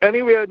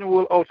 anywhere in the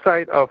world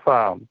outside of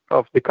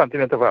the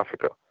continent of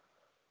Africa.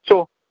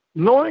 So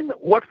knowing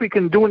what we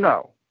can do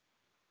now,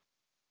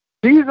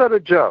 these are the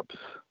jobs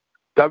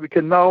that we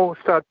can now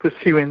start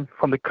pursuing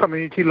from the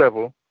community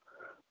level,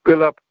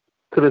 build up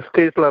to the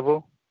state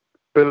level,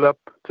 build up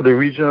to the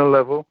regional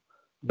level,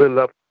 build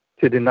up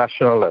to the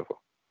national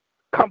level.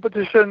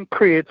 Competition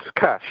creates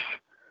cash.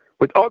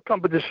 Without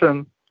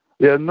competition,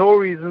 there are no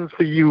reasons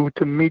for you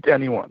to meet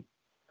anyone.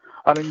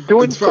 And in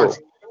doing In fact,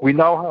 so, we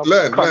now have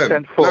Len,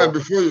 content for...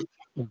 before you,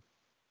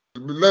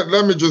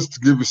 let me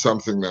just give you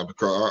something now,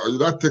 because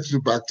that takes me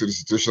back to the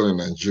situation in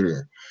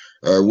Nigeria,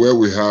 where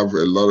we have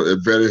a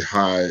very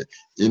high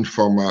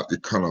informal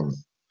economy.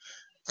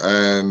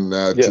 And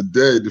Yeah.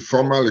 today, the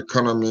formal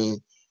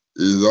economy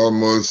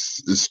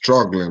is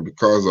struggling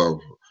because of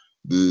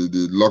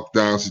the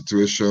lockdown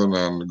situation,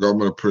 and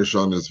government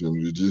operation has been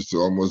reduced to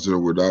almost zero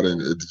without a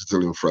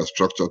digital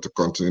infrastructure to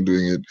continue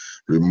doing it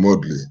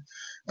remotely.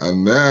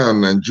 And now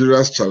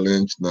Nigeria's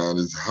challenge now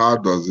is, how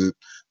does it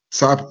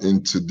tap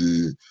into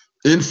the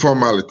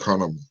informal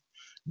economy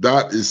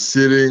that is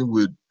sitting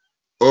with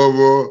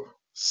over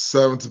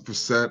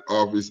 70%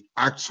 of its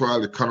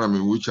actual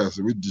economy, which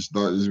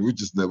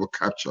is never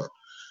captured.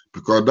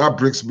 Because that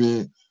brings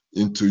me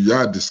into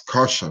your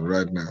discussion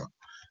right now,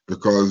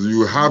 because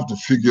you have to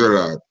figure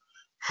out,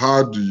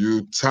 how do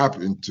you tap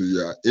into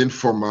your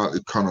informal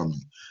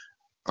economy?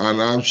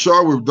 And I'm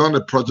sure we've done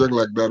a project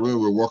like that when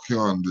we were working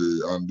on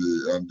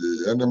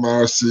the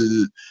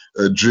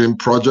NMRC Dream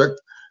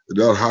project,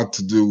 that had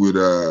to do with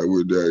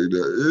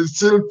it's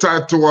still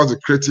tied towards the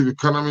creative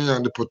economy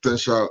and the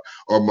potential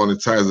of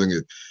monetizing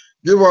it.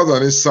 Give us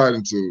an insight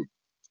into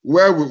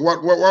what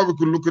we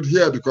could look at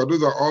here, because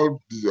those are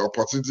all the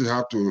opportunities you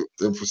have to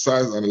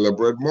emphasize and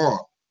elaborate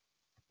more.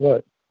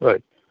 Right,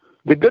 right.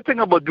 The good thing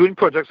about doing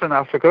projects in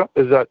Africa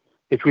is that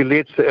it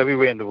relates to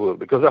everywhere in the world,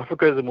 because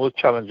Africa is the most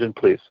challenging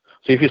place.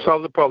 So if you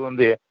solve the problem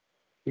there,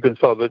 you can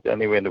solve it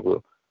anywhere in the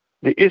world.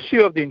 The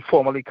issue of the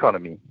informal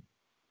economy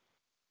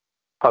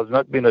has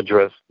not been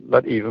addressed,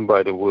 not even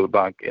by the World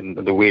Bank in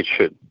the way it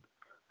should.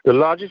 The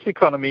largest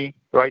economy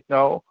right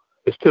now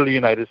is still the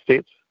United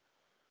States.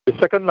 The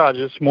second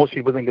largest, most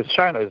people think, is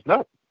China. It's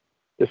not.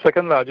 The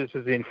second largest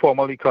is the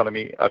informal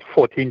economy at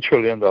 $14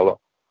 trillion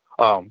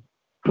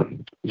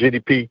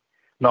GDP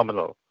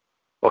nominal.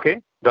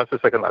 Okay? That's the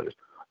second largest.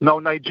 Now,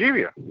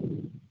 Nigeria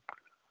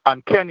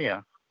and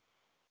Kenya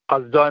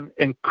has done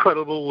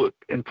incredible work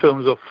in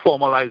terms of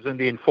formalizing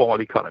the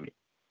informal economy.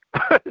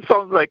 It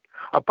sounds like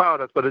a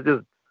paradox, but it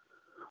isn't.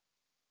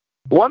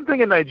 One thing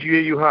in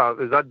Nigeria you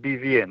have is that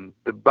BVN,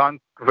 the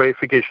bank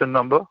verification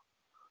number.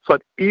 So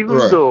that even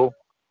though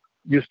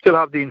you still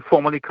have the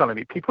informal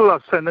economy, people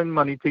are sending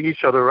money to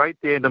each other right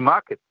there in the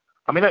market.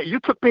 I mean,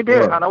 you took me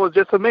there, and I was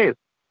just amazed,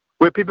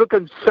 where people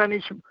can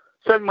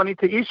send money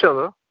to each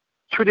other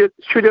through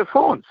their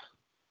phones,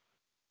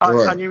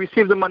 and you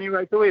receive the money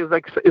right away.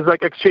 It's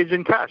like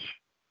exchanging cash.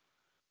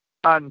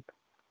 And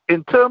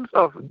in terms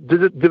of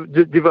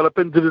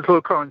developing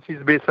digital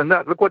currencies based on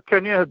that, look what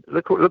Kenya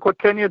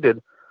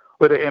did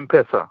with the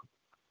M-Pesa.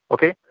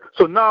 Okay,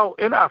 so now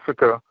in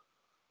Africa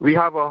we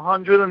have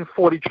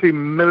 143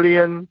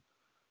 million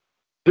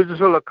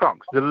digital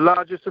accounts, the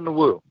largest in the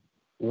world,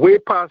 way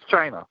past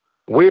China,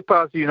 way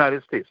past the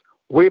United States,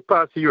 way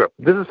past Europe.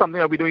 This is something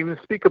that we don't even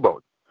speak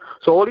about.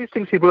 So all these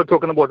things people are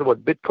talking about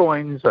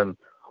bitcoins and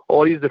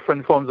all these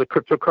different forms of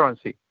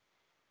cryptocurrency.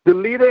 The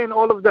leader in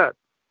all of that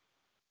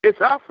is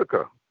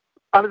Africa,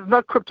 and it's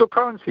not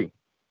cryptocurrency.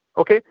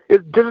 Okay,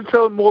 it's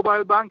digital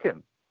mobile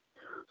banking.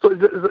 So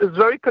it's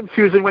very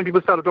confusing when people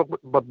start to talk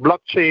about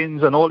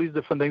blockchains and all these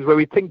different things, where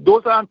we think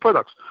those aren't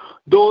products.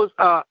 Those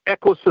are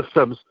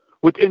ecosystems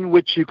within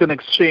which you can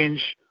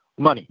exchange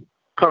money,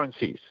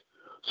 currencies.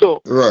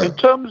 So in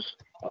terms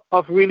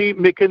of really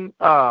making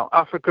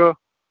Africa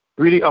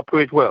really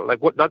operate well,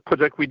 like what that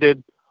project we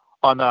did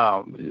on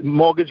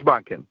mortgage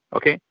banking,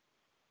 okay?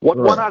 What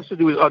one has to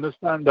do is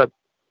understand that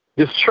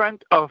the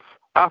strength of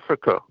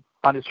Africa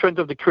and the strength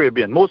of the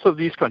Caribbean, most of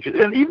these countries,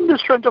 and even the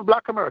strength of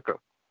Black America,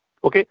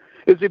 okay,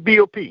 is the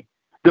BOP,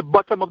 the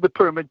bottom of the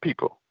pyramid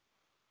people.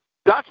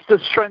 That's the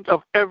strength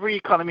of every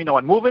economy now.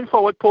 And moving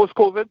forward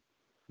post-COVID,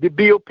 the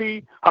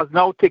BOP has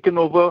now taken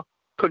over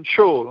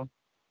control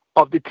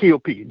of the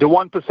TOP, the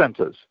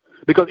 1%ers.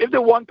 Because if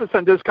the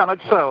 1%ers cannot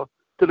sell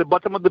to the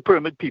bottom of the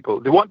pyramid people,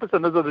 the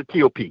 1%ers are the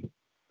TOP.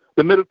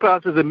 The middle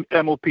class is the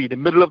MOP, the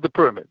middle of the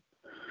pyramid.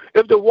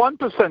 If the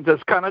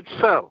 1%ers cannot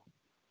sell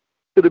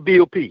to the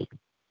BOP,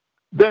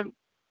 then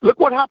look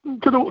what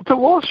happened to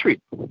Wall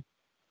Street.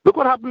 Look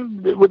what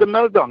happened with the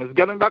meltdown. It's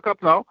getting back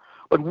up now,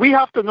 but we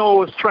have to know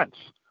our strengths.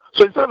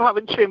 So instead of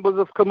having chambers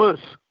of commerce,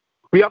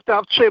 we have to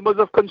have chambers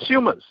of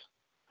consumers.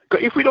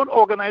 Because if we don't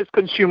organize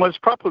consumers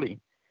properly,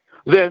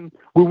 then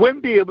we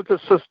won't be able to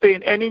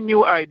sustain any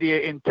new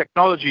idea in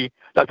technology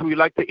that we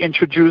like to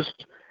introduce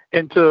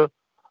into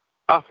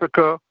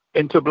Africa,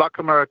 into Black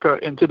America,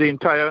 into the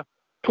entire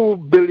 2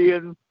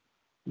 billion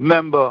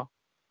member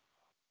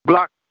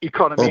black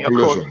economy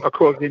population.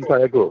 across the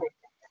entire globe.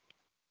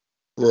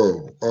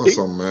 Whoa, See?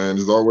 awesome, man!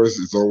 It's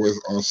always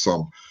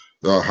awesome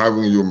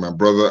having you, my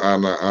brother,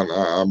 and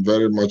I'm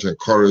very much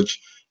encouraged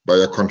by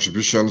your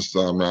contributions.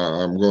 I'm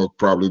going to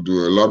probably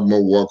do a lot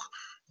more work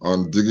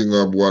on digging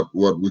up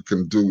what we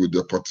can do with the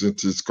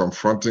opportunities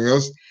confronting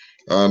us,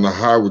 and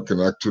how we can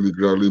actually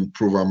gradually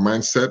improve our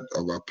mindset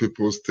of our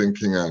people's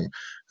thinking, and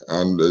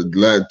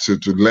learn to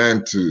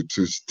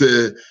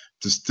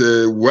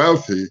stay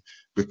wealthy,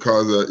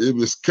 because if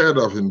you're scared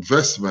of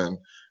investment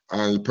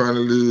and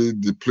apparently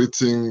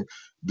depleting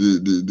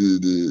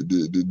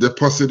the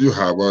deposit you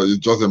have, or it's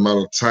just a matter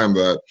of time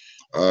that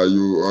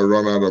you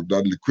run out of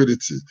that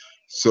liquidity.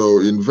 So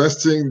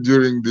investing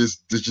during this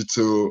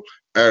digital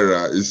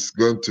era is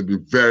going to be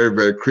very,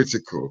 very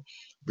critical,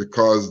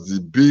 because the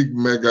big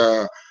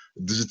mega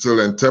digital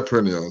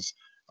entrepreneurs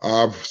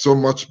have so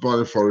much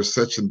money for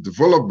research and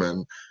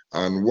development,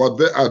 and what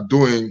they are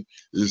doing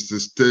is to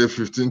stay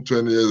 15,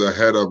 20 years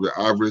ahead of the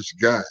average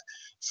guy.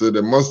 So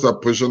they must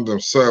have positioned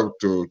themselves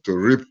to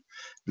reap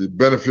the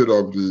benefit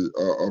of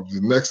the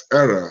next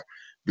era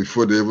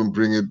before they even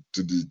bring it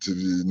to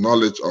the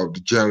knowledge of the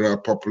general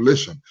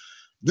population.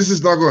 This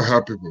is not going to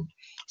help people.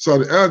 So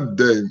at the end of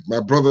the day, my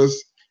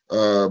brothers,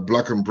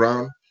 black and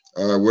brown,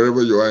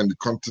 wherever you are in the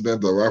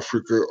continent of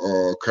Africa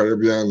or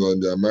Caribbean or in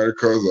the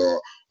Americas,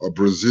 or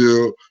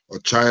Brazil or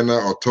China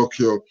or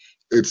Tokyo,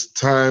 it's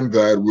time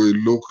that we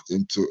look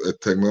into a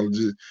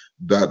technology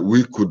that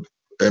we could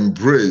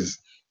embrace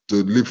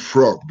to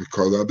leapfrog,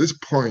 because at this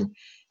point,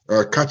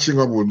 catching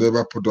up will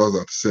never put us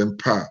at the same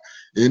par.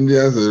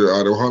 Indians are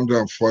at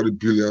 $140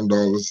 billion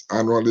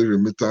annually.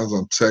 Remittance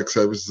on tech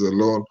services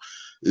alone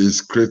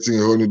is creating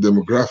a whole new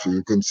demographic.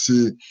 You can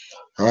see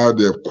how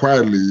they have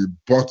quietly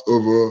bought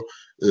over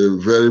a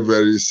very,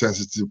 very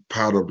sensitive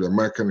part of the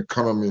American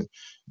economy,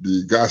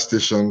 the gas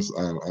stations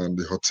and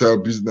the hotel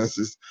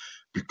businesses,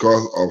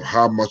 because of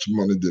how much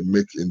money they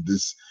make in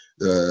this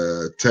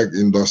tech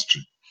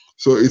industry.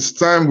 So it's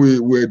time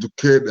we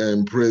educate and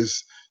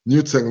embrace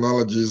new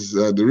technologies,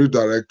 to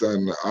redirect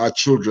and our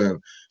children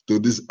to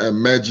these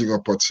emerging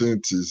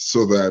opportunities,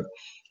 so that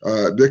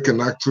they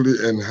can actually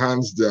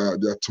enhance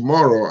their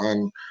tomorrow,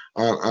 and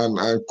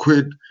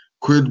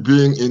quit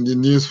being in the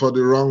news for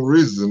the wrong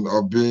reason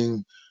of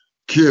being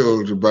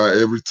killed by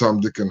every Tom,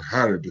 Dick, and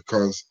Harry,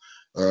 because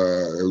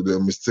they're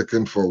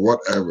mistaken for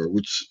whatever,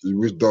 which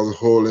doesn't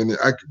hold any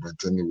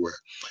argument anywhere.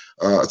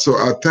 So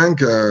I thank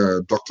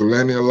Dr.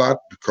 Lenny a lot,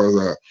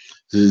 because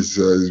he's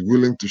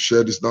willing to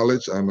share this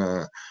knowledge, and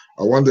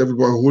I want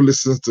everybody who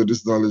listens to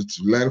this knowledge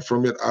to learn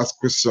from it, ask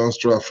questions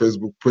through our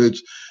Facebook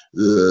page,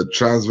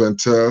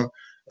 Transventel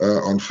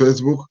on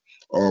Facebook,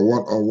 or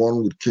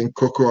one-on-one with King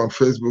Coco on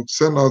Facebook.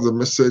 Send us a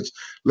message.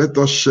 Let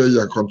us share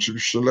your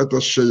contribution. Let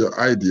us share your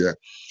idea.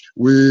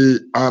 We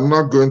are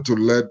not going to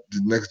let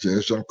the next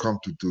generation come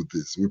to do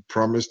this. We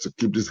promise to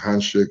keep this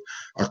handshake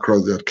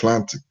across the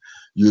Atlantic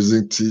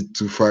using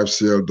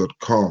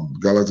T25CL.com,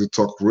 Galaxy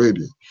Talk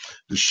Radio.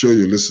 The show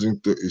you're listening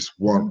to is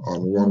One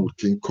on One with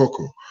King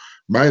Coco.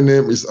 My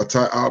name is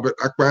Atai Albert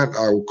Akpan.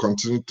 I will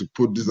continue to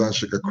put this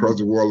handshake across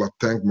the world.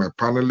 I thank my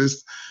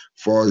panelists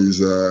for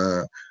his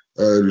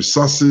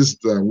resources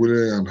that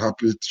willing and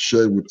happy to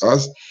share with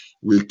us.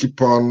 We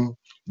keep on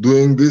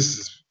doing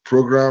this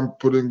program,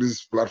 putting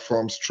this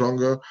platform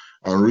stronger,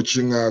 and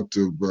reaching out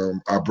to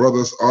our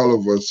brothers all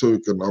over, so we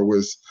can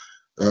always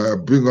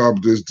bring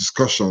up this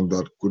discussion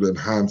that could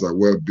enhance our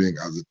well-being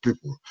as a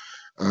people.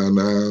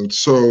 And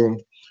so,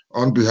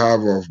 on behalf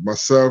of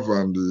myself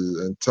and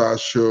the entire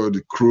show,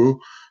 the crew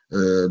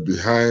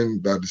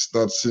behind that is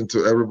not seen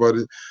to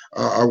everybody,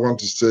 I want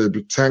to say a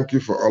big thank you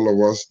for all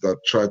of us that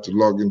try to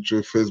log in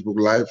through Facebook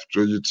Live,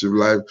 through YouTube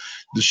Live.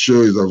 The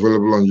show is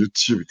available on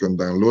YouTube. You can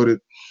download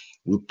it.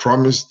 We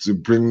promise to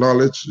bring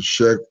knowledge, to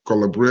share,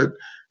 collaborate,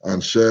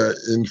 and share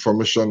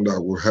information that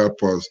will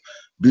help us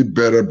be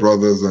better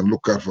brothers and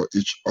look out for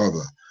each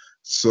other.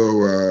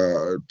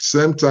 So,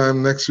 same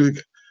time next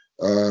week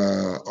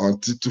on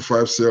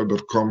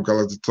T25CL.com,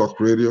 Galaxy Talk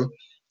Radio,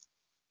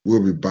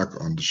 we'll be back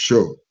on the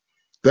show.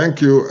 Thank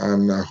you,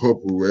 and I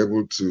hope we were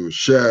able to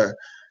share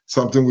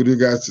something with you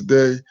guys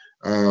today.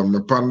 My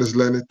panelist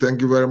Lenny, thank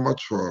you very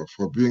much for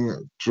being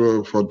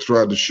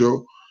throughout the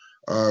show.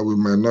 We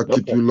might not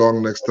keep Okay. you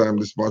long next time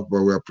this much,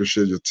 but we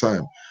appreciate your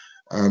time.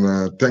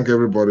 And thank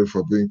everybody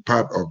for being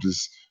part of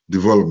this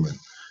development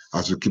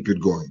as we keep it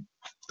going.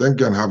 Thank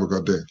you and have a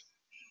good day.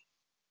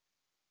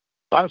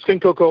 Thanks, King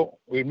Coco.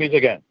 We meet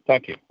again.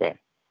 Thank you. Bye.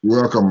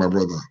 Welcome, my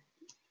brother.